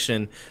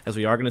 situation, as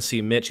we are going to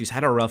see Mitch. He's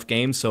had a rough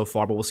game so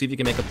far, but we'll see if he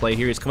can make a play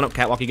here. He's coming up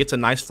catwalk. He gets a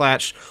nice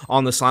flash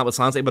on the slant, but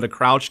Silent's able to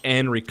crouch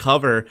and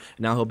recover.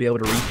 Now he'll be able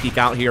to re-peek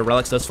out here.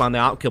 Relics does find the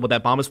outkill, but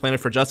that bomb is planted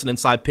for Justin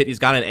inside pit. He's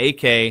got an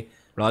AK.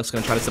 Relics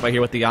going to try to step out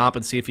here with the op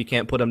and see if he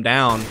can't put him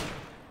down.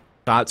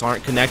 Shots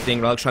aren't connecting.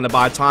 Relics trying to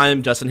buy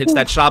time. Justin hits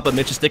that shot, but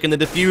Mitch is sticking the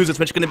defuse. Is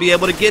Mitch going to be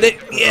able to get it?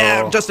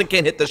 Yeah, Justin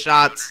can't hit the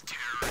shots.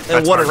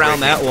 And what a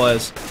round that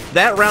was.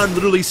 That round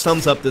literally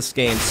sums up this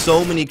game.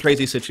 So many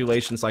crazy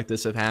situations like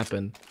this have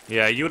happened.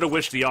 Yeah, you would have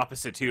wished the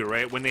opposite too,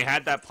 right? When they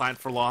had that plant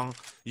for long,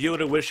 you would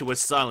have wished it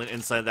was Silent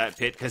inside that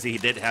pit because he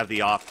did have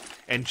the op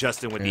and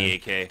Justin with the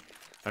AK.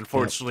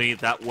 Unfortunately,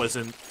 that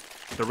wasn't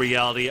the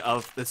reality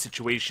of the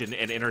situation,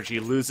 and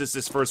NRG loses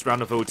this first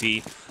round of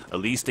OT. At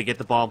least they get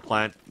the bomb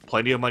plant.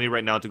 Plenty of money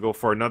right now to go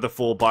for another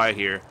full buy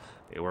here.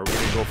 Or we're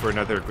going to go for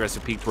another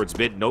aggressive peek towards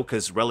mid. No,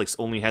 because Relics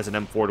only has an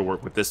M4 to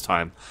work with this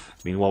time.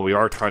 Meanwhile, we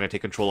are trying to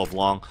take control of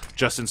long.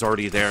 Justin's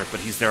already there,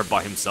 but he's there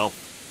by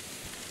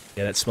himself.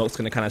 Yeah, that smoke's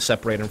going to kind of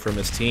separate him from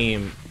his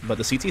team. But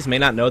the CTs may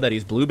not know that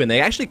he's blue bin. They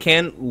actually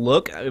can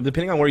look,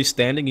 depending on where he's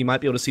standing, you might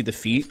be able to see the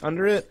feet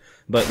under it.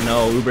 But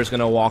no, Uber's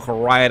going to walk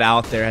right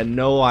out there. Had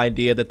no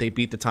idea that they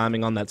beat the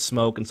timing on that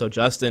smoke. And so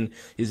Justin,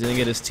 he's going to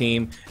get his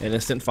team an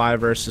instant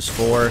 5 versus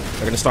 4. They're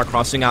going to start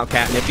crossing out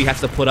Cat. Nifty has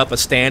to put up a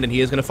stand, and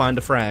he is going to find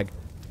a frag.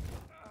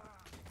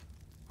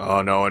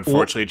 Oh no,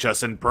 unfortunately,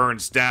 Justin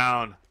burns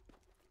down.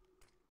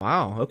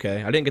 Wow,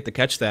 okay. I didn't get to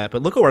catch that.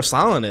 But look at where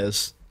Silent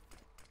is.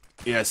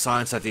 Yeah,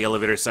 Silence at the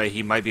elevator site.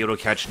 He might be able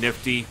to catch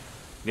Nifty.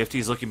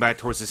 Nifty's looking back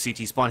towards the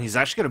CT spawn. He's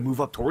actually going to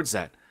move up towards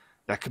that.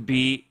 That could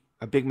be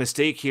a big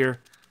mistake here.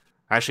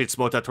 Actually, it's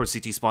smoked out towards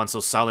CT spawn, so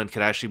Silent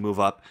could actually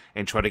move up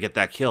and try to get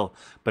that kill.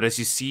 But as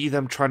you see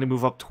them trying to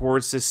move up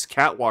towards this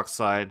catwalk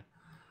side,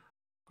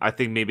 I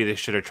think maybe they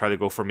should have tried to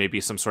go for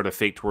maybe some sort of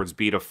fake towards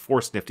B to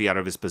force Nifty out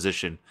of his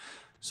position.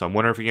 So I'm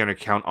wondering if you're going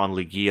to count on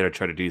Legia to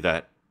try to do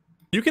that.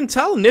 You can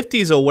tell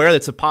Nifty's aware that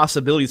it's a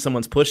possibility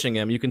someone's pushing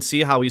him. You can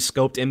see how he's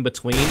scoped in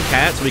between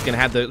Cat so he can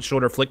have the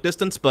shorter flick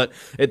distance, but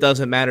it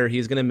doesn't matter.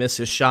 He's going to miss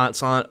his shot.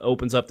 Silent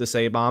opens up this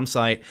A-bomb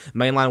site.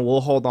 Mainline will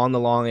hold on the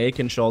long A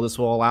control. This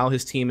will allow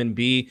his team in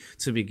B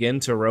to begin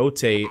to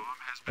rotate,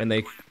 and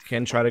they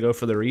can try to go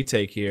for the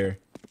retake here.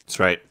 That's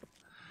right.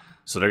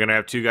 So they're going to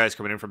have 2 guys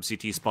coming in from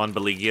CT spawn,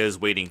 but Legia is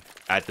waiting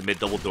at the mid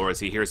double door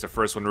as he hears the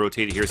first one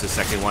rotate. He hears the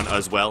second one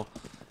as well.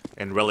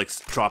 And Relics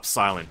drops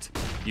Silent.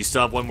 You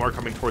still have one more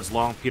coming towards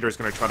long. Peter's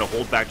going to try to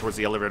hold back towards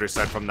the elevator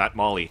side from that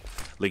molly.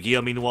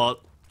 Legia, meanwhile,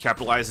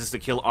 capitalizes the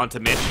kill onto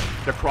Mitch.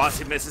 The cross,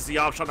 he misses the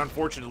off shot,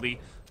 unfortunately.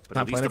 But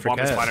Not at least the bomb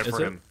is planted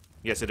for him.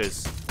 Yes, it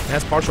is. It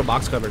has partial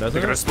box cover, doesn't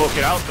They're it? going to smoke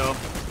it out, though.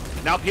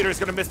 Now Peter's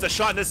going to miss the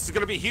shot, and this is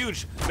going to be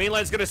huge.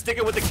 Mainline's going to stick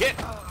it with the kit.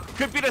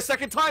 Could be the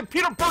second time.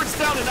 Peter burns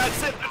down, and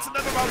that's it. That's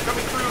another round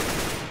coming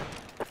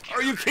through.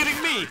 Are you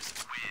kidding me?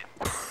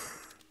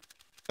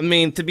 I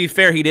mean, to be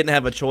fair, he didn't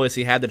have a choice.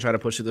 He had to try to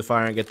push through the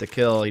fire and get the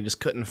kill. He just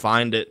couldn't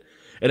find it.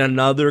 And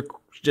another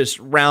just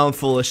round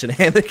full of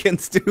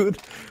shenanigans, dude.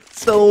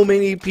 So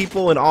many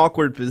people in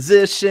awkward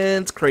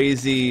positions,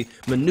 crazy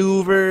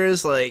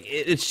maneuvers. Like,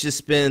 it's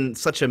just been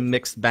such a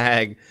mixed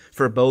bag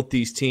for both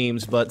these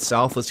teams. But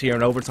Selfless here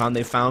in overtime,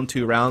 they found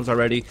 2 rounds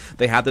already.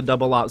 They had the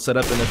double out set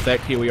up in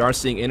effect here. We are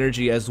seeing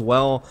NRG as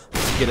well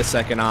to get a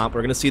second op.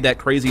 We're going to see that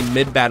crazy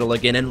mid-battle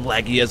again, and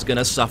Legia is going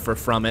to suffer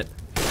from it.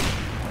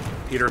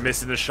 Peter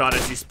missing the shot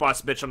as he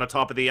spots Mitch on the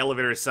top of the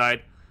elevator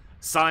side.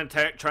 Silent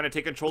trying to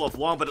take control of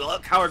long, but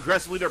look how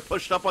aggressively they're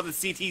pushed up on the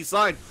CT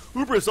side.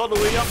 Uber's on the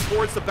way up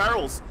towards the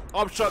barrels.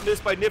 Op shot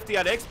missed by Nifty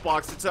at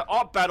Xbox. It's an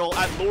op battle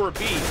at lower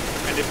B,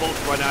 and they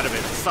both run out of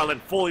it.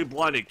 Silent fully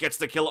blinded, gets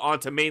the kill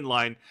onto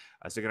mainline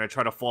as they're going to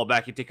try to fall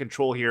back and take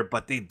control here,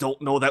 but they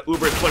don't know that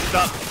Uber's pushed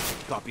up.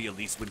 Copy at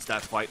least wins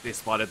that fight. They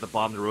spotted the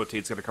bomb. The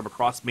rotate's going to come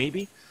across,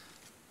 maybe?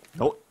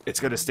 Nope, it's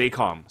going to stay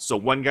calm. So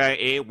 1 guy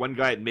A, 1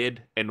 guy at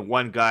mid, and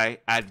 1 guy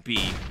at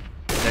B.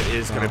 That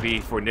is going to be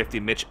for Nifty,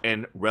 Mitch,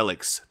 and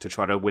Relics to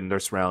try to win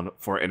this round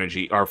for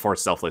NRG, or for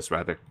Selfless,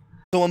 rather.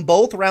 So in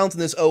both rounds in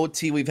this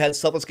OT, we've had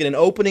Selfless get an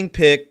opening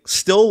pick,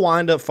 still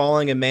wind up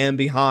falling a man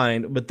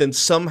behind, but then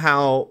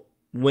somehow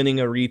winning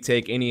a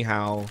retake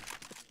anyhow.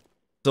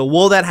 So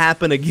will that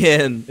happen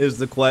again is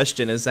the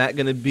question. Is that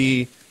going to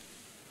be,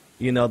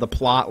 you know, the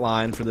plot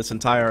line for this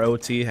entire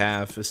OT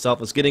half? Is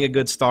Selfless getting a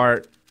good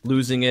start,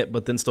 losing it,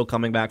 but then still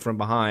coming back from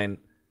behind?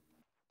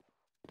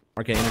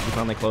 Arcane Energy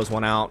finally closed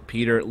one out.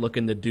 Peter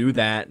looking to do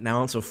that.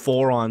 Now it's a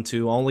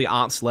 4-on-2. Only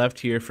ops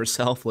left here for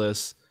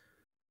Selfless.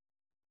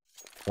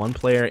 1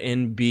 player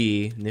in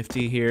B.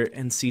 Nifty here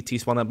and CT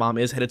spawn. That bomb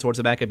is headed towards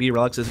the back of B.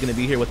 Relics is going to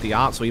be here with the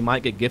ops, so he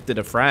might get gifted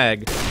a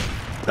frag.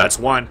 That's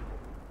 1.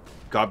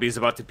 Gobby's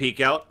about to peek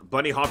out.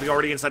 Bunny hopping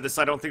already inside the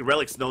side. I don't think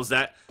Relics knows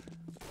that.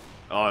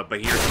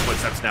 But here's the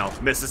footsteps now.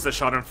 Misses the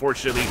shot,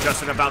 unfortunately.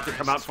 Justin about to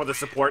come out for the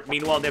support.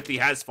 Meanwhile, Nifty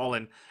has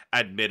fallen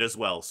at mid as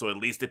well. So at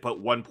least they put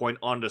 1 point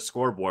on the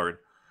scoreboard.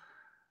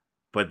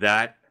 But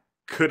that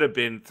could have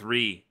been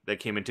 3 that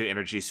came into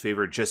NRG's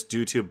favor just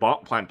due to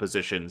bomb plant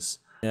positions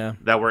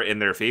that were in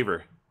their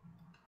favor.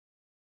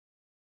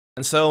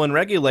 And so in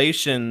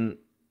regulation,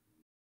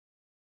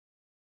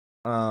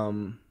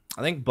 I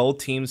think both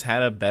teams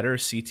had a better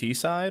CT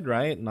side,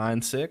 right?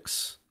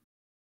 9-6.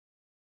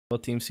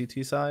 Both teams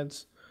CT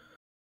sides.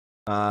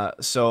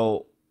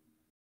 So,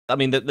 I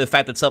mean, the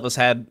fact that Selfless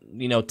had,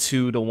 you know,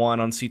 2-1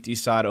 on CT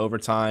side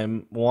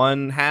overtime,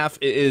 1 half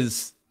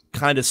is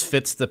kind of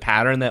fits the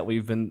pattern that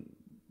we've been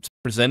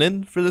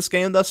presented for this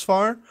game thus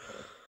far.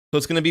 So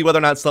it's going to be whether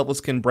or not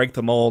Selfless can break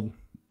the mold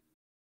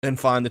and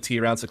find the T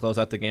rounds to close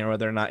out the game, or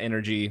whether or not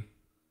NRG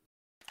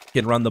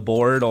can run the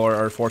board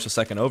or force a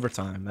second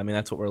overtime. I mean,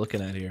 that's what we're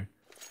looking at here.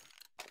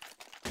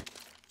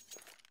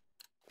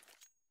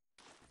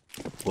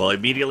 Well,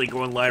 immediately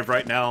going live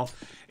right now.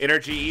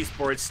 NRG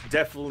eSports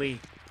definitely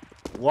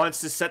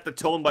wants to set the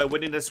tone by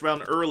winning this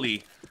round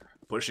early.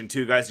 Pushing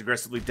 2 guys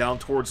aggressively down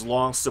towards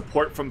long.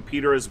 Support from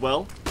Peter as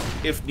well.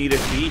 If needed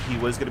be, he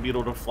was going to be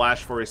able to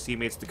flash for his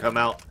teammates to come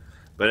out.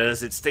 But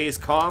as it stays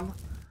calm,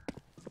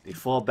 they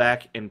fall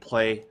back and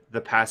play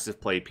the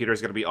passive play.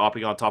 Peter's going to be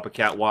opping on top of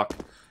Catwalk.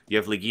 You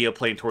have Legia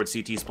playing towards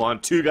CT spawn,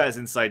 2 guys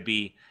inside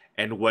B,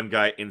 and 1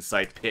 guy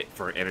inside pit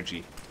for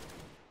NRG.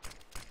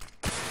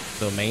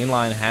 So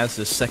mainline has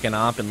this second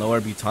op in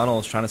lower B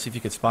tunnels, trying to see if he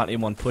could spot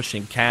anyone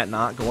pushing. Cat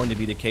not going to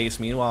be the case.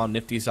 Meanwhile,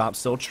 Nifty's op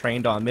still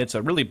trained on mid, so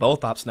really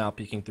both ops now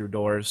peeking through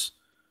doors.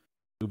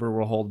 Uber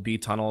will hold B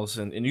tunnels,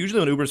 and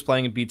usually when Uber's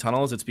playing in B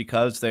tunnels, it's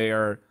because they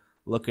are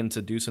looking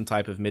to do some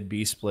type of mid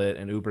B split,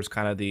 and Uber's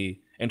kind of the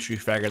entry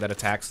fragger that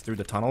attacks through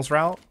the tunnels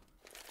route.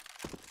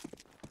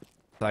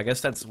 So I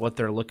guess that's what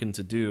they're looking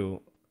to do.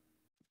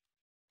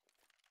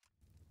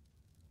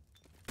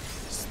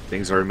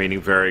 Things are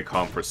remaining very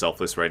calm for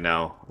Selfless right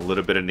now. A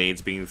little bit of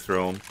nades being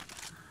thrown,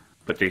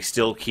 but they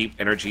still keep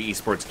NRG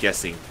eSports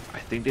guessing. I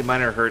think they might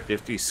have heard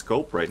Nifty's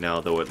scope right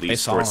now, though, at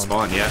least for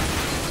spawn, yeah.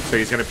 So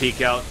he's going to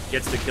peek out,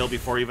 gets the kill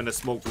before even the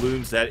smoke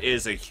blooms. That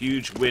is a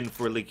huge win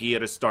for Legia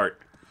to start.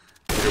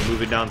 They're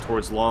moving down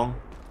towards long,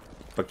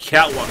 but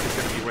Catwalk is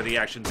going to be where the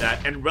action's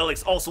at. And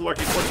Relic's also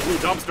lurking towards Blue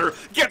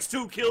Dumpster, gets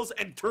 2 kills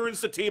and turns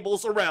the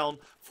tables around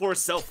for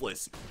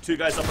Selfless. 2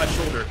 guys up at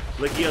shoulder.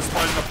 Legia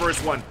spawning the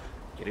first one.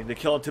 Getting the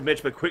kill into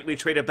Mitch, but quickly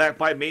traded back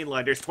by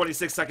mainline. There's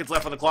 26 seconds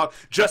left on the clock.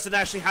 Justin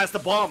actually has the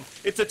bomb.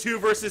 It's a 2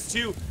 versus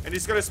 2, and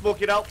he's going to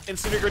smoke it out.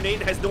 Incendiary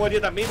grenade has no idea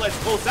that mainline's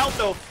close out,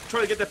 though.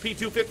 Trying to get the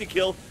P250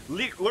 kill.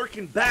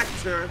 Lurking back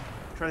to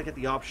trying to get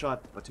the op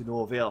shot, but to no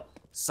avail.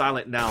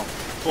 Silent now,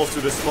 close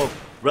to the smoke.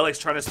 Relic's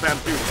trying to spam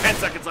through. 10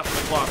 seconds left on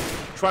the clock.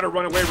 Trying to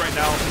run away right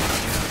now.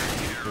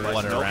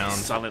 What a round.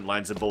 Silent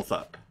lines them both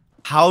up.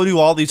 How do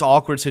all these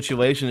awkward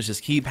situations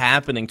just keep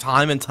happening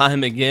time and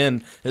time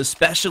again,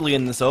 especially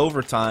in this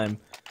overtime?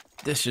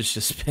 This has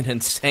just been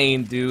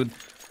insane, dude.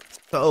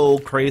 So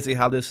crazy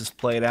how this has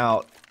played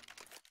out.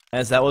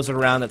 As that was a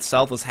round that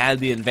Selfless had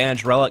the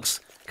advantage. Relic's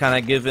kind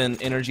of giving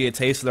NRG a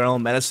taste of their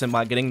own medicine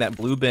by getting that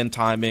blue bin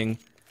timing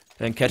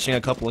and catching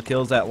a couple of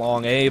kills at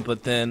long A,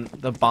 but then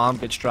the bomb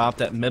gets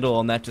dropped at middle,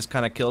 and that just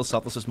kind of kills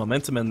Selfless's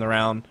momentum in the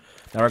round.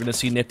 Now we're going to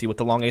see Nifty with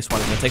the long ace one.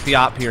 He's going to take the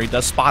op here. He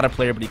does spot a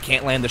player, but he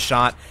can't land the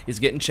shot. He's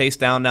getting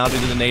chased down now due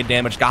to the nade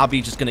damage.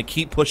 Gabi just going to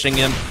keep pushing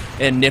him,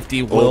 and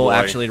Nifty will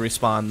actually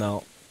respawn,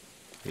 though.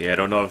 Yeah, I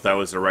don't know if that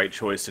was the right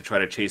choice to try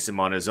to chase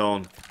him on his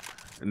own.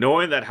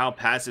 Knowing that how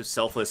passive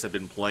Selfless have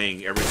been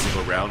playing every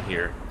single round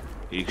here,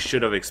 he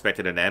should have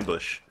expected an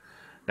ambush.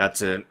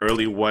 That's an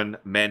early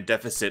 1-man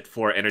deficit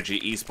for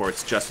NRG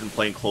eSports. Justin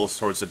playing close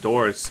towards the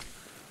doors.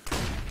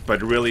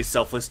 But really,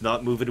 Selfless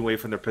not moving away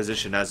from their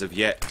position as of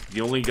yet.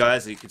 The only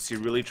guys that you can see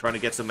really trying to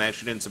get some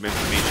action and some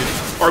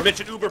information are Mitch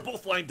and Uber,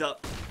 both lined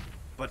up.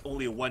 But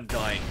only 1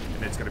 dying,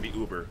 and it's going to be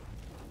Uber.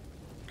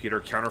 Peter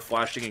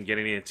counter-flashing and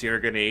getting the interior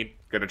grenade.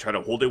 Going to try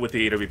to hold it with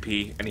the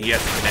AWP, and he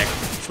has to connect.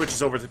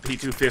 Switches over to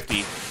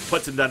P250,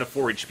 puts him down to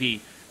 4 HP,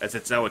 as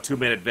it's now a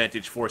 2-man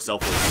advantage for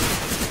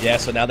Selfless. Yeah,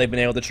 so now they've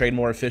been able to trade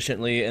more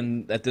efficiently,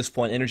 and at this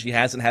point, NRG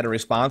hasn't had a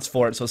response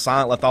for it. So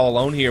Silent left all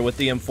alone here with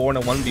the M4 and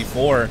a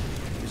 1v4.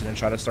 He's going to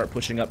try to start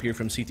pushing up here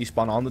from CT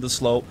spawn onto the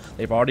slope.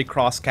 They've already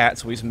crossed Cat,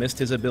 so he's missed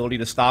his ability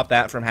to stop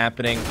that from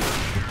happening.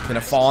 Going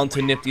to fall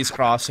into Nifty's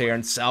crosshair,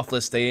 and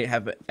Selfless, they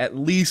have at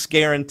least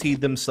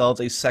guaranteed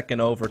themselves a second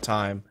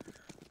overtime.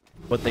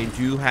 But they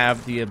do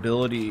have the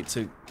ability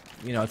to,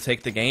 you know,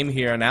 take the game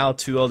here now,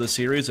 2-0 the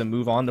series, and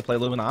move on to play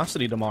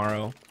Luminosity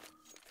tomorrow.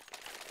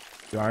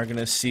 You are going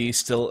to see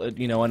still,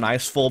 you know, a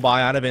nice full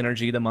buy out of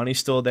NRG. The money's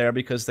still there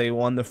because they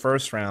won the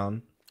first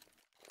round.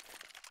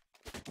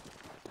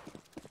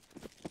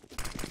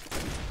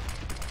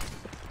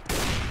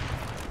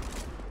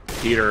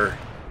 Peter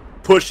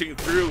pushing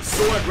through,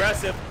 so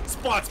aggressive,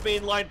 spots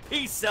mainline,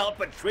 peace out,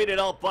 but traded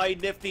out by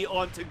Nifty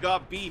onto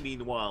Got B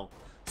meanwhile.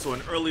 So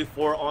an early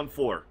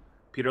 4-on-4.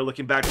 Peter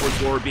looking back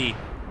towards lower B,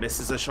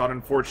 misses a shot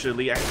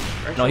unfortunately.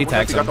 No, he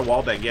tags him. Got the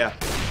wall bang, yeah.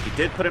 He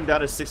did put him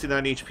down to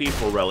 69 HP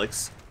for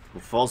Relics,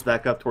 who falls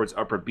back up towards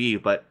upper B,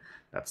 but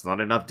that's not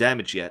enough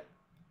damage yet.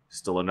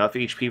 Still enough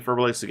HP for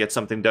Relics to get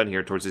something done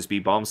here towards this B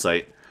bomb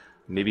site.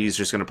 Maybe he's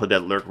just going to put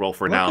that lurk roll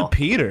for now. Look at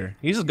Peter.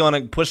 He's just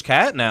going to push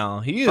Cat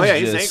now. He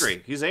is he's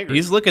angry. He's angry.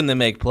 He's looking to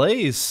make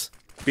plays.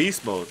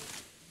 Beast mode.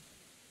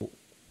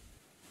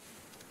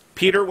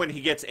 Peter, when he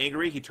gets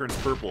angry, he turns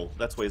purple.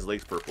 That's why his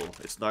leg's purple.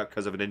 It's not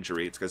because of an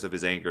injury. It's because of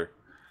his anger.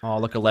 Oh,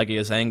 look at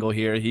Legia's angle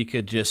here. He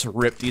could just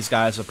rip these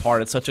guys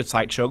apart. It's such a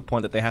tight choke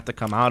point that they have to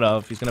come out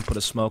of. He's going to put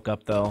a smoke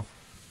up, though.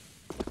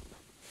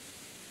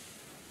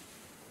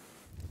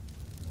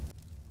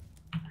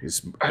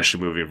 He's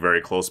actually moving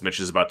very close. Mitch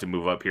is about to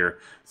move up here.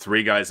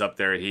 3 guys up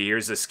there. He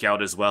hears a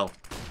scout as well.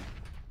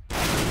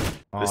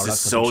 This is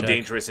so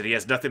dangerous, and he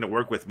has nothing to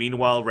work with.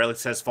 Meanwhile,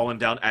 Relics has fallen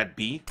down at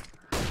B.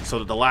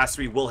 So the last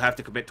 3 will have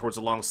to commit towards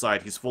the long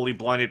side. He's fully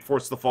blinded,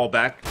 forced to fall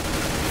back.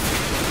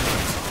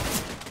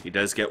 He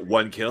does get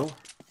 1 kill.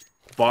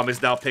 Bomb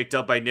is now picked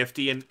up by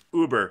Nifty and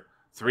Uber.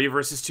 3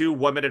 versus 2,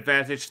 1-minute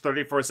advantage,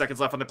 34 seconds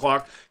left on the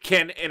clock.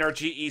 Can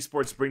NRG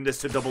eSports bring this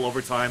to double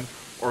overtime,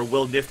 or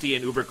will Nifty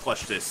and Uber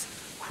clutch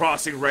this?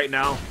 Crossing right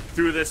now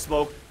through this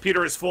smoke.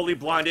 Peter is fully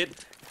blinded,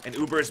 and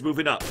Uber is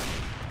moving up.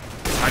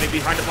 Hiding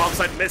behind the bomb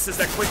site, misses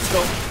that quick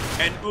scope,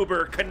 and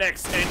Uber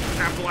connects and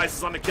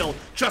capitalizes on the kill.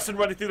 Justin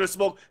running through the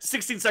smoke,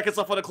 16 seconds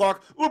left on the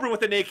clock. Uber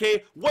with an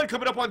AK, one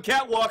coming up on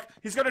Catwalk.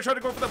 He's gonna try to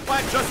go for the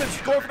plant. Justin's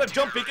going for the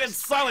jump peek, and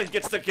Silent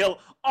gets the kill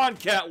on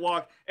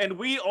Catwalk, and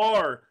we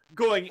are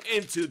going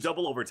into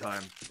double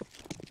overtime.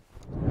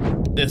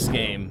 This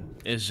game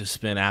has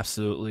just been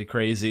absolutely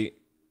crazy.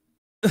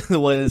 The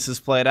way this has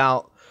played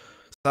out.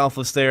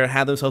 Selfless there,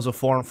 had themselves a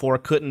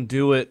 4-on-4, couldn't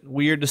do it.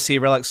 Weird to see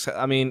Relics,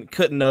 I mean,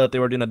 couldn't know that they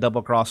were doing a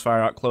double crossfire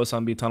out close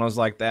on B tunnels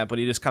like that, but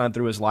he just kind of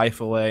threw his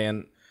life away,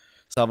 and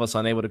Selfless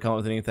unable to come up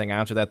with anything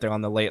after that. They're on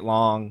the late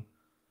long.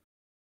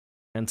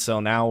 And so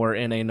now we're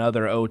in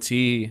another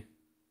OT.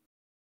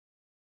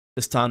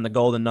 This time the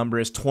golden number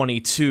is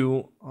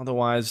 22.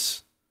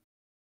 Otherwise,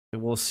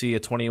 we'll see a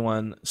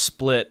 21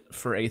 split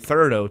for a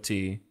third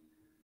OT.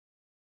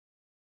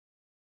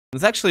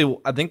 It's actually,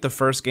 I think, the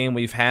first game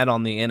we've had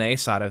on the NA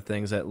side of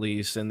things, at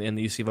least, in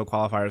these CEVO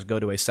qualifiers,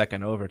 go to a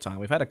second overtime.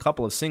 We've had a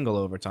couple of single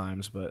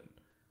overtimes, but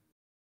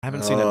I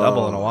haven't seen a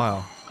double in a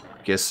while.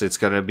 Guess it's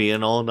going to be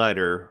an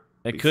all-nighter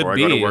before I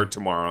go to work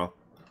tomorrow.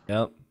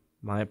 Yep,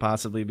 might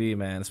possibly be,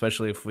 man,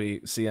 especially if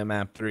we see a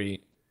map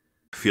 3.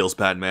 Feels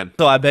bad, man.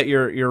 So I bet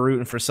you're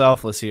rooting for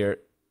Selfless here.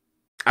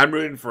 I'm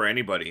rooting for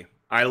anybody.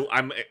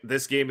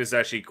 This game is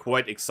actually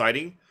quite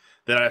exciting,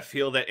 that I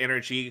feel that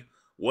NRG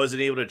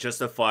wasn't able to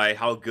justify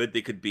how good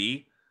they could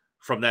be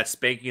from that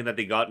spanking that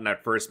they got in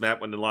that first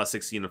map when they lost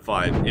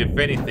 16-5. If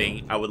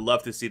anything, I would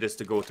love to see this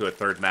to go to a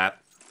third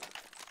map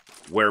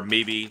where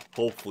maybe,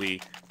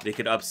 hopefully, they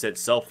could upset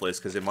Selfless,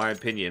 because in my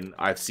opinion,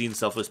 I've seen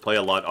Selfless play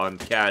a lot on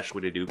Cash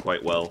where they do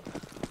quite well.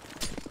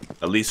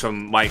 At least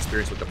from my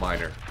experience with the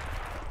minor.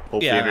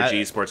 Hopefully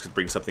NRG eSports could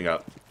bring something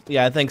up.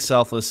 Yeah, I think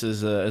Selfless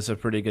is a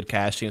pretty good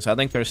Cash team, so I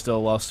think they're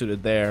still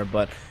well-suited there,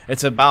 but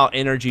it's about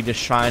NRG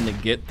just trying to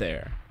get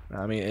there.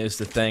 I mean, is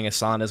the thing.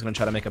 Asan is going to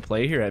try to make a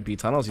play here at B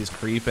tunnels. He's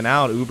creeping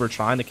out. Uber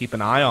trying to keep an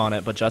eye on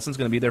it, but Justin's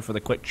going to be there for the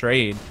quick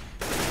trade.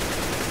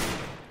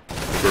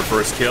 Uber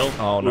first kill.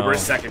 Oh, no. Uber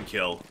second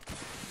kill.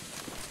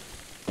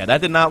 Yeah,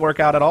 that did not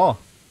work out at all.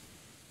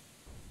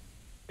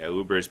 Yeah,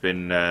 Uber's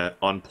been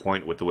on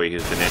point with the way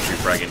he's been entry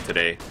fragging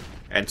today.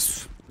 And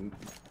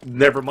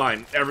never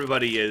mind,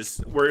 everybody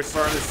is. We're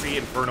starting to see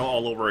Inferno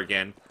all over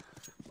again.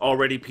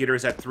 Already,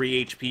 Peter's at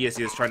 3 HP as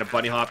he is trying to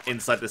bunny hop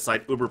inside the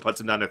site. Uber puts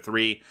him down to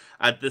 3.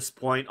 At this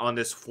point, on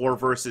this 4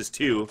 versus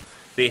 2,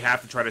 they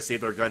have to try to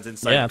save their guns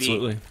inside B.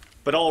 Absolutely.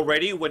 But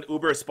already, when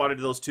Uber spotted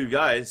those 2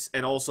 guys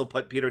and also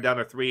put Peter down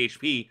to 3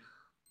 HP,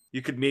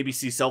 you could maybe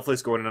see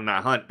Selfless going on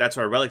that hunt. That's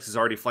why Relics is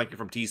already flanking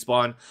from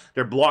T-spawn.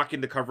 They're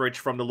blocking the coverage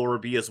from the lower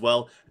B as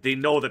well. They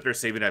know that they're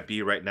saving that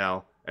B right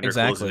now, and they're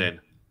closing in.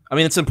 I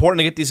mean, it's important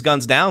to get these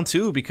guns down,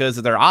 too, because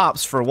of their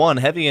ops, for one,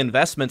 heavy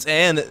investments,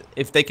 and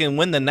if they can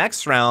win the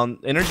next round,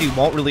 NRG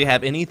won't really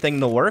have anything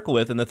to work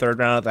with in the third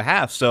round of the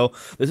half. So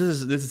this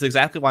is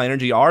exactly why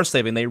NRG are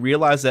saving. They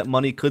realize that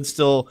money could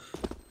still,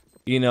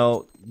 you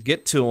know,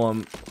 get to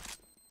them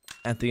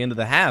at the end of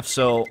the half.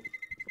 So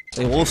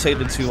they will save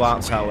the 2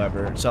 ops,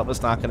 however.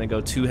 Selfless not going to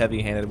go too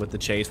heavy-handed with the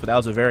chase, but that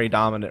was a very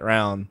dominant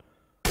round.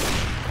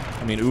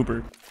 I mean,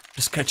 Uber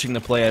just catching the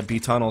play at B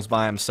tunnels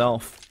by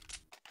himself.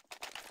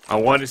 I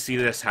want to see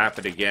this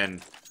happen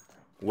again,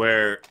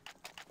 where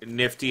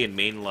Nifty and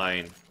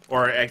Mainline,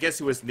 or I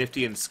guess it was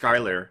Nifty and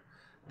Skylar,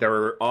 that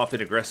were often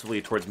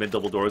aggressively towards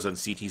mid-double doors on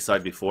CT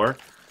side before.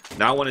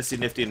 Now I want to see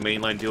Nifty and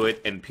Mainline do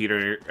it, and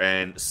Peter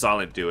and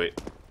Silent do it,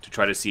 to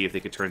try to see if they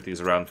could turn things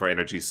around for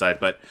NRG's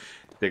side, but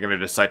they're going to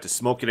decide to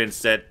smoke it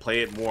instead,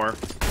 play it more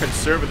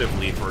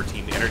conservatively for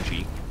Team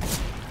NRG,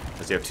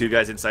 as they have 2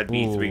 guys inside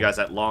B, 3 guys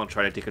at long,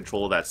 trying to take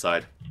control of that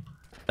side.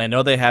 I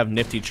know they have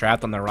Nifty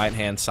trapped on the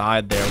right-hand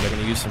side there. They're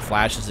going to use some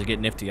flashes to get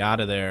Nifty out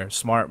of there.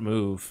 Smart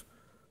move.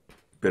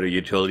 Bit of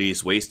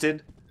utilities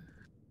wasted,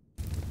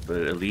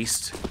 but at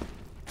least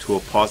to a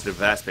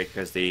positive aspect,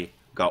 because they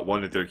got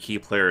one of their key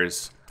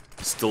players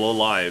still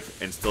alive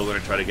and still going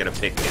to try to get a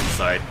pick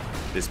inside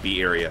this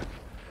B area.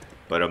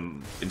 But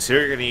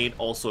Incendiary Grenade,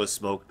 also a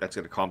smoke, that's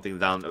going to calm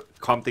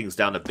things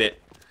down a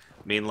bit.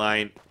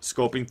 Mainline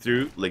scoping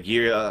through.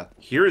 Lagira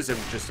hears him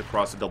just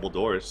across the double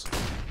doors.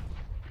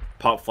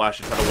 Pop flash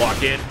and try to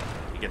walk in.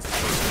 He gets the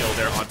first kill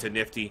there onto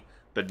Nifty,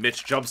 but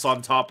Mitch jumps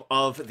on top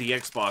of the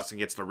Xbox and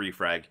gets the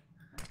refrag.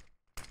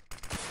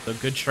 A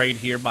good trade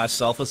here by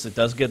Selfless. It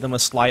does give them a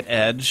slight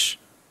edge.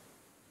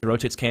 The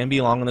rotates can be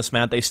long on this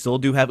map. They still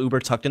do have Uber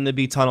tucked in the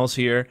B tunnels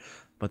here,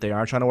 but they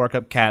are trying to work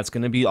up Cat. It's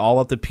going to be all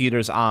up to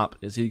Peter's op.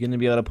 Is he going to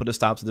be able to put a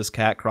stop to this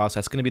Cat cross?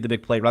 That's going to be the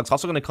big play. It's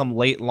also going to come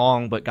late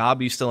long, but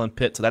Gabi's still in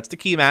pit, so that's the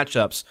key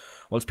matchups.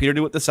 What's Peter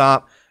do with this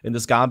op, and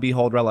does Gabi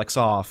hold Relics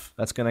off?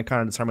 That's going to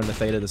kind of determine the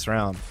fate of this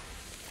round.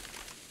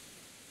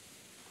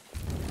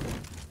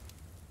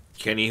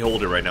 Can he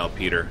hold it right now,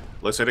 Peter?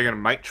 Looks like they're going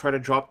to might try to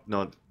drop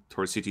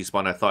towards CT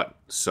spawn. I thought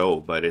so,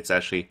 but it's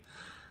actually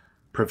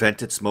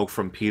prevented smoke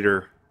from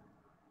Peter.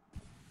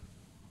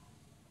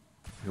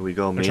 Here we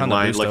go,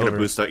 Mainline looking to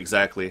boost out.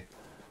 Exactly.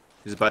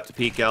 He's about to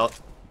peek out.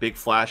 Big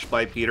flash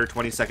by Peter.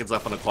 20 seconds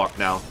left on the clock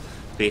now.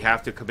 They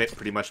have to commit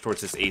pretty much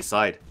towards this A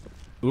side.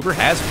 Uber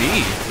has B,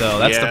 though.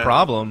 That's the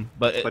problem,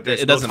 but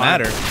it doesn't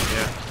matter.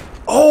 Yeah.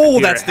 Oh,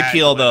 Peter that's the had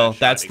kill, to land though. that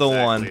That's shot, the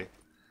exactly. one.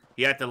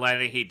 He had to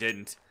land it, he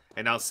didn't.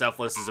 And now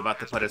Selfless is about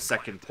to put a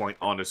second point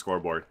on the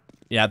scoreboard.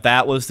 Yeah,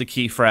 that was the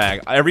key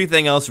frag.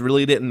 Everything else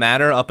really didn't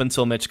matter up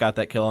until Mitch got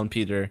that kill on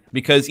Peter.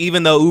 Because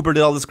even though Uber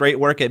did all this great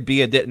work at B,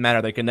 it didn't matter.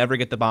 They could never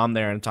get the bomb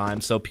there in time.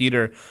 So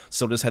Peter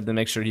still just had to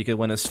make sure he could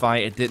win his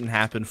fight. It didn't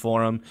happen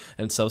for him.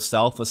 And so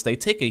Selfless, they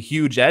take a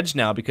huge edge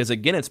now because,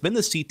 again, it's been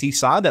the CT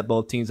side that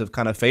both teams have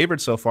kind of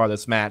favored so far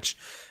this match.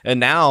 And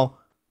now,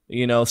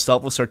 you know,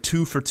 Selfless are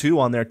 2 for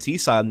 2 on their T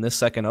side in this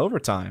second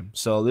overtime.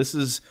 So this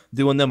is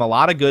doing them a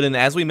lot of good. And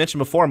as we mentioned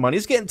before,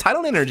 money's getting tight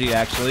on Energy,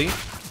 actually.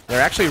 They're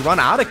actually run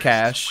out of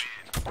cash.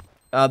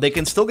 They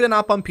can still get an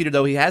op on Peter,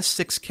 though. He has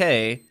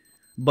 6K.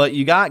 But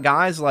you got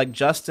guys like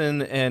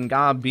Justin and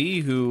God B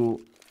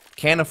who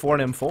can't afford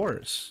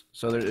M4s.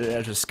 So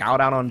there's a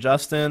scout out on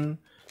Justin.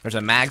 There's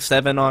a Mag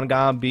 7 on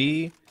God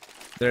B.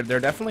 They're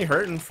definitely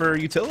hurting for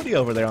utility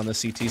over there on the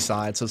CT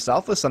side. So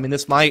Selfless, I mean,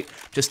 this might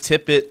just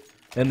tip it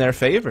in their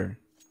favor.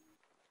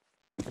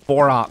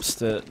 4 ops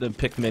to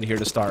pick mid here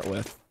to start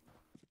with.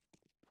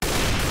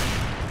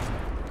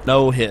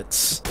 No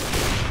hits.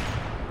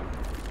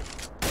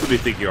 Who do you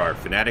think you are,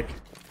 Fnatic?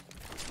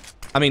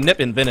 I mean,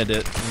 Nip invented it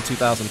in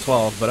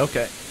 2012, but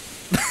okay.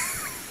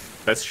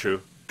 That's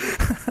true.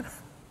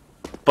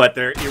 But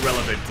they're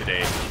irrelevant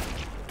today.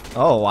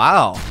 Oh,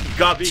 wow.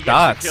 Gabi gets the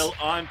Shots. kill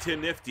onto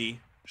Nifty.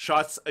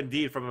 Shots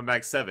indeed from a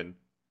Mag 7.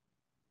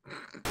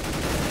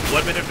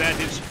 1 minute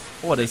advantage.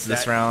 What is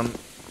this round?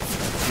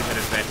 2-minute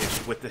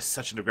advantage with this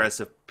such an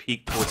aggressive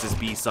peek towards his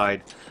B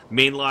side.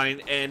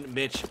 Mainline and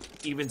Mitch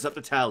evens up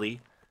the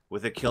tally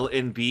with a kill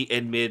in B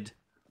and mid,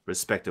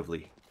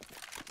 respectively.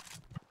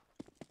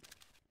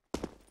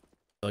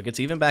 So it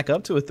gets even back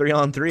up to a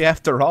 3-on-3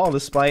 after all,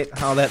 despite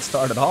how that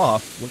started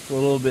off. Looked a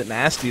little bit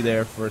nasty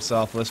there for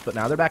Selfless, but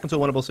now they're back into a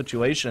winnable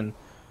situation.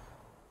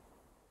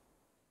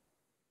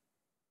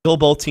 Still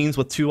both teams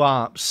with 2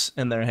 ops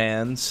in their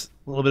hands.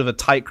 A little bit of a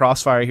tight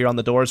crossfire here on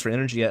the doors for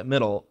Energy at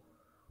middle,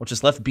 which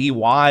has left B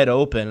wide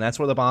open. That's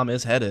where the bomb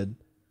is headed.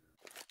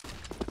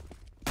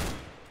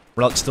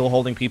 Rux still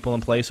holding people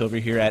in place over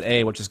here at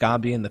A, which has got to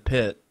be in the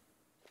pit.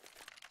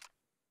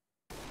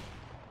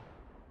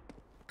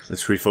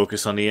 Let's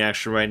refocus on the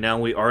action right now.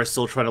 We are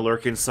still trying to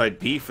lurk inside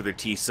B for the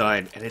T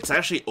side, and it's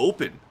actually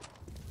open.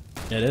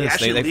 It is. They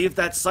actually leave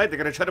that side. They're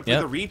going to try to play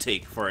Yep. the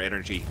retake for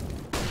Energy.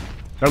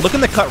 They're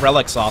looking to cut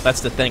Relics off, that's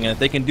the thing, and if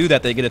they can do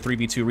that, they get a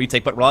 3v2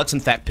 retake, but Relics in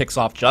fact picks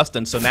off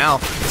Justin, so now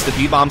it's the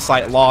B-bomb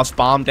site lost,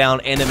 bomb down,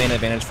 and a main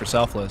advantage for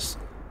Selfless.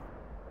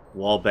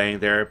 Wall bang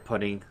there,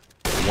 putting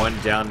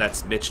 1 down,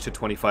 that's Mitch to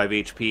 25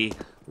 HP.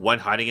 1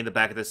 hiding in the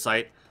back of the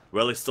site.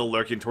 Relic still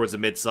lurking towards the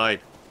mid side.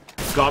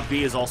 God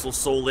B is also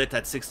so lit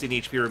at 16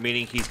 HP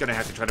remaining. He's going to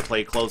have to try to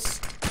play close.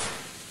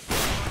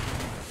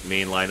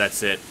 Mainline,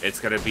 that's it. It's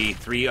going to be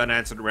 3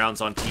 unanswered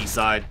rounds on T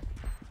side.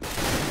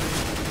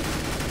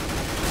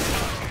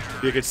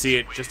 You can see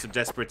it, just a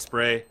desperate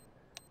spray.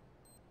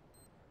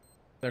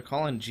 They're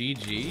calling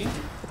GG?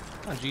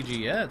 Not GG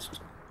yet.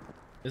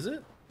 Is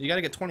it? You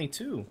gotta get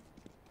 22.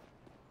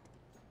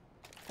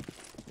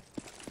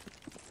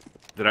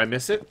 Did I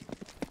miss it?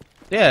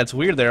 Yeah, it's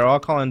weird. They're all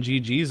calling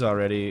GGs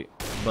already,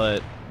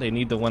 but they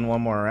need to win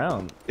 1 more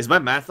round. Is my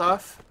math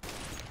off?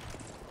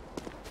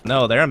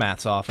 No, their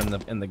math's off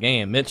in the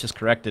game. Mitch has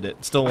corrected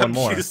it. Still 1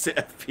 more. I'm used to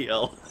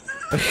FPL.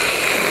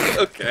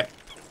 Okay.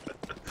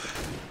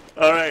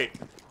 Alright.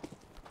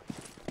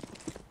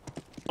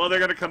 Well, they're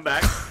gonna come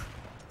back.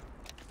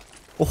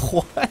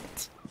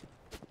 What?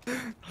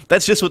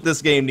 That's just what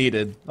this game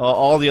needed.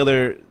 All the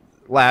other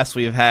laughs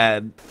we've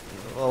had,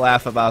 we'll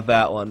laugh about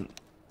that one.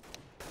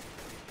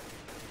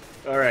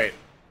 Alright.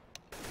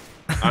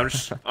 I'm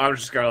just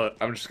gonna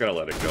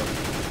let it go.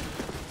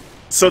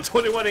 So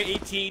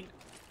 21-18.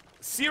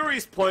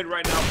 Series point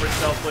right now for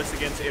Selfless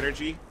against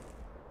Energy.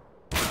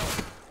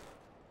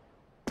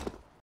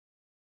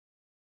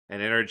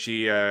 And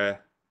Energy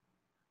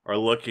are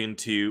looking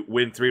to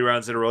win 3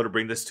 rounds in a row to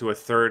bring this to a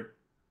 3rd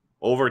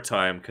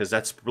overtime, because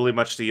that's really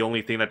much the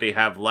only thing that they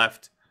have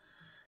left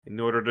in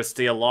order to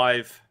stay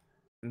alive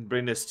and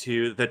bring this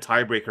to the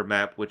tiebreaker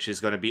map, which is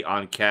going to be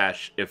on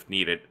cash if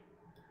needed.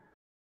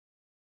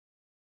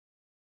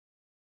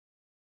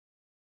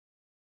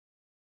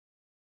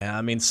 Yeah,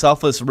 I mean,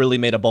 Selfless really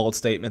made a bold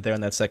statement there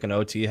in that second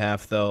OT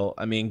half, though.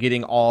 I mean,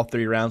 getting all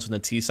 3 rounds from the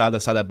T side, the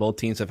side that both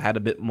teams have had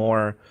a bit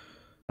more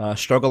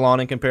struggle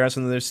on in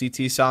comparison to their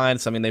CT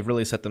sides. I mean, they've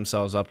really set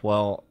themselves up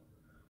well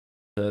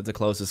to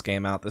close this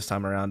game out this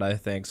time around, I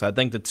think. So I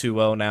think the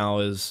 2-0 now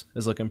is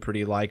looking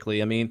pretty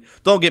likely. I mean,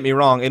 don't get me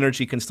wrong,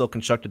 Energy can still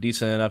construct a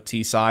decent enough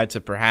T side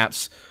to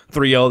perhaps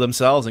 3-0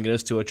 themselves and get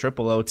us to a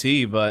triple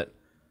OT, but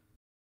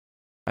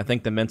I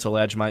think the mental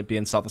edge might be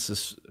in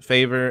Selfless's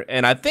favor.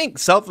 And I think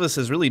Selfless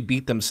has really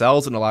beat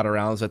themselves in a lot of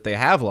rounds that they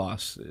have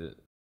lost.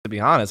 To be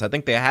honest, I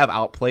think they have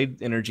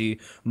outplayed Energy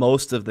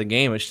most of the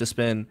game. It's just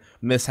been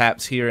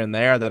mishaps here and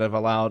there that have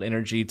allowed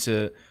Energy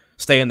to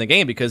stay in the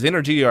game, because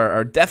Energy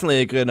are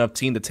definitely a good enough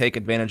team to take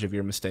advantage of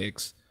your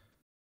mistakes.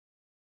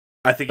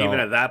 I think even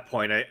at that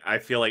point, I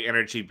feel like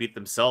Energy beat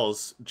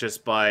themselves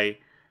just by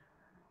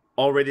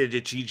already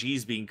the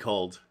GG's being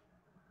called.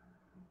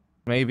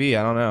 Maybe,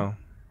 I don't know.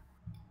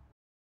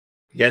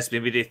 Yes,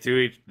 maybe they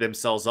threw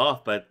themselves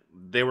off, but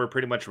they were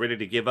pretty much ready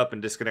to give up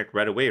and disconnect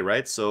right away,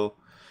 right? So,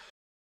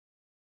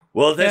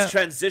 well, let's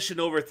transition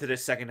over to the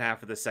second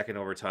half of the second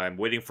overtime.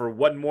 Waiting for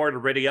one more to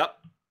ready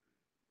up.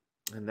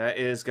 And that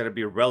is going to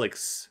be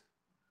Relics,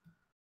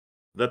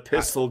 the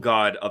pistol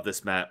god of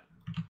this map.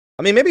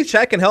 I mean, maybe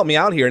chat can help me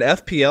out here. In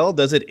FPL,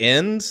 does it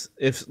end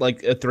if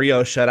like a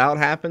 3-0 shutout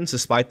happens,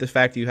 despite the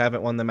fact you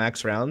haven't won the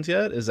max rounds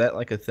yet? Is that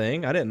like a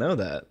thing? I didn't know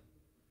that.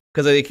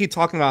 Because they keep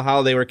talking about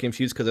how they were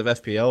confused because of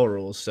FPL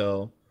rules.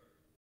 So,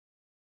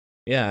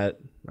 yeah,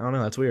 I don't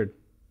know. That's weird.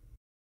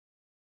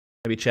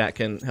 Maybe chat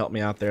can help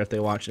me out there if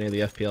they watch any of the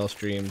FPL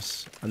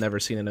streams. I've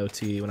never seen an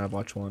OT when I've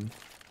watched one.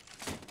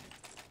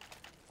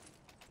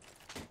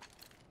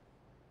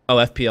 Oh,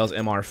 FPL's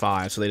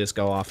MR5, so they just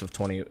go off of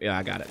 20. Yeah,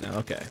 I got it now.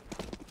 Okay.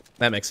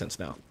 That makes sense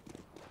now.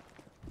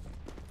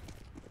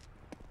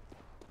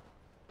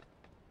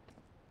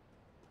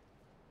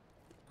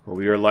 Well,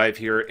 we are live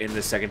here in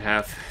the second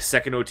half.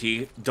 Second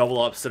OT,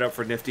 double up set up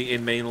for Nifty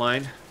in main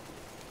line.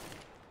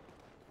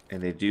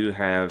 And they do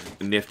have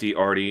Nifty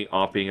already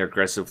opping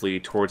aggressively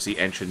towards the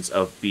entrance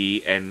of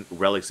B, and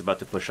Relic's about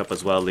to push up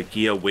as well.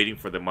 Legia waiting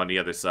for them on the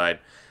other side.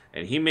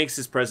 And he makes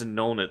his presence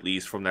known, at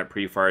least, from that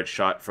pre-fired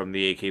shot from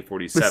the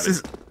AK-47. This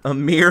is a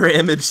mirror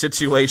image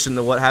situation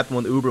to what happened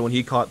with Uber when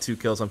he caught 2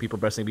 kills on people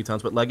pressing B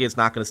tons, but Legia's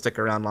not going to stick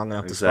around long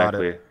enough to spot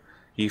it.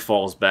 He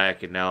falls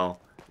back, and now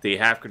they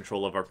have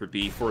control of upper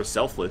B for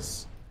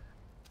Selfless.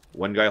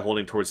 One guy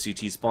holding towards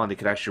CT spawn. They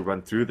could actually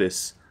run through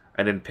this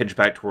and then pinch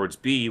back towards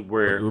B,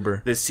 where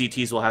the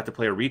CTs will have to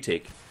play a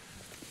retake.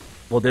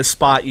 Will this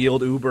spot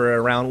yield Uber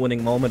a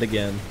round-winning moment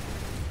again?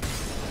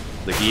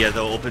 Legia,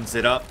 though, opens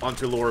it up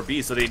onto lower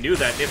B, so they knew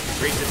that Nifty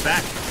breaks it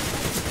back.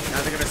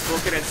 Now they're going to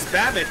smoke it and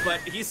spam it, but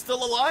he's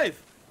still alive.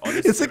 Oh,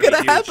 is it going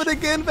to happen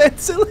again,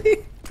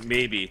 Vansilli?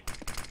 Maybe.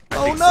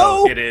 I think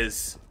so. It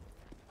is.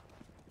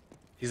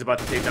 He's about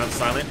to take down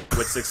Silent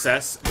with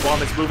success.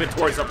 Bomb is moving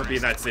towards upper B,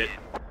 and that's it.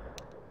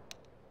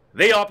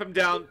 They op him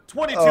down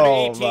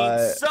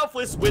 22-18.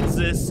 Selfless wins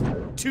this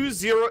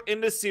 2-0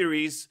 in the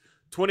series,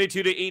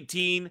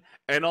 22-18,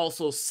 and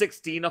also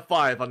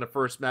 16-5 on the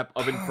first map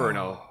of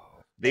Inferno.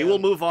 They will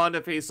move on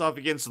to face off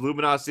against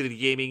Luminosity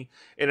Gaming,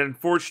 and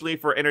unfortunately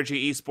for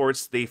NRG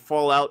eSports, they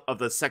fall out of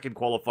the second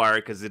qualifier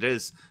because it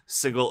is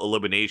single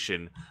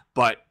elimination,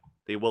 but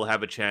they will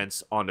have a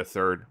chance on the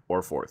third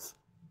or fourth.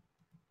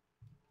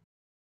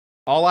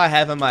 All I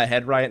have in my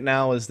head right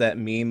now is that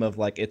meme of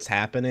like it's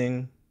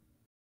happening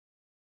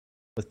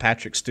with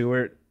Patrick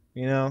Stewart,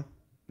 you know?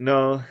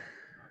 No.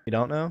 You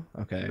don't know?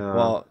 Okay. No.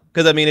 Well,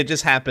 because I mean, it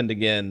just happened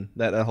again,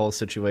 that whole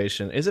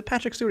situation. Is it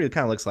Patrick Stewart? It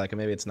kind of looks like it.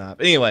 Maybe it's not.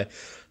 But anyway,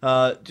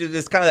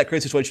 it's kind of that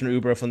crazy situation where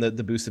Uber from the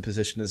boosted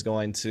position is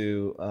going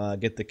to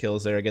get the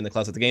kills there, again, the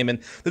closet of the game.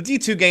 And the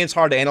D2 game's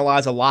hard to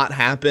analyze. A lot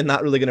happened.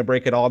 Not really going to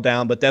break it all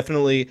down, but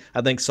definitely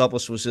I think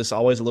Selfless was just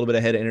always a little bit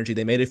ahead of energy.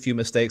 They made a few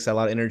mistakes, had a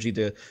lot of energy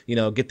to, you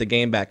know, get the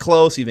game back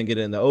close, even get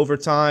it into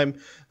overtime.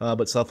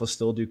 But Selfless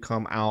still do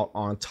come out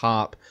on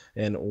top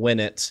and win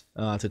it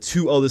to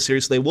 2-0 the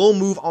series. So they will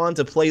move on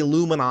to play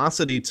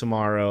Luminosity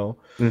tomorrow.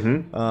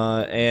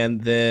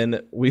 And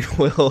then we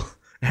will...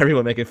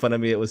 Everyone making fun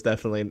of me. It was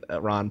definitely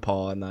Ron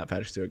Paul and not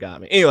Patrick Stewart got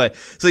me. Anyway,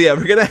 so yeah,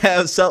 we're going to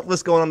have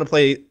Selfless going on to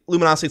play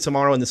Luminosity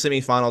tomorrow in the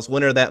semifinals.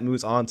 Winner of that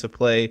moves on to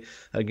play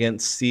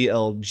against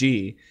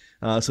CLG.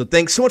 So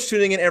thanks so much for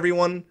tuning in,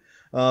 everyone.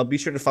 Be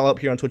sure to follow up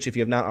here on Twitch if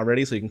you have not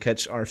already, so you can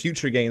catch our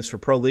future games for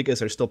Pro League, as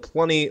there's still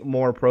plenty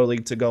more Pro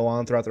League to go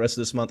on throughout the rest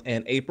of this month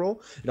and April.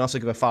 You can also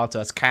give a follow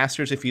to us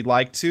casters if you'd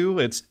like to.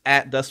 It's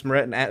at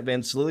Dustmoret and at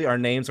Vansilli. Our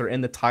names are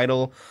in the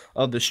title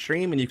of the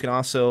stream, and you can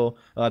also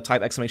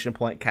type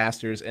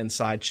 !casters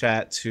inside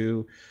chat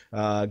to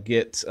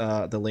get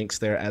the links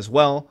there as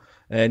well.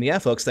 And yeah,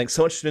 folks, thanks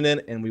so much for tuning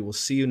in, and we will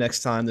see you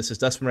next time. This is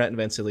Dustmoret and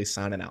Vansilli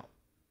signing out.